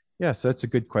 Yeah, so that's a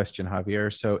good question,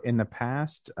 Javier. So in the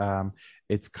past,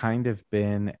 it's kind of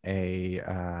been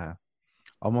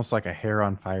almost like a hair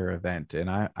on fire event, and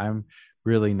I'm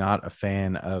really not a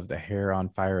fan of the hair on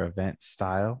fire event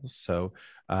style. So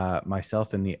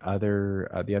myself and the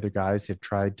other guys have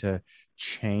tried to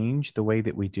change the way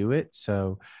that we do it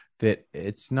so that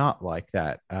it's not like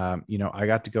that. I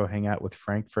got to go hang out with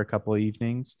Frank for a couple of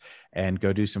evenings and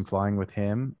go do some flying with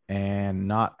him and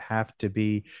not have to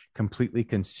be completely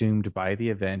consumed by the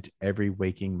event every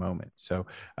waking moment. So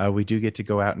we do get to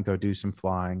go out and go do some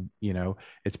flying.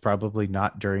 It's probably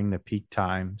not during the peak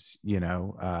times.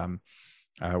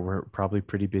 We're probably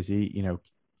pretty busy,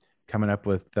 coming up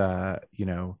with,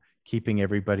 keeping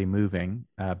everybody moving.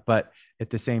 But at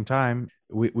the same time,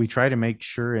 we try to make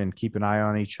sure and keep an eye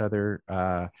on each other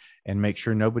and make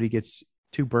sure nobody gets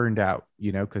too burned out,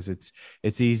 because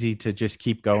it's easy to just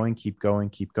keep going.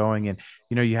 And,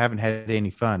 you haven't had any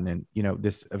fun, and,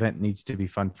 this event needs to be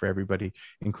fun for everybody,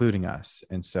 including us.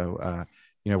 And so,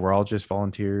 we're all just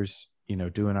volunteers,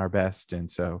 doing our best. And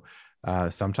so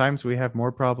sometimes we have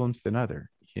more problems than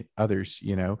others.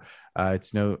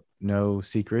 It's no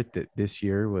secret that this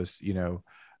year was,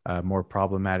 a more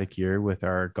problematic year with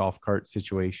our golf cart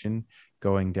situation,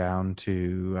 going down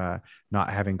to not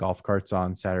having golf carts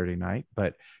on Saturday night.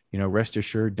 But, rest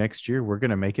assured, next year we're going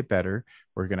to make it better.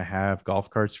 We're going to have golf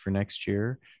carts for next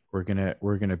year. We're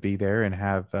going to be there and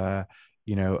have, a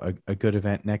good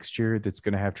event next year that's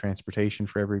going to have transportation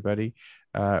for everybody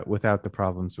without the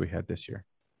problems we had this year.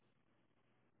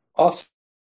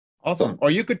 Awesome.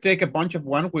 Or you could take a bunch of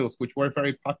one wheels, which were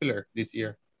very popular this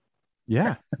year.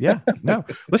 Yeah. No,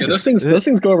 listen, those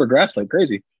things go over grass like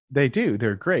crazy. They do.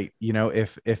 They're great.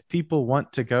 If people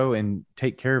want to go and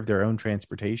take care of their own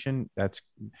transportation, that's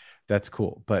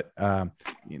cool. But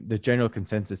the general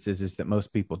consensus is that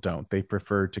most people don't. They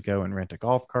prefer to go and rent a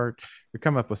golf cart or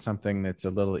come up with something that's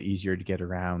a little easier to get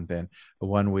around than a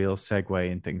one-wheel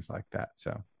Segway and things like that.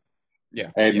 So.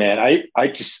 Yeah. Hey man, I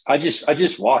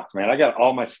just walked, man. I got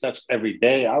all my steps every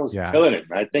day. I was killing it,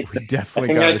 man. I think we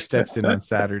definitely got our steps in on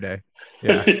Saturday.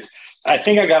 Yeah. I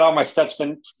think I got all my steps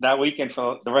in that weekend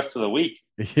for the rest of the week.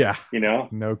 Yeah.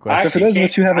 No question. So for those of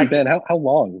us who haven't been, how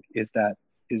long is the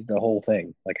whole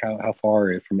thing? Like how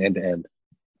far from end to end?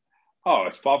 Oh,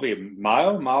 it's probably a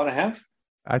mile and a half.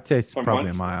 I'd say it's probably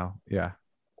a mile. Yeah.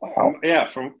 Yeah.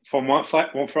 From one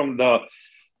flat, from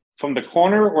the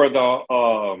corner where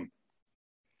the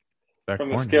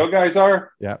the scale guys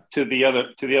are, to the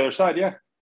other side. Yeah,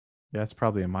 it's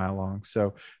probably a mile long.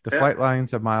 So the flight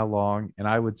line's a mile long, and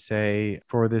I would say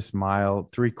for this mile,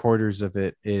 3/4 of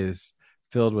it is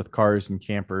filled with cars and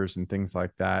campers and things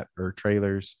like that, or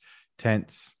trailers,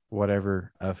 tents,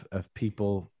 whatever, of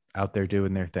people out there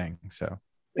doing their thing. So,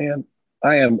 and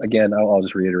I am, again, I'll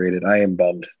just reiterate it, I am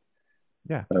bummed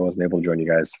that I wasn't able to join you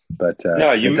guys, but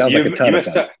no, it sounds like a ton of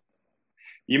fun.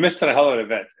 You missed a hell of an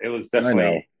event. It was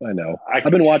definitely. I know. I've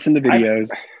been watching the videos.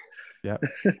 Yeah,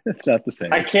 it's not the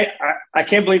same. I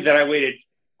can't believe that I waited.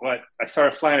 I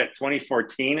started flying at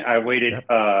 2014. I waited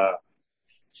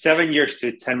 7 years to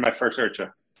attend my first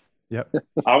IRCHA. Yep.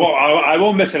 I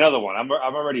won't miss another one.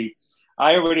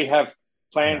 I already have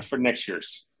plans for next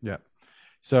year's. Yeah.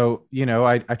 So,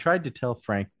 I tried to tell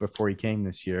Frank before he came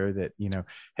this year that,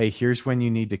 hey, here's when you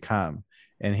need to come.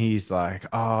 And he's like,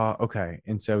 oh, okay.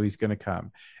 And so he's going to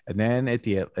come. And then at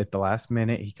the last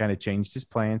minute, he kind of changed his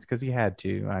plans because he had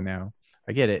to. I know,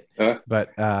 I get it,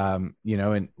 but and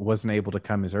wasn't able to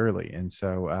come as early. And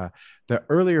so the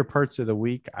earlier parts of the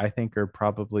week, I think, are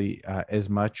probably as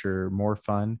much or more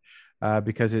fun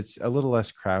because it's a little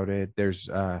less crowded. There's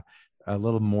a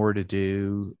little more to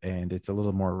do, and it's a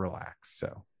little more relaxed.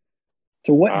 So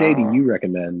what day do you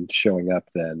recommend showing up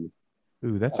then?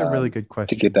 Ooh, that's a really good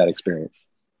question. To get that experience.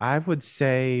 I would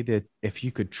say that if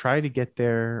you could try to get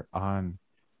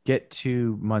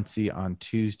to Muncie on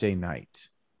Tuesday night,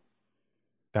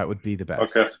 that would be the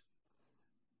best.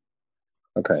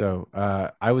 Okay. So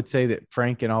I would say that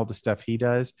Frank and all the stuff he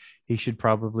does, he should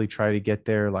probably try to get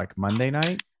there like Monday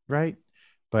night, right?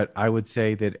 But I would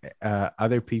say that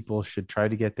other people should try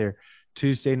to get there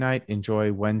Tuesday night,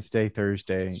 enjoy Wednesday,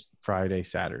 Thursday, Friday,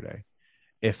 Saturday.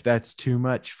 If that's too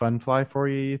much fun fly for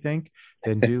you think,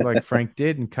 then do like Frank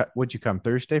did and would you come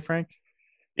Thursday, Frank?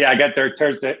 Yeah, I got there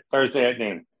Thursday at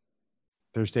noon.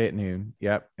 Thursday at noon.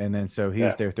 Yep. And then so he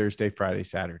was there Thursday, Friday,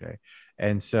 Saturday.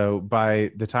 And so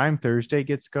by the time Thursday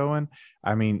gets going,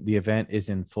 I mean, the event is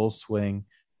in full swing.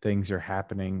 Things are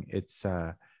happening. It's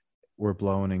we're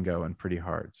blowing and going pretty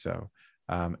hard. So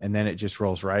and then it just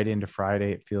rolls right into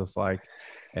Friday, it feels like.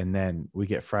 And then we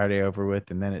get Friday over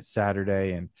with, and then it's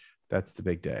Saturday, and that's the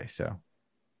big day. So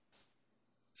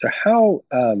how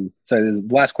the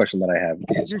last question that I have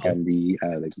is on the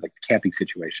like camping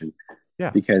situation. Yeah.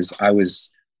 Because I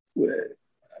was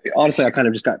honestly, I kind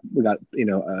of just got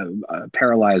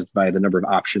paralyzed by the number of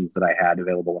options that I had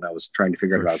available when I was trying to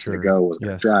figure out if I was going to go, was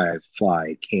going to drive,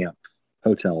 fly, camp,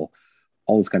 hotel,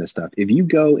 all this kind of stuff. If you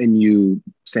go and you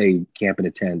say camp in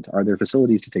a tent, are there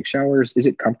facilities to take showers? Is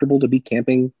it comfortable to be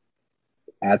camping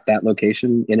at that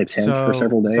location in a tent for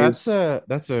several days?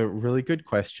 That's a really good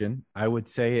question. I would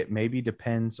say it maybe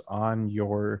depends on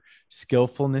your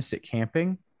skillfulness at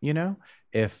camping.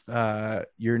 If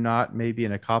you're not maybe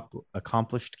an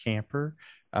accomplished camper,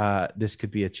 this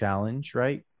could be a challenge,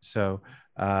 right? So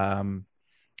I'm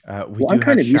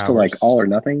kind of used to like all or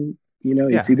nothing.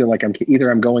 It's either like I'm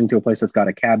going to a place that's got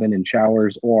a cabin and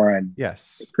showers, or I'm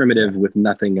primitive with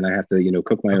nothing, and I have to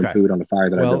cook my own food on the fire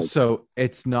that I build. So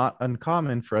it's not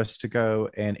uncommon for us to go,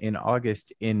 and in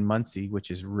August in Muncie,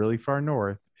 which is really far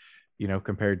north,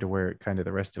 compared to where kind of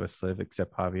the rest of us live,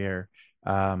 except Javier,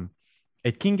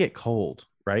 it can get cold,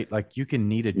 right? Like you can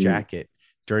need a jacket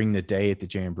during the day at the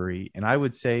Jamboree, and I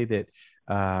would say that.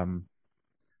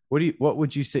 What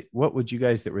would you say? What would you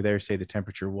guys that were there say the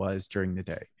temperature was during the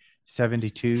day?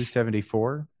 72,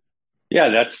 74. Yeah,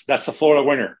 that's the Florida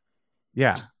winter.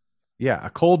 Yeah,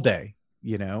 a cold day,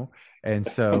 and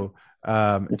so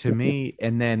to me,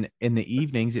 and then in the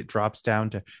evenings it drops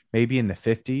down to maybe in the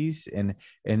 50s, and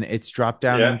it's dropped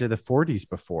down into the 40s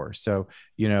before. So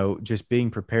just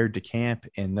being prepared to camp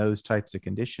in those types of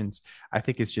conditions, I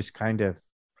think it's just kind of,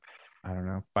 I don't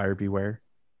know, buyer beware.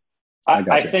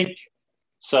 I think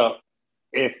so.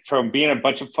 If from being a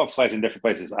bunch of flights in different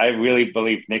places, I really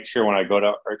believe next year when I go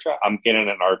to Urcha, I'm getting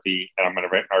an RV and I'm going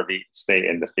to rent an RV, stay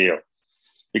in the field,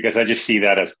 because I just see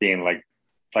that as being like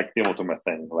the ultimate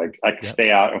thing. Like I can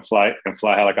stay out and fly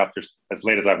helicopters as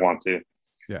late as I want to,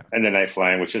 and then night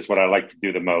flying, which is what I like to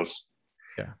do the most.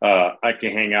 Yeah, I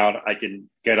can hang out. I can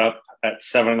get up at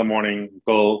 7 a.m,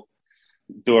 go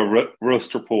do a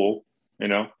rooster pool,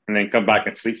 and then come back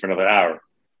and sleep for another hour.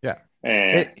 Yeah.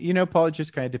 And Paul, it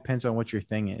just kind of depends on what your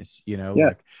thing is.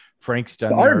 Like Frank's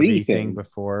done the RV thing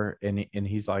before, and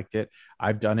he's liked it.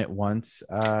 I've done it once.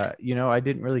 I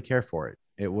didn't really care for it.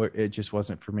 It just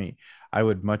wasn't for me. I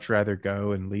would much rather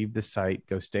go and leave the site,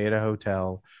 go stay at a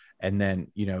hotel, and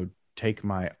then take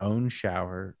my own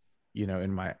shower,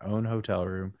 in my own hotel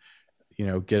room,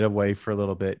 get away for a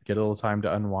little bit, get a little time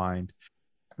to unwind.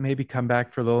 Maybe come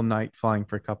back for a little night flying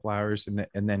for a couple hours and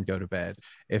then go to bed.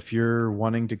 If you're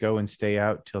wanting to go and stay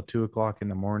out till 2:00 in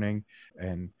the morning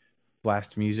and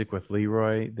blast music with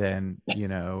Leroy, then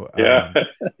get her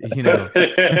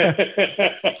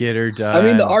done. I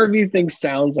mean, the RV thing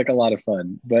sounds like a lot of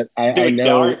fun, but I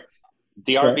know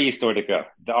the RV is the way to go.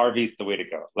 The RV is the way to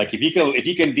go. Like if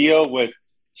you can deal with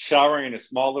showering in a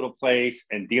small little place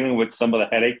and dealing with some of the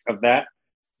headaches of that,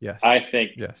 I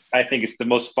think it's the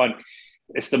most fun.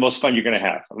 It's the most fun you're going to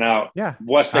have. Now,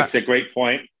 Wes makes a great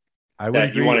point. I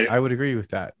would agree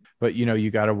with that. But,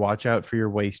 you got to watch out for your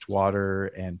wastewater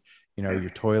and, your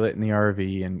toilet in the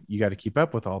RV, and you got to keep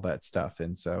up with all that stuff.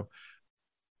 And so,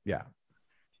 yeah.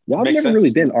 Yeah, I've never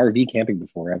really been RV camping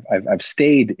before. I've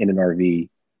stayed in an RV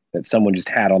that someone just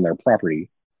had on their property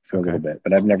for a little bit,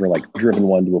 but I've never like driven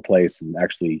one to a place and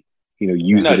actually,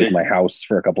 used it as my house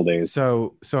for a couple of days.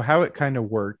 So how it kind of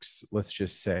works, let's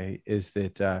just say, is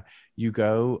that you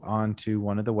go onto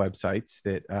one of the websites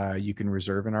that you can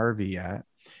reserve an RV at,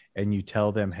 and you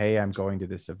tell them, hey, I'm going to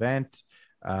this event.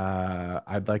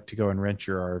 I'd like to go and rent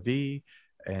your RV.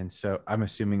 And so I'm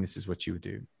assuming this is what you would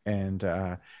do. And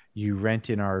you rent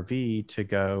an RV to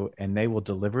go, and they will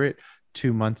deliver it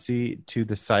to Muncie to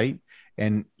the site.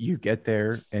 And you get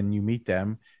there and you meet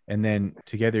them. And then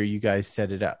together you guys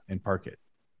set it up and park it.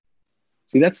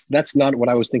 See, that's not what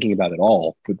I was thinking about at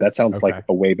all. But that sounds like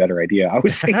a way better idea. I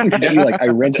was thinking that I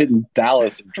rent it in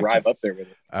Dallas and drive up there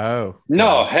with it. Oh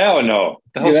no, hell no! What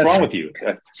the hell's wrong with you?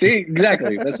 See,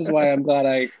 exactly. This is why I'm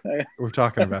glad we're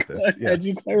talking about this. Yes. Had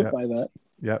you clarify that?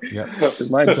 Yep. Because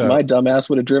my dumbass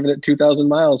would have driven it 2,000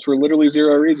 miles for literally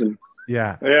zero reason.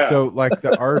 Yeah. So like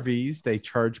the RVs, they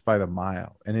charge by the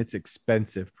mile, and it's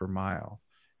expensive per mile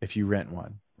if you rent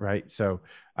one, right? So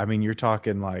I mean, you're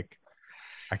talking like,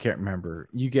 I can't remember.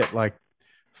 You get like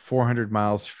 400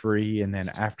 miles free, and then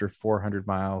after 400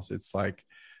 miles, it's like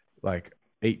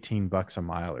 $18 a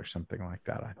mile or something like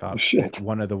that. I thought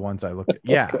one of the ones I looked at.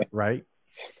 Yeah, okay. Right.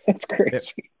 That's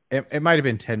crazy. It might have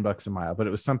been $10 a mile, but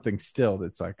it was something still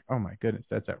that's like, oh my goodness,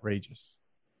 that's outrageous.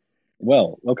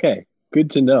 Well, okay, good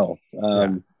to know.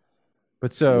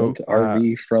 But so rent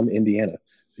RV from Indiana.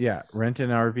 Yeah, rent an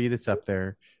RV that's up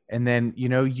there, and then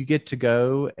you get to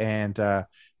go, and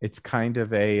it's kind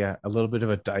of a little bit of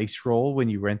a dice roll when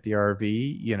you rent the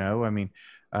RV. I mean,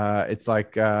 it's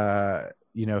like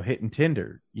hitting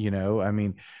Tinder. I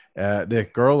mean, the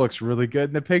girl looks really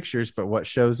good in the pictures, but what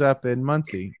shows up in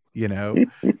Muncie?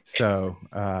 So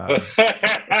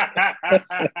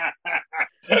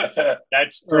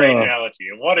that's great analogy.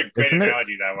 What a great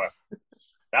analogy that was.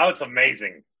 That was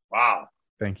amazing. Wow.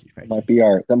 Thank you. That might be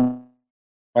our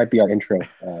intro.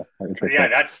 Yeah,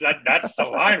 that's the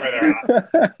line right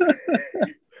there.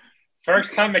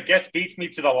 First time a guest beats me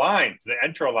to the line, to the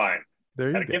intro line. There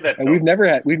you go. Give that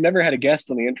we've never had a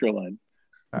guest on the intro line.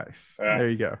 Nice. There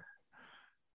you go.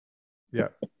 Yeah.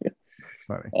 It's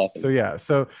funny. Awesome.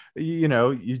 So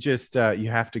you just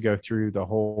you have to go through the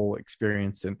whole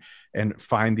experience and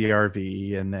find the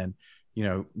RV, and then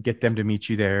get them to meet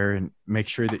you there and make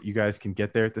sure that you guys can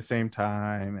get there at the same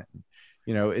time. And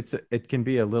it can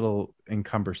be a little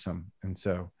encumbersome, and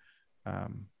so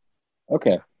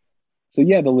okay. So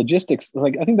yeah, the logistics, I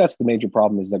think that's the major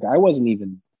problem, is I wasn't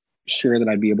even sure that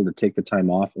I'd be able to take the time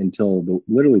off until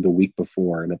literally the week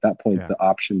before, and at that point the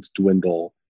options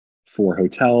dwindle for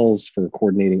hotels, for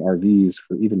coordinating RVs,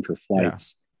 for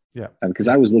flights. Yeah. Because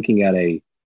I was looking at a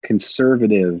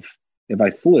conservative, if I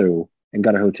flew and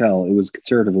got a hotel, it was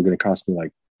conservative, were going to cost me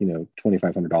like,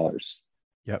 $2,500.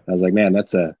 Yep. I was like, man,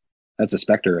 that's a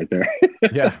specter right there.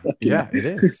 Yeah. Yeah, it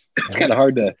is. It's kind of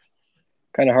hard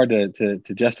to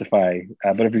justify.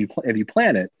 But if you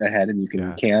plan it ahead and you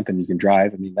can camp and you can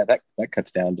drive, I mean, that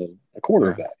cuts down to a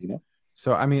quarter of that,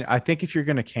 So, I mean, I think if you're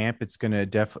going to camp, it's going to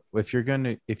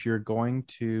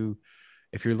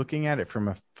if you're looking at it from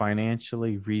a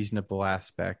financially reasonable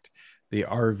aspect, the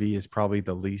RV is probably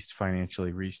the least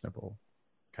financially reasonable.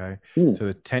 Okay. So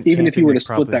the tent, even if you were to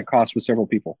split that cost with several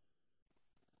people.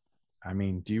 I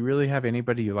mean, do you really have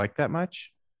anybody you like that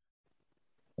much?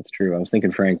 That's true. I was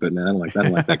thinking Frank, but no, I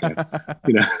don't like that guy.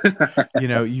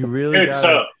 You really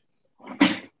So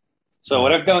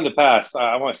what I've done in the past,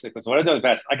 I want to say this. What I've done in the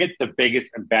past, I get the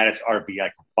biggest and baddest RV I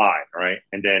can find, right?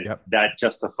 And then that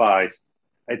justifies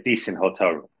a decent hotel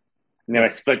room. And then I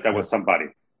split that with somebody.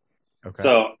 Okay.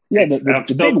 So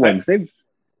the big ones, they've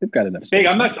got enough space. Big.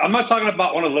 I'm not talking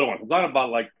about one of the little ones. I'm talking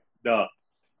about like the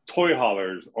toy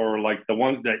haulers, or like the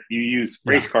ones that you use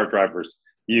race car drivers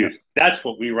use. That's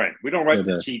what we rent. We don't rent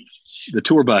the cheap. The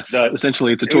tour bus.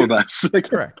 Essentially, it's a tour bus.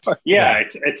 Correct. Yeah,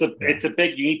 it's a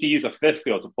big. You need to use a fifth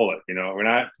wheel to pull it. We're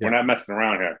not messing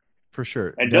around here. For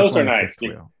sure. And those are nice.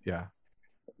 Yeah.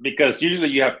 Because usually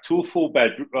you have two full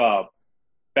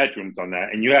bedrooms on that,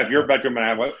 and you have your bedroom and I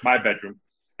have my bedroom,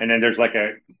 and then there's like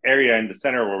a area in the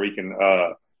center where we can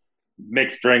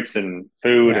mix drinks and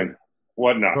food and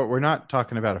whatnot. But we're not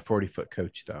talking about a 40-foot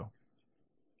coach, though.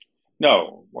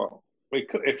 No, well, we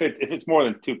could, if it's more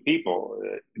than two people,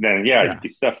 then you can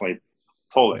definitely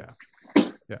pull it.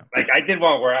 Yeah. Like I did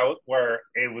one where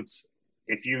it was,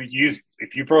 if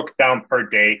you broke it down per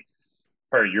day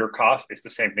per your cost, it's the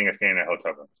same thing as staying in a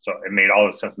hotel room. So it made all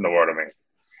the sense in the world to me,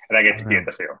 and I get to be at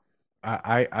the field.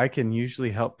 I can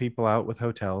usually help people out with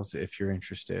hotels if you're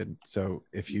interested. So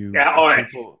if you, all right.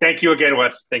 Thank you again,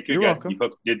 Wes. Thank you. You're again.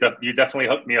 welcome. You definitely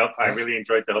hooked me up. I really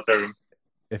enjoyed the hotel room.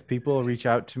 If people reach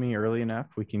out to me early enough,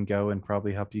 we can go and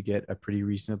probably help you get a pretty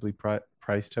reasonably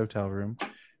priced hotel room.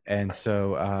 And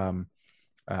so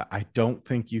I don't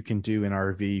think you can do an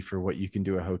RV for what you can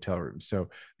do a hotel room. So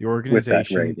the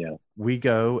organization, we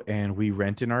go and we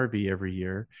rent an RV every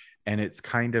year, and it's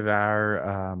kind of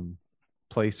our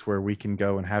place where we can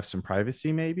go and have some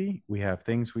privacy. Maybe we have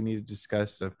things we need to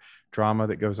discuss of drama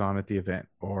that goes on at the event,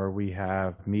 or we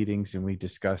have meetings and we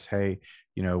discuss, hey,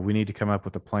 we need to come up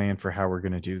with a plan for how we're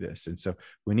going to do this. And so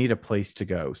we need a place to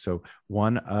go. So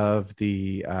one of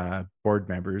the board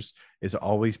members is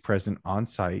always present on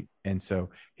site. And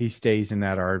so he stays in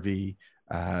that RV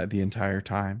the entire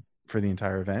time for the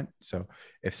entire event. So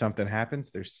if something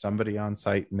happens, there's somebody on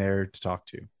site in there to talk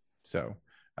to. So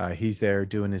he's there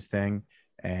doing his thing.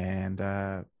 And,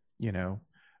 I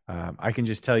can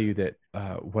just tell you that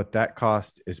what that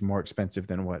cost is more expensive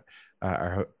than what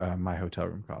my hotel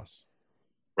room costs.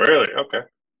 Really? Okay.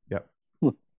 Yep.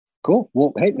 Cool.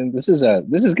 Well, hey, this is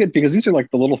good because these are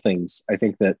like the little things I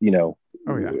think that,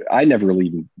 I never really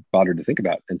even bothered to think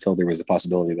about until there was a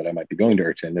possibility that I might be going to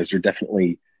IRCHA. And there's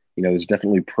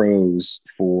definitely pros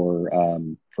for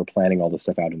planning all this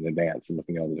stuff out in advance and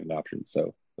looking at all the different options.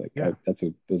 So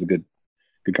that was a good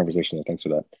conversation there. Thanks for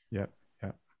that. Yeah.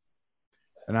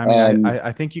 And I mean,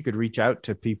 I think you could reach out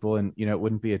to people, and it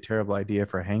wouldn't be a terrible idea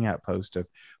for a hangout post of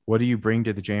what do you bring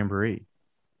to the Jamboree,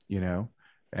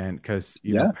 and because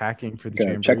packing for the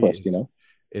Jamboree checklist,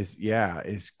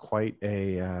 is quite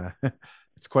a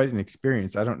it's quite an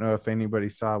experience. I don't know if anybody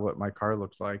saw what my car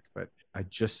looks like, but I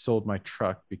just sold my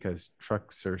truck because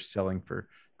trucks are selling for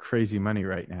crazy money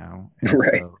right now. And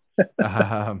right. So,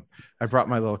 I brought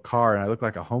my little car and I look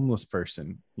like a homeless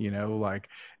person, like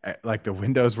the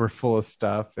windows were full of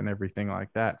stuff and everything like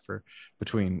that. For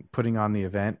between putting on the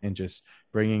event and just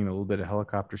bringing a little bit of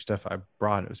helicopter stuff I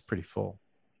brought, it was pretty full.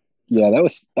 So, yeah, that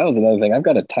was another thing. I've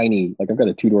got a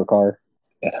 2-door car,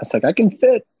 and I was like, I can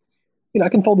fit, I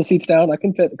can fold the seats down. I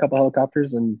can fit a couple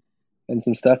helicopters and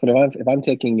some stuff. And if I'm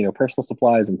taking, personal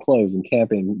supplies and clothes and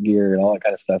camping gear and all that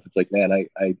kind of stuff, it's like, man, I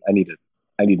need an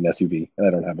SUV and I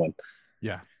don't have one.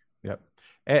 Yeah. Yep.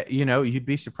 You'd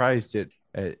be surprised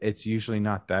it's usually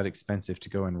not that expensive to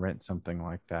go and rent something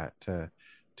like that to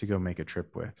go make a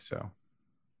trip with. So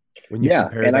when you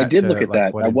and I did look at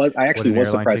that. I actually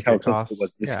was surprised how expensive it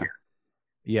was this year.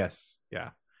 Yes. Yeah.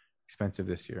 Expensive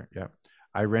this year. Yeah.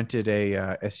 I rented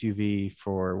a SUV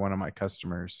for one of my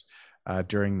customers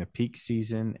during the peak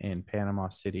season in Panama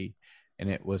City. And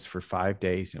it was for 5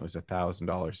 days. And it was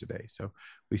 $1,000 a day. So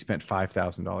we spent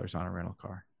 $5,000 on a rental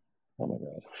car. Oh my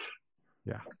God.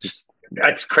 Yeah.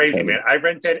 That's crazy, man. I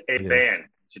rented a van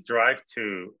to drive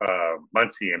to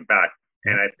Muncie and back.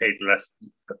 And I paid less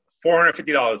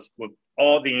 $450 with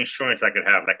all the insurance I could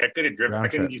have. Like I could have driven. I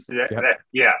couldn't use that.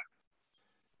 Yeah.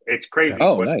 It's crazy.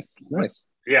 Oh, nice.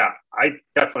 Yeah. I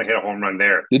definitely hit a home run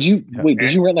there. Did you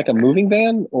rent like a moving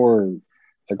van or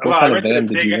like what kind of van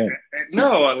did you rent?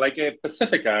 No, like a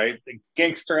Pacifica, a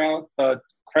gangster out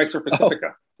Chrysler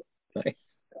Pacifica. Oh, nice.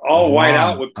 All white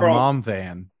out with chrome. A mom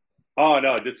van. Oh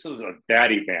no, this is a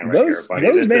daddy van right those here,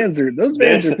 buddy. Those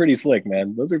vans are pretty slick,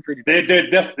 man. Those are pretty nice.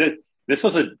 This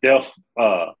is a DILF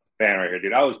van right here,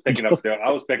 dude. I was picking up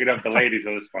the ladies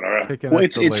on this one. All right. Well,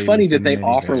 it's funny that they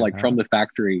offer from the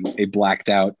factory a blacked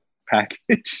out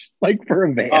package like for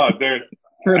a van. Oh, dude.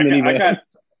 For a minivan.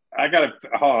 I got to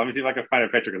let me see if I can find a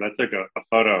picture because I took a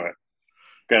photo of it.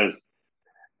 Because,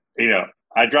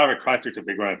 I drive a Chrysler to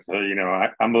big run, so,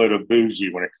 I'm a little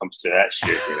bougie when it comes to that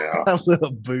shit, A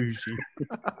little bougie.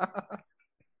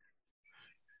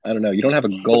 I don't know. You don't have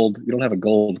a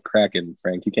gold Kraken,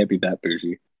 Frank. You can't be that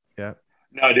bougie. Yeah.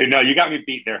 No, dude, no, you got me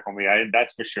beat there, homie.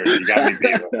 That's for sure. You got me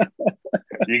beat there.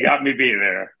 You got me beat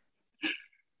there.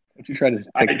 Don't you try to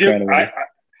take the crown away?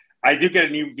 I do get a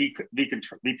new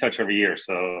V-Touch every year,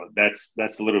 so that's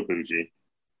a little bougie.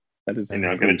 That is, I'm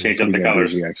going to change up the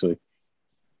colors. Bougie, actually.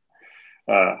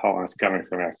 Hold on, it's coming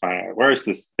from me. Find it. Where is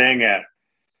this thing at?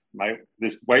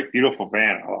 This white beautiful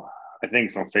van. Oh, I think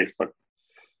it's on Facebook.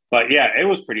 But yeah, it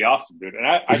was pretty awesome, dude.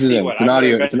 And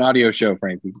it's an audio show,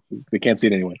 Frank. We can't see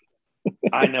it anyway.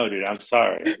 I know, dude. I'm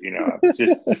sorry.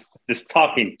 Just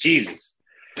talking. Jesus.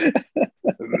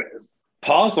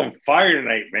 Paul's on fire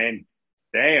tonight, man.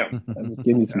 Damn.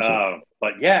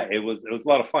 But yeah, it was a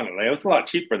lot of fun. It was a lot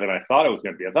cheaper than I thought it was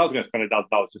going to be. I thought I was going to spend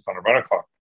 $1,000 just on a rental car.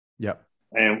 Yep.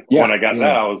 And when I got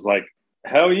that, I was like,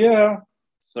 hell yeah.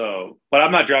 So, but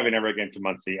I'm not driving ever again to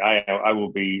Muncie. I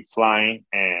will be flying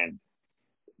and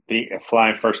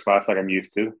flying first class like I'm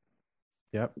used to.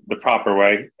 the proper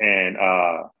way, and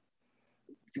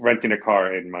renting a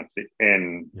car in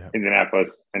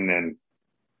Indianapolis, and then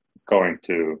going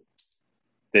to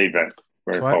the event.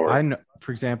 So I,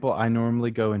 for example, I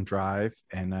normally go and drive,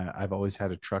 and I've always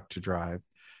had a truck to drive.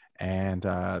 And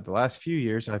the last few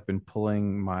years, I've been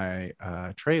pulling my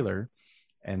trailer.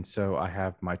 And so I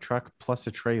have my truck plus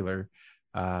a trailer.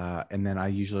 And then I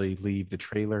usually leave the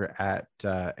trailer at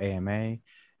AMA,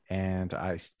 and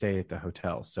I stay at the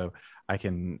hotel. So I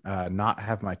can not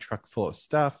have my truck full of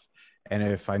stuff. And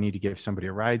if I need to give somebody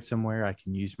a ride somewhere, I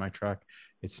can use my truck.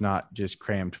 It's not just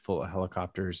crammed full of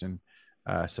helicopters and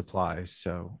supplies.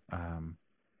 So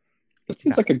that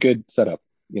seems like a good setup,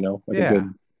 like a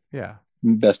good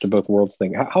best of both worlds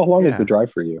thing. How long is the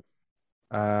drive for you?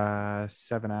 7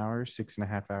 hours,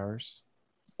 6.5 hours.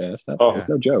 Yeah, that's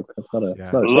no joke. That's not a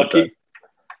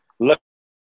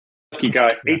lucky guy.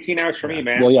 18 hours for me,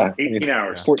 man. Well, yeah, 18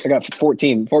 hours. I got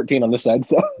 14 on this side.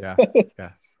 So yeah.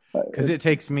 Because it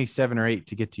takes me 7 or 8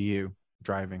 to get to you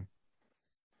driving.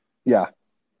 Yeah.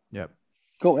 Yep.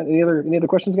 Cool. Any other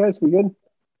questions, guys? We good?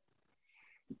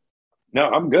 No,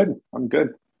 I'm good.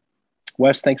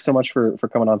 Wes, thanks so much for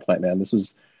coming on tonight, man. This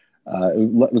was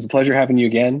it was a pleasure having you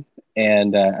again.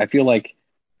 And I feel like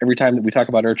every time that we talk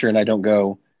about Urcha and I don't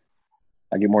go,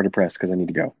 I get more depressed because I need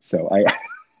to go. So I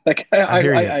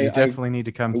hear you. You definitely need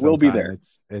to come. We'll be there.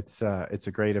 It's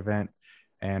a great event,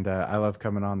 and I love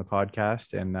coming on the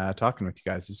podcast and talking with you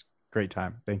guys. It's a great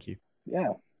time. Thank you. Yeah,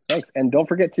 thanks. And don't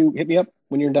forget to hit me up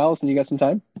when you're in Dallas and you got some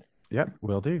time. Yep,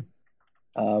 will do.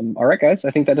 All right, guys.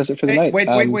 I think that does it for the night. Wait.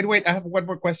 I have one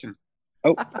more question.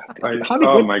 Oh,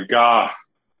 oh my God.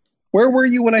 Where were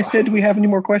you when I said, do we have any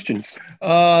more questions?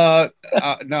 No,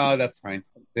 that's fine.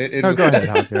 Go ahead,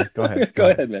 Javier. Go ahead. Go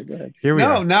ahead, man. Go ahead. Here we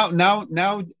are.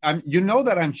 Now, I'm. You know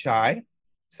that I'm shy,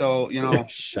 so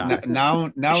shy.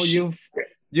 Now you've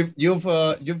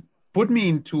put me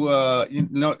into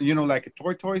like a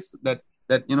tortoise that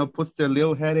puts their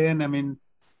little head in. I mean,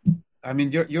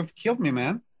 you've killed me,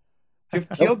 man. You've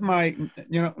killed my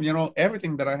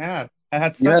everything that I had. I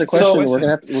had. You had a question. We're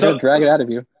gonna drag it out of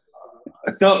you.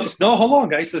 No, hold on,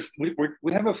 guys. We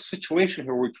have a situation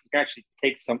here where we can actually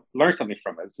learn something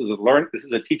from it. This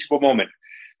is a teachable moment.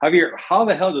 Javier, how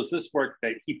the hell does this work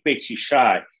that he makes you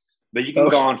shy, but you can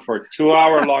go on for a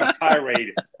 2-hour-long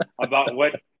tirade about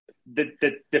what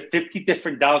the 50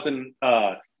 different thousand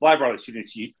flybar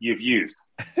students you've used?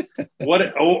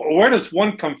 Where does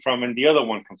one come from and the other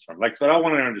one comes from? So I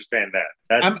want to understand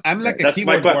that. I'm like a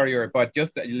keyboard warrior, but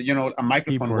just a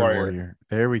microphone warrior.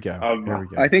 There we go.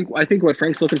 I think what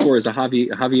Frank's looking for is a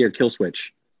Javier kill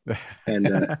switch. And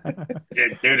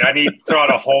dude, I need to throw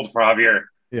out a hold for Javier.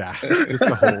 Yeah, just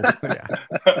a hold. Yeah.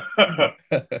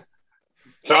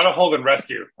 Throw out a hold and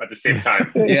rescue at the same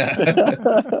time.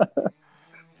 Yeah.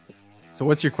 So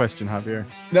what's your question, Javier?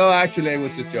 No, actually, I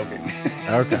was just joking.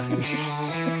 Okay.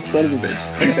 Son of a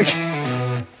bitch.